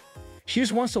mind. She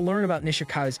just wants to learn about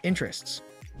Nishikata's interests.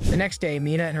 The next day,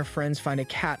 Mina and her friends find a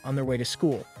cat on their way to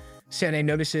school. Sane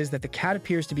notices that the cat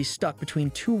appears to be stuck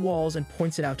between two walls and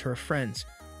points it out to her friends.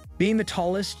 Being the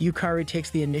tallest, Yukari takes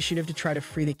the initiative to try to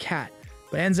free the cat,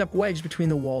 but ends up wedged between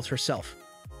the walls herself.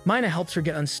 Mina helps her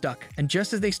get unstuck, and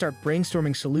just as they start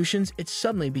brainstorming solutions, it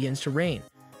suddenly begins to rain.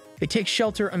 They take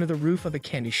shelter under the roof of a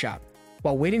candy shop.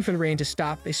 While waiting for the rain to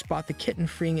stop, they spot the kitten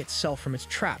freeing itself from its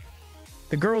trap.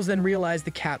 The girls then realize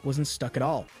the cat wasn't stuck at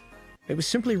all. It was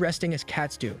simply resting as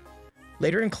cats do.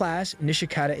 Later in class,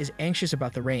 Nishikata is anxious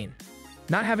about the rain.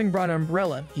 Not having brought an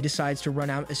umbrella, he decides to run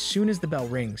out as soon as the bell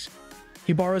rings.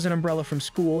 He borrows an umbrella from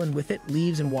school and with it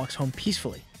leaves and walks home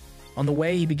peacefully. On the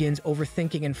way, he begins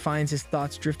overthinking and finds his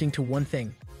thoughts drifting to one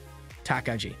thing: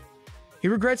 Takagi. He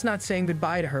regrets not saying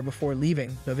goodbye to her before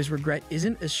leaving, though his regret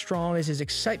isn't as strong as his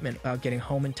excitement about getting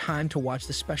home in time to watch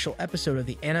the special episode of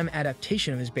the anime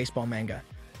adaptation of his baseball manga.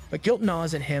 But guilt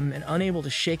gnaws at him, and unable to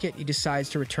shake it, he decides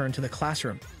to return to the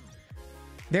classroom.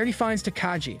 There he finds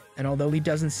Takagi, and although he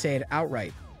doesn't say it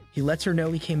outright, he lets her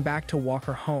know he came back to walk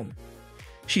her home.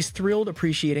 She's thrilled,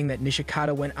 appreciating that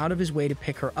Nishikata went out of his way to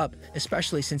pick her up,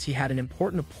 especially since he had an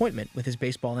important appointment with his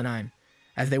baseball anime.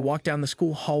 As they walk down the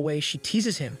school hallway, she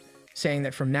teases him, saying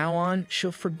that from now on,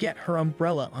 she'll forget her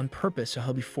umbrella on purpose so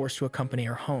he'll be forced to accompany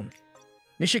her home.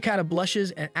 Nishikata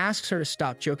blushes and asks her to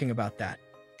stop joking about that.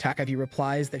 Takagi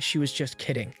replies that she was just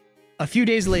kidding. A few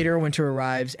days later, winter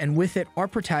arrives, and with it, our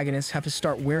protagonists have to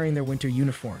start wearing their winter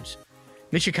uniforms.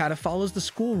 Nishikata follows the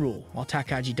school rule, while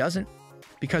Takagi doesn't.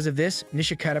 Because of this,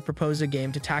 Nishikata proposes a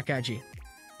game to Takagi.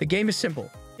 The game is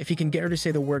simple. If he can get her to say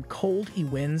the word cold, he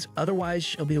wins, otherwise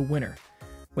she'll be the winner.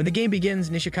 When the game begins,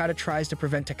 Nishikata tries to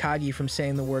prevent Takagi from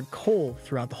saying the word cold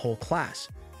throughout the whole class.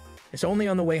 It's only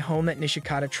on the way home that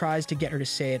Nishikata tries to get her to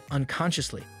say it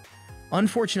unconsciously.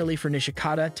 Unfortunately for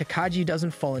Nishikata, Takagi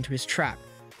doesn't fall into his trap.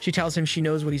 She tells him she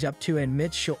knows what he's up to and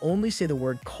admits she'll only say the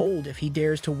word cold if he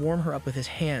dares to warm her up with his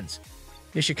hands.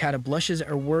 Nishikata blushes at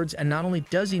her words, and not only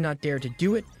does he not dare to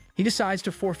do it, he decides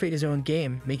to forfeit his own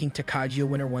game, making Takagi a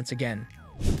winner once again.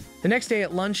 The next day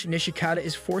at lunch, Nishikata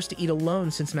is forced to eat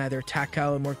alone since neither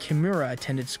Takao nor Kimura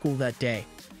attended school that day.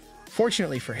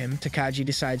 Fortunately for him, Takagi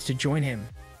decides to join him,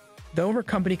 though her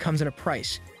company comes at a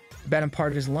price: bet on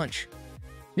part of his lunch.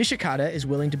 Nishikata is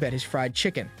willing to bet his fried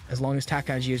chicken, as long as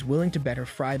Takagi is willing to bet her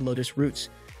fried lotus roots.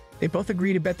 They both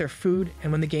agree to bet their food,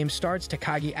 and when the game starts,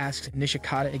 Takagi asks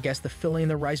Nishikata to guess the filling in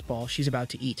the rice ball she's about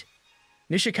to eat.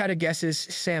 Nishikata guesses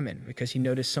salmon because he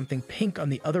noticed something pink on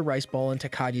the other rice ball in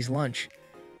Takagi's lunch.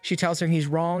 She tells him he's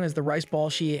wrong, as the rice ball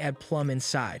she ate had plum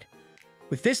inside.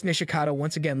 With this, Nishikata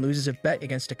once again loses a bet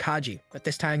against Takagi, but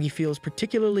this time he feels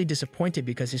particularly disappointed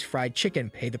because his fried chicken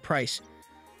paid the price.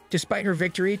 Despite her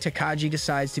victory, Takagi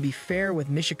decides to be fair with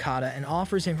Nishikata and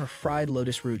offers him her fried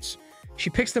lotus roots. She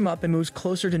picks them up and moves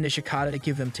closer to Nishikata to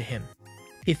give them to him.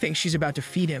 He thinks she's about to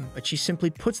feed him, but she simply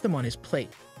puts them on his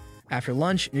plate. After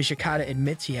lunch, Nishikata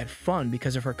admits he had fun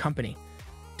because of her company.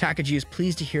 Takagi is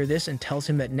pleased to hear this and tells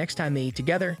him that next time they eat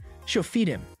together, she'll feed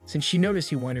him, since she noticed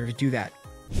he wanted her to do that.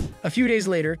 A few days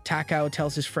later, Takao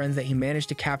tells his friends that he managed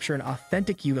to capture an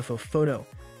authentic UFO photo.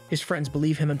 His friends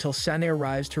believe him until Sane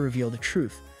arrives to reveal the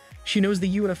truth. She knows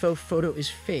the UFO photo is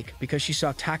fake because she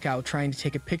saw Takao trying to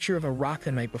take a picture of a rock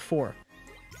the night before.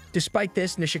 Despite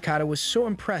this, Nishikata was so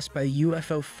impressed by the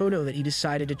UFO photo that he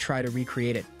decided to try to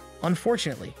recreate it.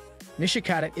 Unfortunately,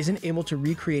 Nishikata isn't able to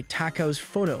recreate Takao's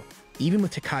photo, even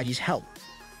with Takagi's help.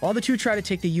 While the two try to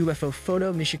take the UFO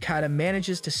photo, Nishikata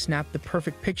manages to snap the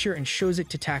perfect picture and shows it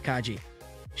to Takagi.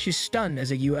 She's stunned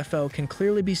as a UFO can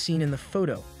clearly be seen in the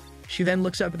photo. She then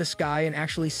looks up at the sky and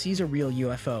actually sees a real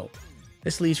UFO.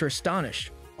 This leaves her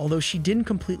astonished. Although she didn't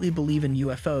completely believe in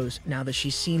UFOs, now that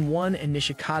she's seen one and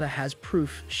Nishikata has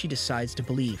proof, she decides to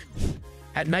believe.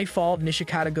 At nightfall,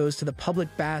 Nishikata goes to the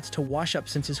public baths to wash up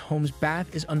since his home's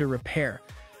bath is under repair.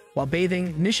 While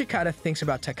bathing, Nishikata thinks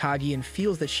about Takagi and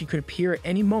feels that she could appear at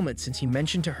any moment since he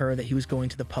mentioned to her that he was going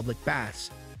to the public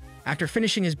baths. After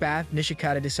finishing his bath,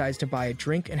 Nishikata decides to buy a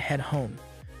drink and head home.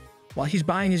 While he's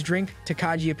buying his drink,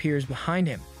 Takagi appears behind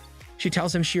him. She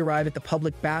tells him she arrived at the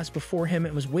public baths before him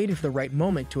and was waiting for the right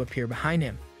moment to appear behind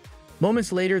him.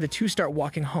 Moments later, the two start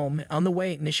walking home. On the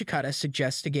way, Nishikata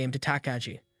suggests a game to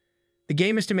Takagi. The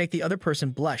game is to make the other person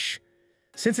blush.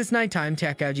 Since it's nighttime,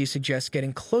 Takagi suggests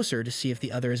getting closer to see if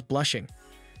the other is blushing.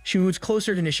 She moves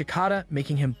closer to Nishikata,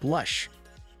 making him blush.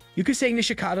 You could say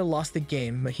Nishikata lost the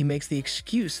game, but he makes the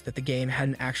excuse that the game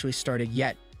hadn't actually started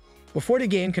yet. Before the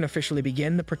game can officially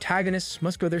begin, the protagonists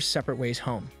must go their separate ways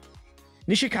home.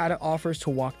 Nishikata offers to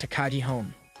walk Takagi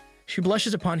home. She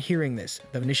blushes upon hearing this,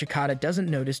 though Nishikata doesn't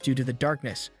notice due to the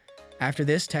darkness. After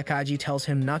this, Takagi tells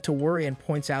him not to worry and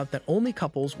points out that only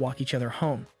couples walk each other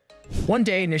home. One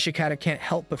day, Nishikata can't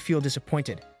help but feel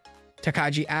disappointed.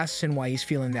 Takagi asks him why he's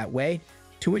feeling that way,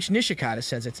 to which Nishikata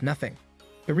says it's nothing.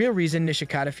 The real reason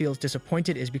Nishikata feels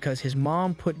disappointed is because his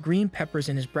mom put green peppers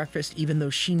in his breakfast even though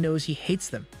she knows he hates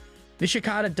them.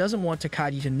 Nishikata doesn't want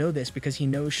Takagi to know this because he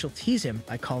knows she'll tease him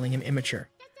by calling him immature.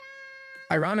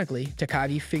 Ironically,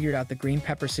 Takagi figured out the green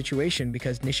pepper situation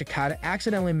because Nishikata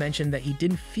accidentally mentioned that he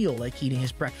didn't feel like eating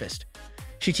his breakfast.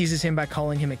 She teases him by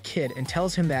calling him a kid and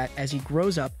tells him that, as he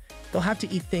grows up, he'll have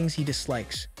to eat things he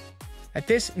dislikes. At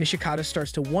this, Nishikata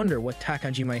starts to wonder what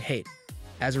Takagi might hate.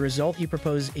 As a result, he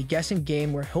proposes a guessing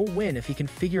game where he'll win if he can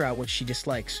figure out what she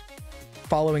dislikes.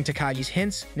 Following Takagi's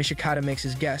hints, Nishikata makes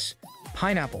his guess,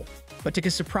 pineapple. But to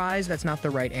his surprise, that's not the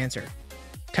right answer.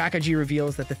 Takagi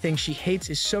reveals that the thing she hates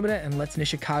is soda and lets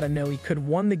Nishikata know he could have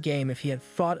won the game if he had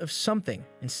thought of something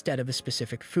instead of a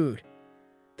specific food.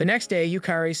 The next day,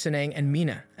 Yukari, Sanang, and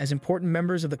Mina, as important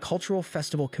members of the Cultural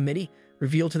Festival Committee,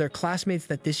 reveal to their classmates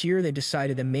that this year they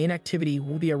decided the main activity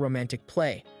will be a romantic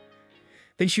play.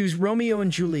 They choose Romeo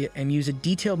and Juliet and use a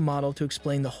detailed model to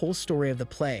explain the whole story of the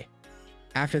play.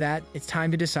 After that, it's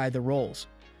time to decide the roles.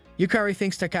 Yukari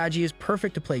thinks Takagi is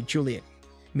perfect to play Juliet.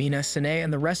 Mina, Sanae,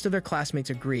 and the rest of their classmates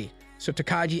agree, so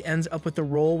Takagi ends up with the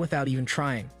role without even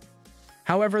trying.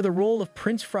 However, the role of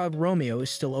Prince Frog Romeo is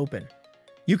still open.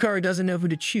 Yukari doesn't know who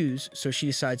to choose, so she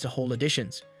decides to hold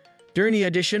auditions. During the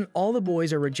audition, all the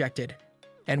boys are rejected,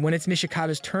 and when it's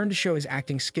Nishikata's turn to show his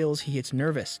acting skills, he gets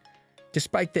nervous.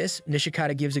 Despite this,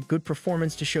 Nishikata gives a good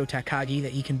performance to show Takagi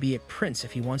that he can be a prince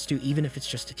if he wants to, even if it's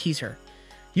just to tease her.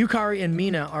 Yukari and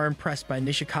Mina are impressed by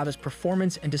Nishikata's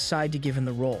performance and decide to give him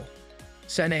the role.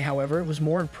 Sene, however, was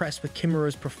more impressed with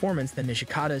Kimura's performance than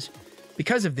Nishikata's.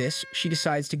 Because of this, she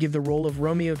decides to give the role of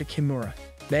Romeo to Kimura.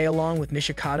 They, along with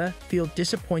Nishikata, feel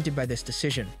disappointed by this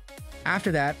decision.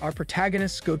 After that, our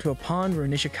protagonists go to a pond where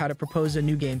Nishikata proposes a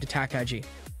new game to Takagi.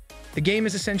 The game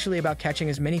is essentially about catching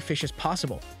as many fish as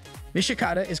possible.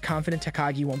 Nishikata is confident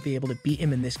Takagi won't be able to beat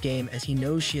him in this game as he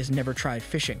knows she has never tried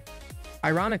fishing.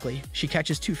 Ironically, she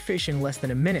catches 2 fish in less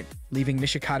than a minute, leaving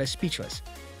Nishikata speechless.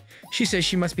 She says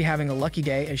she must be having a lucky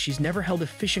day as she's never held a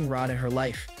fishing rod in her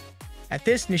life. At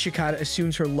this, Nishikata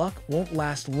assumes her luck won't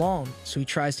last long, so he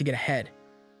tries to get ahead.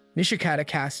 Nishikata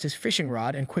casts his fishing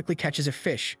rod and quickly catches a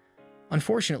fish.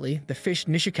 Unfortunately, the fish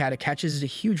Nishikata catches is a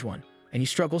huge one, and he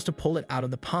struggles to pull it out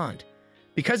of the pond.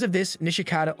 Because of this,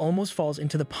 Nishikata almost falls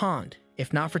into the pond,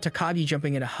 if not for Takagi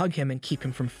jumping in to hug him and keep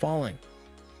him from falling.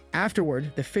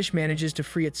 Afterward, the fish manages to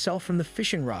free itself from the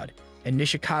fishing rod, and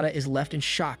Nishikata is left in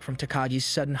shock from Takagi's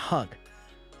sudden hug.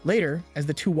 Later, as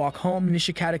the two walk home,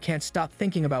 Nishikata can't stop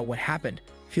thinking about what happened,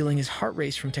 feeling his heart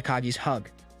race from Takagi's hug.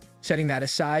 Setting that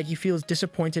aside, he feels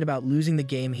disappointed about losing the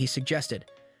game he suggested.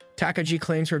 Takagi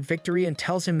claims her victory and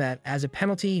tells him that, as a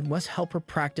penalty, he must help her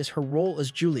practice her role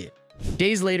as Juliet.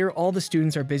 Days later, all the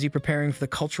students are busy preparing for the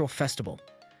cultural festival.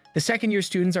 The second-year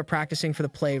students are practicing for the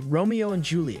play Romeo and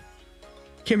Juliet.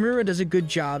 Kimura does a good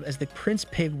job as the Prince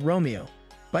Pig Romeo,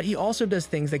 but he also does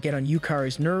things that get on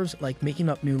Yukari's nerves, like making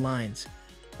up new lines.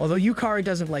 Although Yukari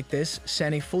doesn't like this,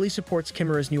 Sane fully supports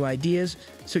Kimura's new ideas,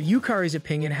 so Yukari's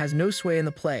opinion has no sway in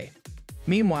the play.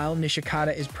 Meanwhile,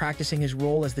 Nishikata is practicing his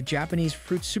role as the Japanese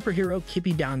fruit superhero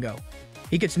Dango.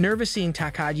 He gets nervous seeing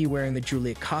Takagi wearing the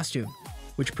Juliet costume,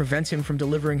 which prevents him from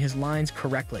delivering his lines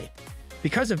correctly.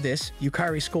 Because of this,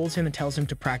 Yukari scolds him and tells him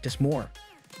to practice more.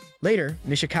 Later,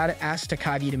 Nishikata asks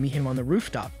Takagi to meet him on the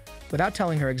rooftop, without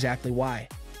telling her exactly why.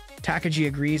 Takagi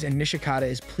agrees and Nishikata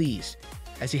is pleased.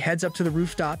 As he heads up to the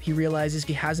rooftop, he realizes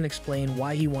he hasn't explained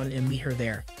why he wanted to meet her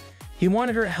there. He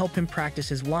wanted her to help him practice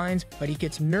his lines, but he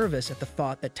gets nervous at the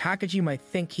thought that Takagi might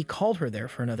think he called her there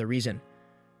for another reason.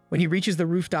 When he reaches the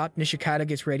rooftop, Nishikata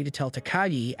gets ready to tell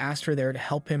Takagi he asked her there to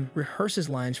help him rehearse his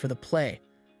lines for the play.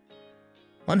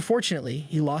 Unfortunately,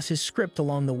 he lost his script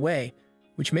along the way,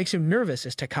 which makes him nervous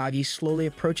as Takagi slowly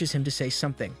approaches him to say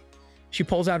something. She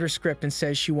pulls out her script and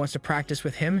says she wants to practice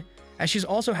with him, as she's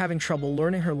also having trouble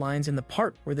learning her lines in the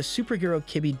part where the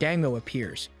superhero Dango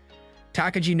appears.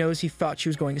 Takagi knows he thought she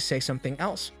was going to say something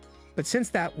else, but since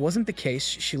that wasn't the case,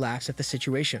 she laughs at the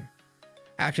situation.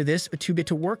 After this, the two get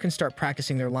to work and start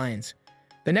practicing their lines.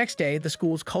 The next day, the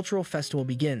school's cultural festival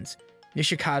begins.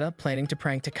 Nishikata, planning to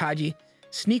prank Takagi,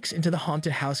 sneaks into the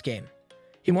haunted house game.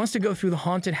 He wants to go through the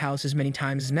haunted house as many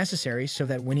times as necessary so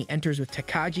that when he enters with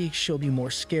Takagi, she'll be more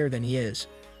scared than he is.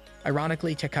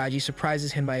 Ironically, Takagi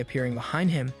surprises him by appearing behind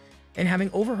him, and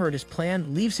having overheard his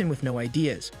plan, leaves him with no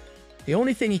ideas. The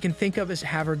only thing he can think of is to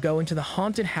have her go into the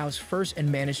haunted house first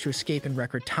and manage to escape in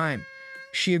record time.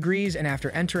 She agrees, and after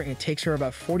entering, it takes her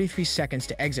about 43 seconds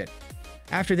to exit.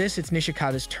 After this, it's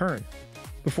Nishikata's turn.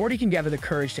 Before he can gather the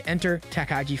courage to enter,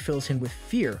 Takagi fills him with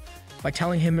fear by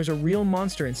telling him there's a real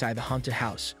monster inside the haunted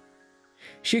house.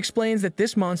 She explains that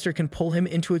this monster can pull him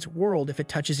into its world if it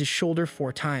touches his shoulder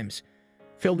 4 times.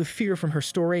 Filled with fear from her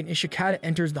story, Nishikata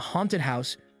enters the haunted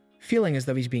house, feeling as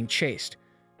though he's being chased.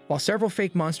 While several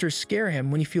fake monsters scare him,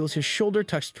 when he feels his shoulder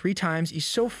touched 3 times, he's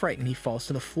so frightened he falls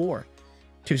to the floor.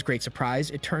 To his great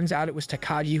surprise, it turns out it was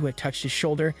Takagi who had touched his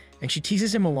shoulder, and she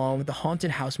teases him along with the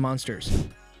haunted house monsters.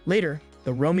 Later,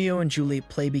 the Romeo and Juliet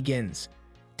play begins.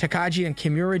 Takagi and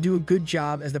Kimura do a good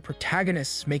job as the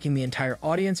protagonists, making the entire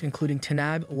audience, including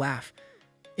Tanabe, laugh.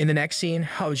 In the next scene,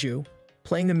 Hoju,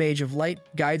 playing the Mage of Light,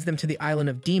 guides them to the Island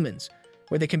of Demons,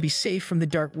 where they can be safe from the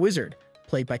Dark Wizard,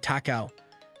 played by Takao.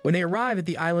 When they arrive at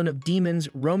the Island of Demons,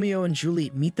 Romeo and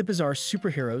Juliet meet the bizarre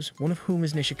superheroes, one of whom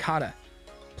is Nishikata.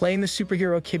 Playing the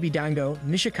superhero Dango,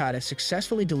 Nishikata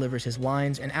successfully delivers his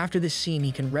lines, and after this scene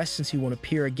he can rest since he won't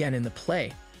appear again in the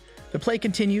play. The play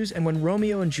continues, and when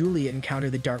Romeo and Juliet encounter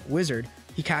the Dark Wizard,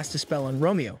 he casts a spell on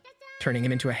Romeo, turning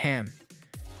him into a ham.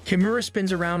 Kimura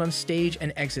spins around on stage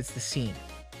and exits the scene.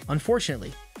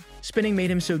 Unfortunately, spinning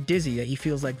made him so dizzy that he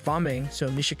feels like vomiting, so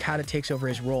Nishikata takes over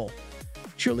his role.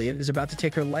 Juliet is about to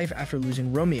take her life after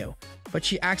losing Romeo, but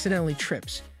she accidentally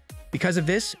trips. Because of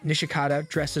this, Nishikata,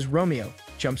 dressed as Romeo,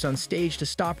 jumps on stage to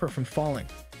stop her from falling.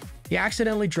 He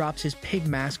accidentally drops his pig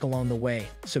mask along the way,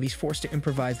 so he's forced to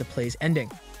improvise the play's ending.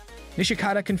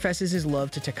 Nishikata confesses his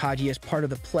love to Takagi as part of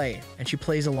the play, and she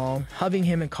plays along, hugging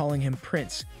him and calling him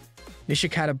Prince.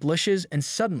 Nishikata blushes, and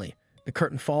suddenly, the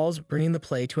curtain falls, bringing the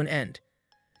play to an end.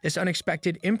 This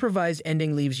unexpected, improvised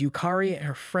ending leaves Yukari and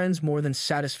her friends more than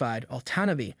satisfied, while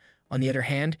Tanabe, on the other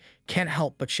hand, can't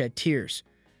help but shed tears.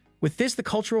 With this, the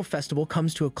cultural festival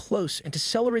comes to a close, and to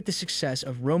celebrate the success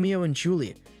of Romeo and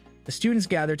Juliet, the students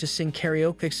gather to sing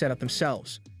karaoke set up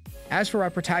themselves. As for our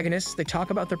protagonists, they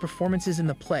talk about their performances in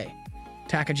the play.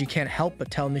 Takagi can't help but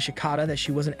tell Nishikata that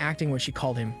she wasn't acting when she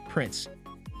called him Prince.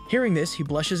 Hearing this, he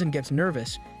blushes and gets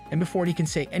nervous, and before he can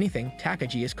say anything,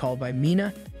 Takagi is called by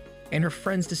Mina and her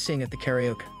friends to sing at the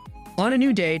karaoke. On a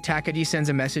new day, Takagi sends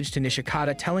a message to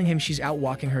Nishikata telling him she's out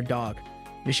walking her dog.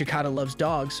 Nishikata loves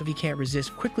dogs, so he can't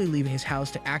resist quickly leaving his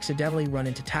house to accidentally run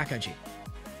into Takagi.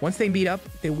 Once they meet up,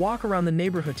 they walk around the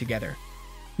neighborhood together.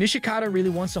 Nishikata really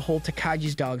wants to hold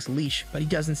Takagi's dog's leash, but he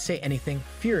doesn't say anything,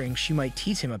 fearing she might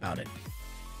tease him about it.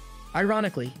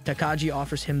 Ironically, Takagi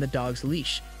offers him the dog's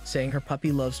leash, saying her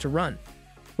puppy loves to run.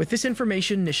 With this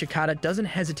information, Nishikata doesn't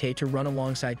hesitate to run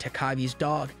alongside Takagi's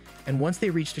dog, and once they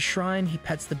reach the shrine, he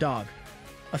pets the dog.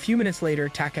 A few minutes later,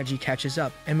 Takagi catches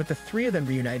up, and with the 3 of them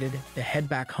reunited, they head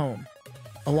back home.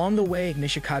 Along the way,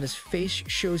 Nishikata's face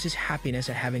shows his happiness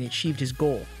at having achieved his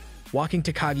goal, walking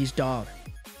Takagi's dog.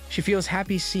 She feels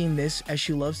happy seeing this, as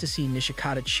she loves to see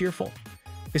Nishikata cheerful.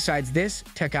 Besides this,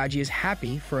 Takagi is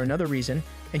happy for another reason,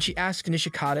 and she asks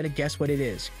Nishikata to guess what it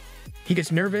is. He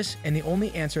gets nervous, and the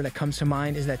only answer that comes to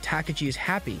mind is that Takagi is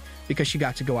happy because she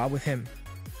got to go out with him.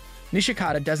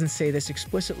 Nishikata doesn't say this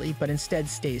explicitly, but instead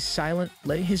stays silent,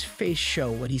 letting his face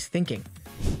show what he's thinking.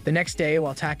 The next day,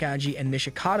 while Takagi and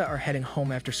Nishikata are heading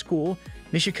home after school,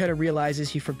 Nishikata realizes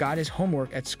he forgot his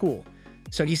homework at school,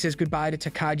 so he says goodbye to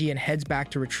Takagi and heads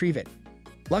back to retrieve it.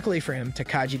 Luckily for him,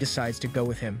 Takagi decides to go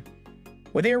with him.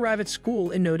 When they arrive at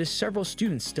school and notice several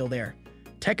students still there,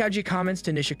 Takagi comments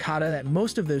to Nishikata that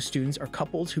most of those students are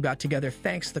couples who got together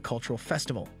thanks to the cultural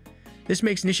festival. This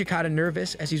makes Nishikata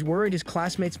nervous as he's worried his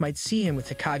classmates might see him with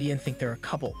Takagi and think they're a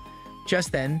couple.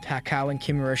 Just then, Takao and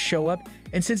Kimura show up,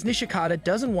 and since Nishikata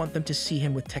doesn't want them to see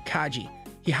him with Takagi,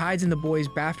 he hides in the boys'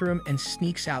 bathroom and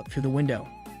sneaks out through the window.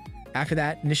 After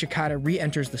that, Nishikata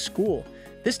re-enters the school,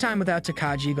 this time without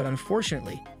Takagi, but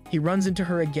unfortunately, he runs into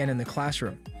her again in the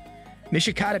classroom.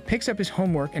 Nishikata picks up his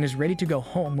homework and is ready to go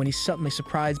home when he's suddenly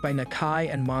surprised by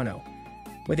Nakai and Mano.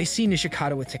 When they see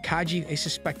Nishikata with Takagi, they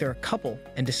suspect they're a couple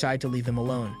and decide to leave them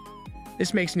alone.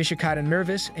 This makes Nishikata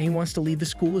nervous and he wants to leave the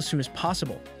school as soon as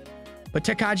possible. But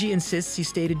Takagi insists he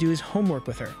stay to do his homework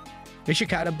with her.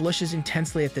 Nishikata blushes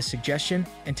intensely at this suggestion,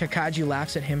 and Takagi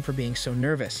laughs at him for being so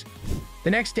nervous. The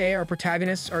next day, our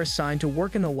protagonists are assigned to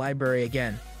work in the library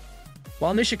again.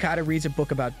 While Nishikata reads a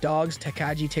book about dogs,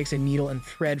 Takagi takes a needle and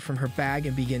thread from her bag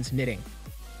and begins knitting.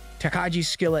 Takagi's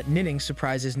skill at knitting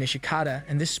surprises Nishikata,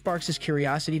 and this sparks his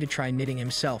curiosity to try knitting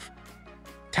himself.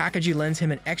 Takagi lends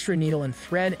him an extra needle and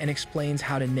thread and explains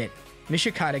how to knit.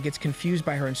 Nishikata gets confused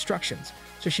by her instructions,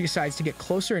 so she decides to get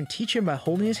closer and teach him by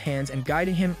holding his hands and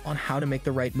guiding him on how to make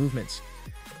the right movements.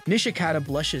 Nishikata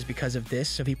blushes because of this,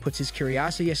 so he puts his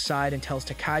curiosity aside and tells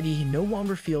Takagi he no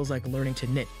longer feels like learning to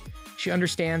knit. She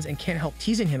understands and can't help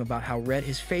teasing him about how red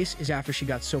his face is after she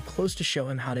got so close to show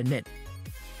him how to knit.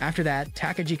 After that,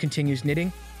 Takagi continues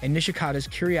knitting, and Nishikata's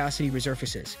curiosity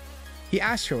resurfaces. He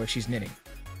asks her what she's knitting.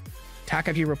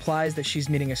 Takagi replies that she's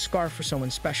knitting a scarf for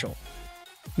someone special.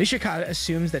 Nishikata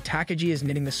assumes that Takagi is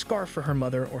knitting the scarf for her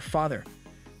mother or father.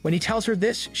 When he tells her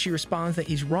this, she responds that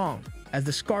he's wrong, as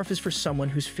the scarf is for someone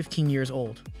who's 15 years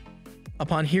old.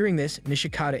 Upon hearing this,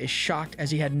 Nishikata is shocked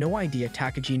as he had no idea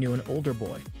Takagi knew an older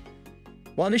boy.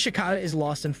 While Nishikata is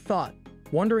lost in thought,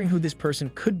 wondering who this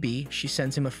person could be, she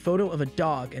sends him a photo of a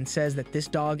dog and says that this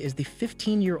dog is the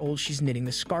 15-year-old she's knitting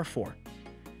the scarf for.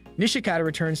 Nishikata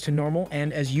returns to normal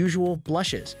and, as usual,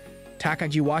 blushes.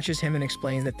 Takagi watches him and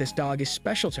explains that this dog is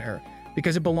special to her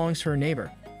because it belongs to her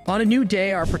neighbor. On a new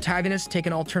day, our protagonists take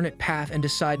an alternate path and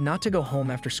decide not to go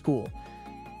home after school.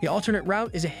 The alternate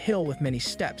route is a hill with many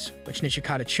steps, which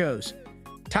Nishikata chose.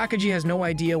 Takagi has no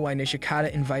idea why Nishikata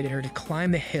invited her to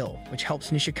climb the hill, which helps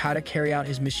Nishikata carry out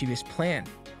his mischievous plan.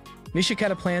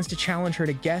 Nishikata plans to challenge her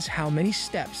to guess how many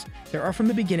steps there are from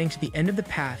the beginning to the end of the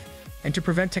path, and to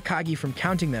prevent Takagi from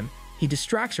counting them, he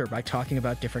distracts her by talking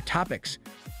about different topics.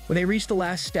 When they reach the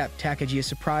last step, Takagi is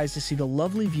surprised to see the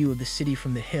lovely view of the city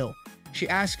from the hill. She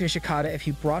asks Nishikata if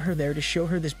he brought her there to show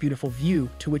her this beautiful view,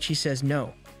 to which he says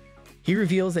no. He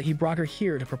reveals that he brought her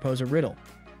here to propose a riddle.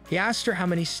 He asks her how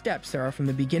many steps there are from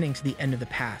the beginning to the end of the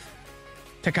path.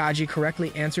 Takagi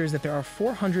correctly answers that there are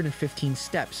 415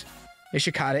 steps.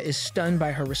 Nishikata is stunned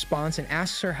by her response and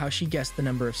asks her how she guessed the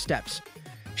number of steps.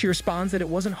 She responds that it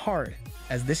wasn't hard,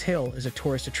 as this hill is a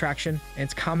tourist attraction and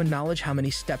it's common knowledge how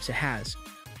many steps it has.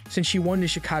 Since she won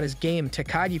Nishikata's game,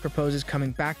 Takagi proposes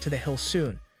coming back to the hill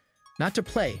soon. Not to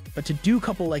play, but to do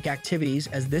couple-like activities,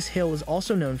 as this hill is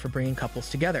also known for bringing couples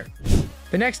together.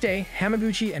 The next day,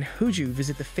 Hamaguchi and Huju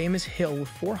visit the famous hill with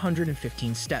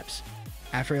 415 steps.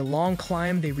 After a long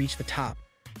climb, they reach the top.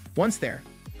 Once there,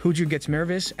 Huju gets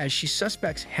nervous as she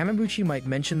suspects Hamaguchi might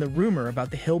mention the rumor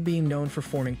about the hill being known for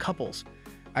forming couples.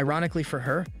 Ironically for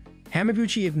her,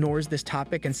 Hamaguchi ignores this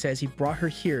topic and says he brought her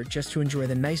here just to enjoy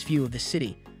the nice view of the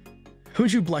city.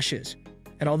 Huju blushes,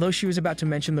 and although she was about to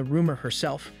mention the rumor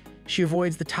herself, she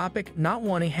avoids the topic, not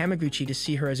wanting Hamaguchi to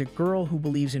see her as a girl who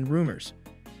believes in rumors.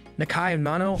 Nakai and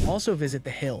Mano also visit the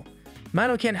hill.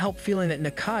 Mano can't help feeling that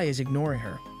Nakai is ignoring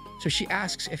her, so she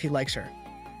asks if he likes her.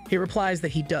 He replies that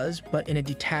he does, but in a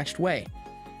detached way.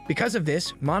 Because of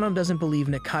this, Mano doesn't believe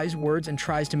Nakai's words and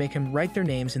tries to make him write their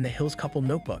names in the hill's couple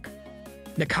notebook.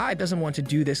 Nakai doesn't want to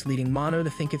do this, leading Mano to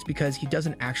think it's because he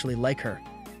doesn't actually like her.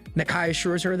 Nakai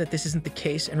assures her that this isn't the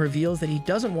case and reveals that he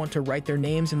doesn't want to write their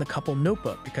names in the couple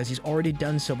notebook because he's already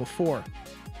done so before.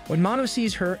 When Mano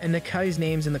sees her and Nakai's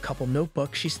names in the couple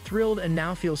notebook, she's thrilled and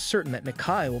now feels certain that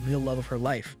Nakai will be the love of her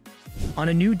life. On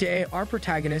a new day, our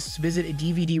protagonists visit a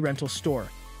DVD rental store.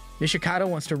 Nishikata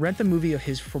wants to rent the movie of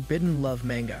his Forbidden Love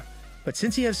manga, but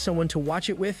since he has someone to watch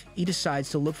it with, he decides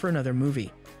to look for another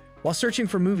movie. While searching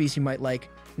for movies he might like,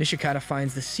 Nishikata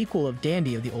finds the sequel of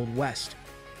Dandy of the Old West.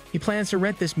 He plans to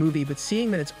rent this movie, but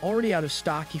seeing that it's already out of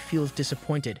stock, he feels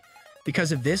disappointed.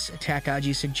 Because of this,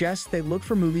 Takagi suggests they look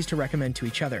for movies to recommend to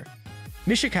each other.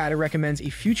 Nishikata recommends a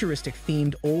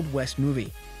futuristic-themed Old West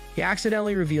movie. He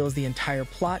accidentally reveals the entire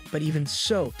plot, but even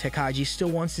so, Takagi still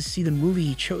wants to see the movie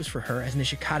he chose for her, as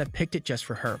Nishikata picked it just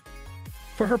for her.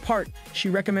 For her part, she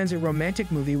recommends a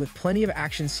romantic movie with plenty of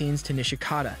action scenes to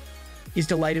Nishikata. He's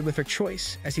delighted with her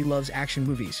choice, as he loves action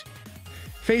movies.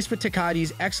 Faced with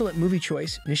Takagi's excellent movie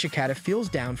choice, Nishikata feels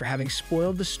down for having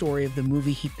spoiled the story of the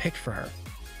movie he picked for her.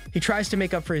 He tries to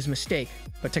make up for his mistake,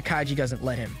 but Takagi doesn't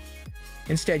let him.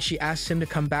 Instead, she asks him to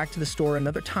come back to the store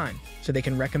another time, so they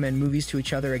can recommend movies to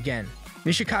each other again.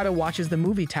 Nishikata watches the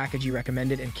movie Takagi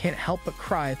recommended and can't help but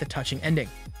cry at the touching ending.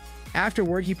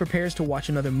 Afterward, he prepares to watch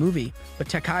another movie, but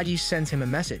Takagi sends him a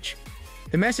message.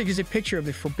 The message is a picture of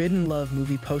the Forbidden Love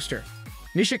movie poster.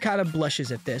 Nishikata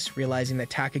blushes at this, realizing that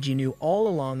Takagi knew all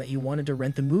along that he wanted to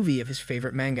rent the movie of his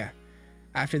favorite manga.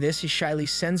 After this, he shyly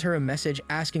sends her a message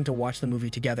asking to watch the movie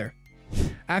together.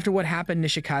 After what happened,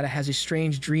 Nishikata has a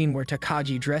strange dream where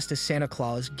Takagi, dressed as Santa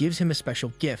Claus, gives him a special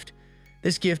gift.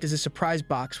 This gift is a surprise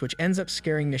box which ends up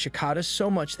scaring Nishikata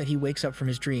so much that he wakes up from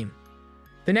his dream.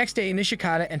 The next day,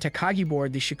 Nishikata and Takagi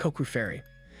board the Shikoku ferry.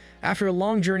 After a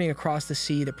long journey across the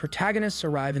sea, the protagonists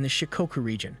arrive in the Shikoku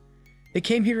region. They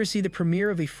came here to see the premiere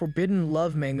of a Forbidden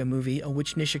Love manga movie of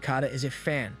which Nishikata is a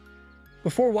fan.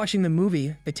 Before watching the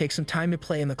movie, they take some time to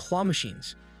play in the claw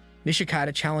machines.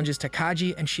 Nishikata challenges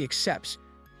Takagi and she accepts.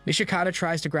 Nishikata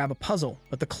tries to grab a puzzle,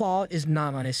 but the claw is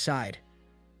not on his side.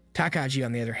 Takagi,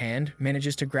 on the other hand,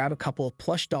 manages to grab a couple of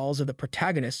plush dolls of the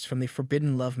protagonists from the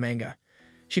Forbidden Love manga.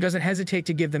 She doesn't hesitate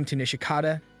to give them to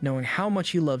Nishikata, knowing how much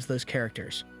he loves those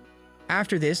characters.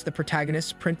 After this, the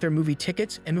protagonists print their movie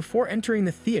tickets, and before entering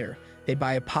the theater, they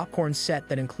buy a popcorn set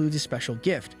that includes a special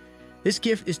gift. This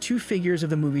gift is 2 figures of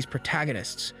the movie's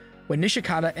protagonists. When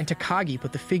Nishikata and Takagi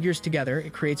put the figures together,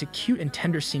 it creates a cute and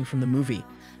tender scene from the movie.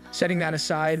 Setting that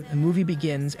aside, the movie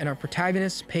begins and our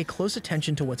protagonists pay close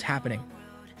attention to what's happening.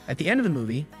 At the end of the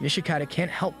movie, Nishikata can't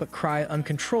help but cry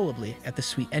uncontrollably at the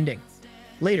sweet ending.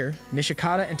 Later,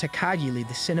 Nishikata and Takagi leave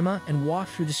the cinema and walk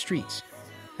through the streets.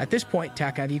 At this point,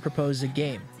 Takagi proposes a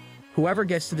game. Whoever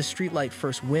gets to the streetlight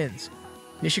first wins.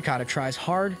 Nishikata tries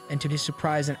hard, and to his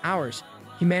surprise and ours,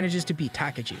 he manages to beat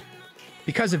Takagi.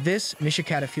 Because of this,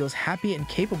 Nishikata feels happy and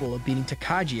capable of beating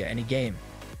Takagi at any game.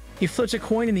 He flips a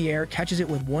coin in the air, catches it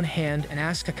with one hand, and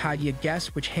asks Takagi to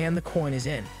guess which hand the coin is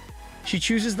in. She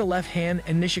chooses the left hand,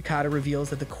 and Nishikata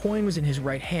reveals that the coin was in his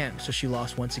right hand, so she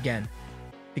lost once again.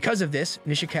 Because of this,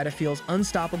 Nishikata feels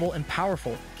unstoppable and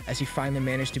powerful as he finally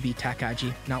managed to beat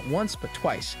Takagi not once but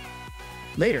twice.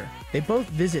 Later, they both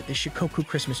visit the Shikoku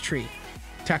Christmas tree.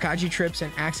 Takagi trips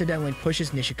and accidentally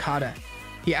pushes Nishikata.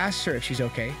 He asks her if she's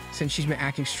okay, since she's been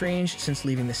acting strange since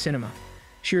leaving the cinema.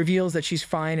 She reveals that she's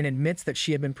fine and admits that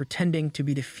she had been pretending to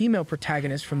be the female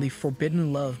protagonist from the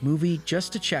Forbidden Love movie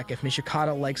just to check if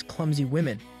Nishikata likes clumsy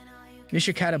women.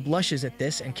 Nishikata blushes at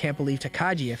this and can't believe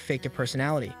Takagi had faked a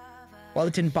personality. While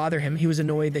it didn't bother him, he was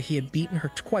annoyed that he had beaten her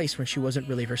twice when she wasn't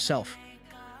really herself.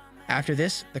 After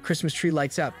this, the Christmas tree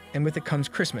lights up, and with it comes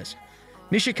Christmas.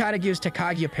 Nishikata gives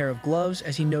Takagi a pair of gloves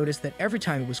as he noticed that every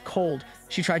time it was cold,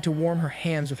 she tried to warm her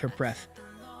hands with her breath.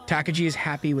 Takagi is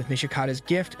happy with Nishikata's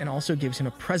gift and also gives him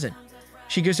a present.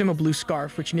 She gives him a blue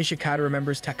scarf, which Nishikata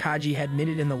remembers Takagi had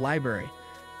knitted in the library.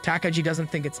 Takagi doesn't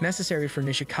think it's necessary for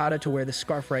Nishikata to wear the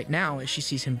scarf right now as she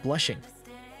sees him blushing.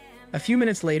 A few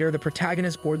minutes later, the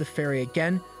protagonists board the ferry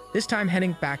again, this time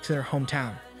heading back to their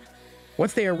hometown.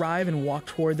 Once they arrive and walk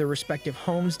toward their respective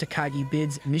homes, Takagi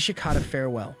bids Nishikata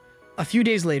farewell. A few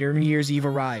days later, New Year's Eve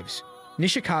arrives.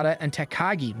 Nishikata and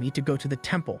Takagi meet to go to the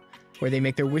temple, where they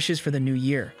make their wishes for the new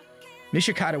year.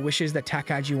 Nishikata wishes that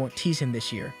Takagi won't tease him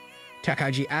this year.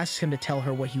 Takagi asks him to tell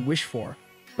her what he wished for,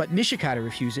 but Nishikata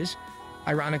refuses.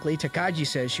 Ironically, Takagi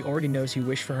says she already knows he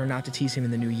wished for her not to tease him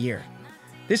in the new year.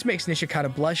 This makes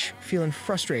Nishikata blush, feeling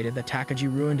frustrated that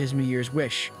Takagi ruined his New Year's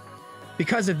wish.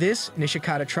 Because of this,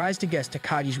 Nishikata tries to guess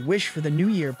Takagi's wish for the new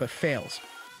year but fails.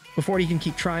 Before he can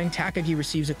keep trying, Takagi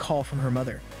receives a call from her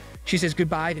mother. She says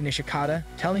goodbye to Nishikata,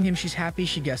 telling him she's happy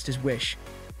she guessed his wish.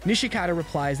 Nishikata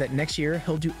replies that next year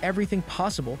he'll do everything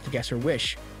possible to guess her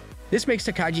wish. This makes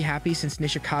Takagi happy since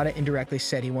Nishikata indirectly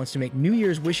said he wants to make New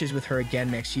Year's wishes with her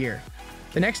again next year.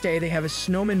 The next day, they have a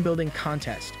snowman building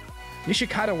contest.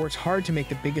 Nishikata works hard to make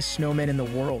the biggest snowman in the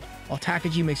world, while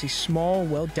Takagi makes a small,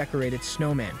 well-decorated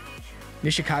snowman.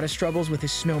 Nishikata struggles with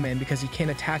his snowman because he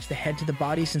can't attach the head to the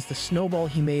body since the snowball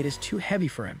he made is too heavy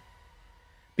for him.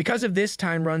 Because of this,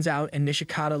 time runs out and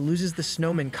Nishikata loses the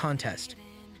snowman contest.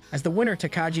 As the winner,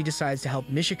 Takagi decides to help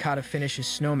Nishikata finish his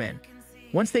snowman.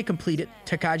 Once they complete it,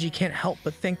 Takagi can't help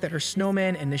but think that her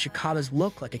snowman and Nishikata's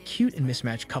look like a cute and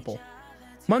mismatched couple.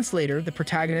 Months later, the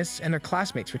protagonists and their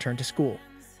classmates return to school.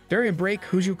 During a break,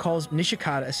 Huju calls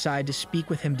Nishikata aside to speak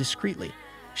with him discreetly.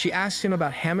 She asks him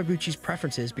about Hamaguchi's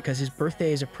preferences because his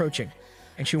birthday is approaching,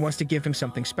 and she wants to give him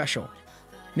something special.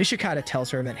 Nishikata tells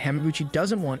her that Hamaguchi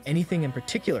doesn't want anything in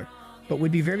particular, but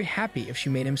would be very happy if she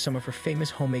made him some of her famous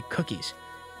homemade cookies.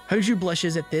 Hoju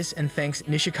blushes at this and thanks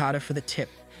Nishikata for the tip.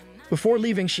 Before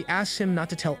leaving, she asks him not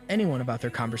to tell anyone about their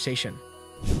conversation.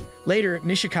 Later,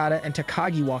 Nishikata and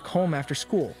Takagi walk home after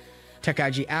school.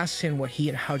 Takagi asks him what he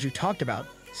and Hoju talked about,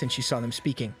 since she saw them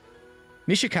speaking.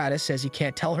 Nishikata says he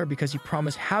can't tell her because he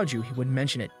promised Hoju he wouldn't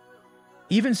mention it.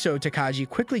 Even so, Takagi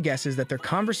quickly guesses that their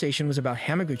conversation was about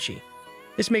Hamaguchi.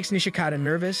 This makes Nishikata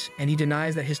nervous, and he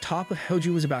denies that his talk with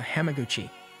Hoju was about Hamaguchi.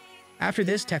 After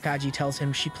this, Takagi tells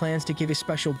him she plans to give a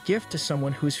special gift to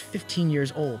someone who is 15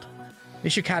 years old.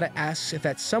 Nishikata asks if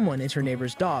that someone is her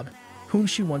neighbor's dog, whom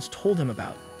she once told him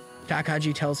about.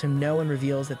 Takagi tells him no and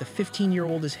reveals that the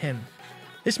 15-year-old is him.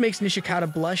 This makes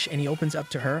Nishikata blush, and he opens up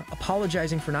to her,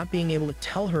 apologizing for not being able to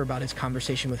tell her about his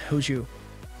conversation with Hoju.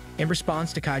 In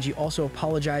response, Takagi also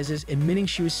apologizes, admitting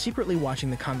she was secretly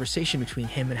watching the conversation between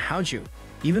him and Hoju,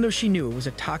 even though she knew it was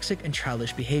a toxic and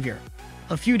childish behavior.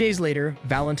 A few days later,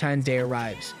 Valentine's Day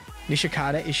arrives.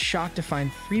 Nishikata is shocked to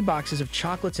find 3 boxes of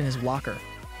chocolates in his locker.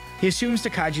 He assumes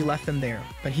Takagi left them there,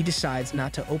 but he decides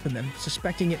not to open them,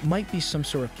 suspecting it might be some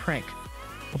sort of prank.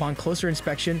 Upon closer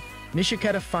inspection,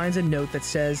 Nishikata finds a note that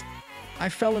says, "I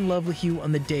fell in love with you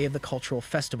on the day of the cultural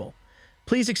festival.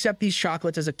 Please accept these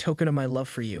chocolates as a token of my love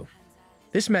for you."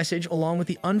 This message, along with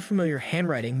the unfamiliar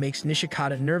handwriting, makes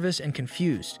Nishikata nervous and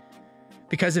confused.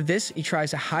 Because of this, he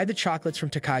tries to hide the chocolates from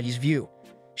Takagi's view.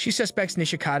 She suspects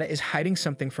Nishikata is hiding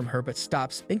something from her but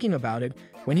stops thinking about it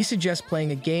when he suggests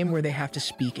playing a game where they have to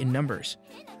speak in numbers.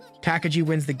 Takagi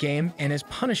wins the game, and as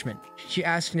punishment, she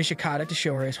asks Nishikata to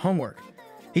show her his homework.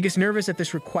 He gets nervous at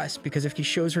this request because if he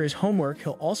shows her his homework,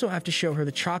 he'll also have to show her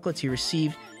the chocolates he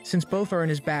received, since both are in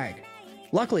his bag.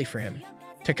 Luckily for him,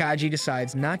 Takagi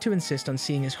decides not to insist on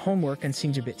seeing his homework and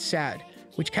seems a bit sad,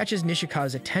 which catches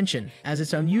Nishikata's attention, as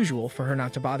it's unusual for her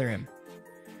not to bother him.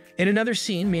 In another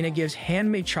scene, Mina gives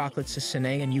handmade chocolates to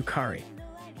Sane and Yukari.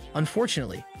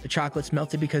 Unfortunately, the chocolates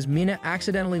melted because Mina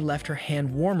accidentally left her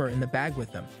hand warmer in the bag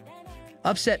with them.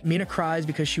 Upset, Mina cries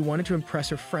because she wanted to impress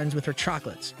her friends with her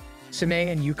chocolates. Sane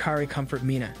and Yukari comfort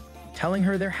Mina, telling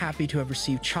her they're happy to have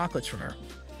received chocolates from her.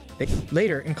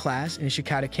 Later, in class,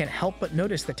 Nishikata can't help but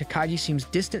notice that Takagi seems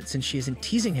distant since she isn't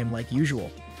teasing him like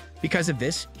usual. Because of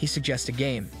this, he suggests a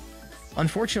game.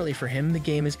 Unfortunately for him, the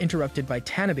game is interrupted by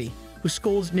Tanabe, who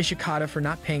scolds Nishikata for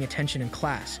not paying attention in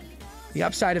class. The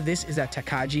upside of this is that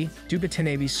Takagi, due to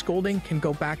Tanabe's scolding, can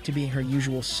go back to being her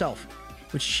usual self,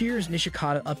 which cheers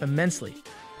Nishikata up immensely.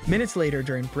 Minutes later,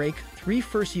 during break, 3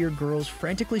 first-year girls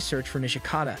frantically search for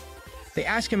Nishikata. They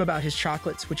ask him about his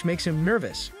chocolates, which makes him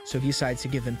nervous, so he decides to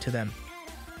give them to them.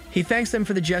 He thanks them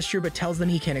for the gesture but tells them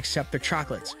he can't accept their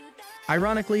chocolates.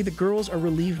 Ironically, the girls are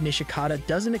relieved Nishikata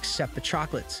doesn't accept the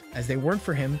chocolates, as they weren't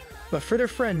for him, but for their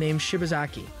friend named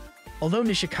Shibazaki. Although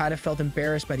Nishikata felt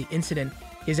embarrassed by the incident,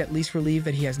 he is at least relieved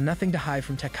that he has nothing to hide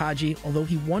from Takagi, although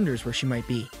he wonders where she might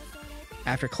be.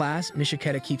 After class,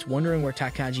 Nishikata keeps wondering where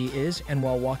Takagi is, and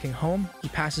while walking home, he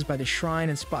passes by the shrine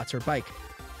and spots her bike.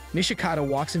 Nishikata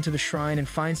walks into the shrine and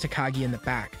finds Takagi in the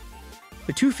back.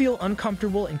 The two feel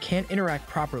uncomfortable and can't interact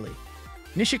properly.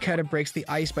 Nishikata breaks the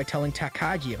ice by telling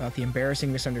Takagi about the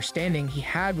embarrassing misunderstanding he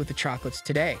had with the chocolates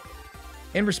today.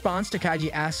 In response,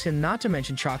 Takagi asks him not to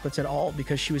mention chocolates at all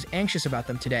because she was anxious about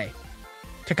them today.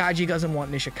 Takagi doesn't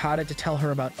want Nishikata to tell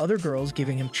her about other girls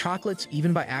giving him chocolates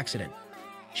even by accident.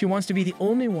 She wants to be the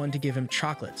only one to give him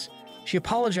chocolates. She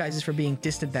apologizes for being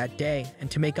distant that day,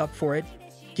 and to make up for it,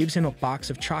 gives him a box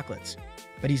of chocolates.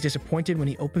 But he's disappointed when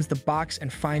he opens the box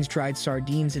and finds dried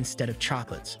sardines instead of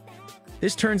chocolates.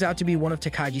 This turns out to be one of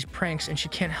Takagi's pranks, and she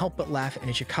can't help but laugh at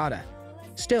Nishikata.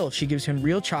 Still, she gives him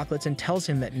real chocolates and tells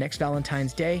him that next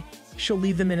Valentine's Day, she'll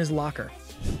leave them in his locker.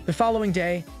 The following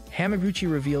day, Hamaguchi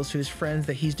reveals to his friends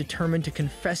that he's determined to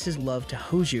confess his love to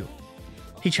Hoju.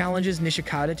 He challenges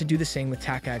Nishikata to do the same with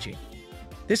Takagi.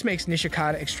 This makes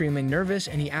Nishikata extremely nervous,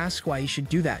 and he asks why he should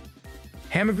do that.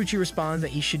 Hamaguchi responds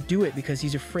that he should do it because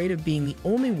he's afraid of being the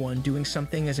only one doing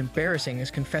something as embarrassing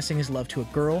as confessing his love to a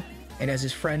girl, and as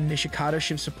his friend, Nishikata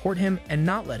should support him and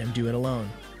not let him do it alone.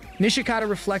 Nishikata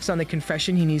reflects on the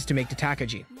confession he needs to make to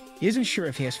Takagi. He isn't sure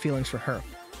if he has feelings for her,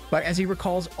 but as he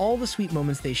recalls all the sweet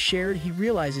moments they shared, he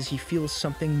realizes he feels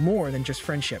something more than just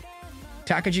friendship.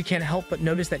 Takagi can't help but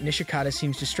notice that Nishikata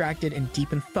seems distracted and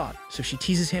deep in thought, so she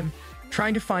teases him,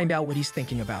 trying to find out what he's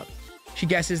thinking about. She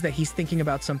guesses that he's thinking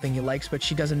about something he likes, but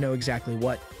she doesn't know exactly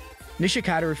what.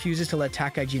 Nishikata refuses to let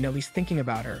Takagi know he's thinking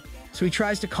about her, so he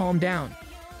tries to calm down,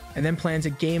 and then plans a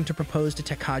game to propose to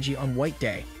Takagi on White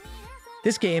Day.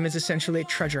 This game is essentially a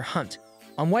treasure hunt.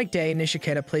 On White Day,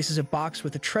 Nishikata places a box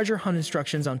with the treasure hunt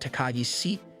instructions on Takagi's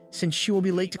seat, since she will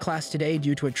be late to class today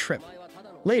due to a trip.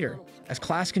 Later, as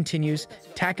class continues,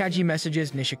 Takagi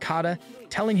messages Nishikata,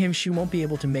 telling him she won't be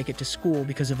able to make it to school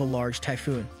because of a large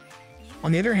typhoon.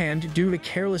 On the other hand, due to a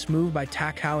careless move by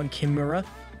Takao and Kimura,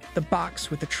 the box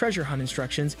with the treasure hunt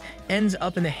instructions ends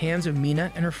up in the hands of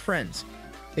Mina and her friends.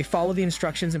 They follow the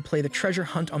instructions and play the treasure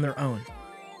hunt on their own.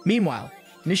 Meanwhile,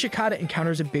 Nishikata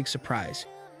encounters a big surprise.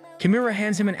 Kimura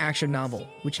hands him an action novel,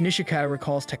 which Nishikata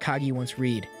recalls Takagi once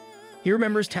read. He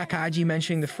remembers Takagi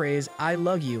mentioning the phrase, "I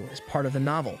love you," as part of the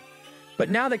novel. But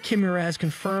now that Kimura has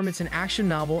confirmed it's an action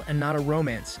novel and not a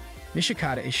romance,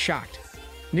 Nishikata is shocked.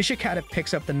 Nishikata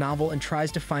picks up the novel and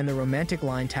tries to find the romantic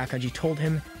line Takagi told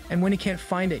him, and when he can't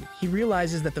find it, he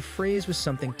realizes that the phrase was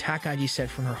something Takagi said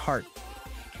from her heart.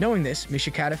 Knowing this,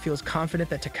 Nishikata feels confident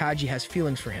that Takagi has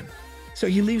feelings for him, so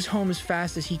he leaves home as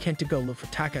fast as he can to go look for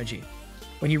Takagi.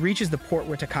 When he reaches the port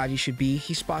where Takagi should be,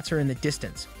 he spots her in the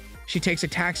distance. She takes a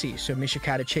taxi, so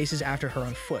Nishikata chases after her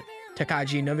on foot.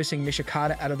 Takagi, noticing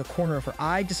Nishikata out of the corner of her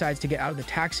eye, decides to get out of the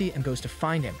taxi and goes to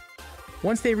find him.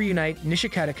 Once they reunite,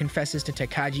 Nishikata confesses to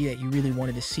Takagi that he really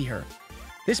wanted to see her.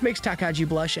 This makes Takagi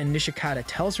blush, and Nishikata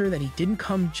tells her that he didn't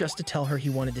come just to tell her he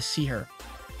wanted to see her.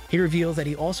 He reveals that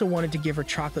he also wanted to give her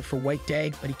chocolate for White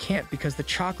Day, but he can't because the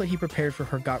chocolate he prepared for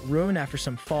her got ruined after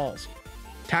some falls.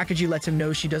 Takagi lets him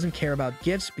know she doesn't care about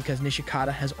gifts because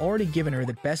Nishikata has already given her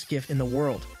the best gift in the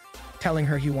world, telling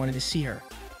her he wanted to see her.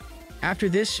 After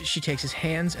this, she takes his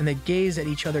hands and they gaze at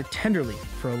each other tenderly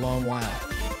for a long while.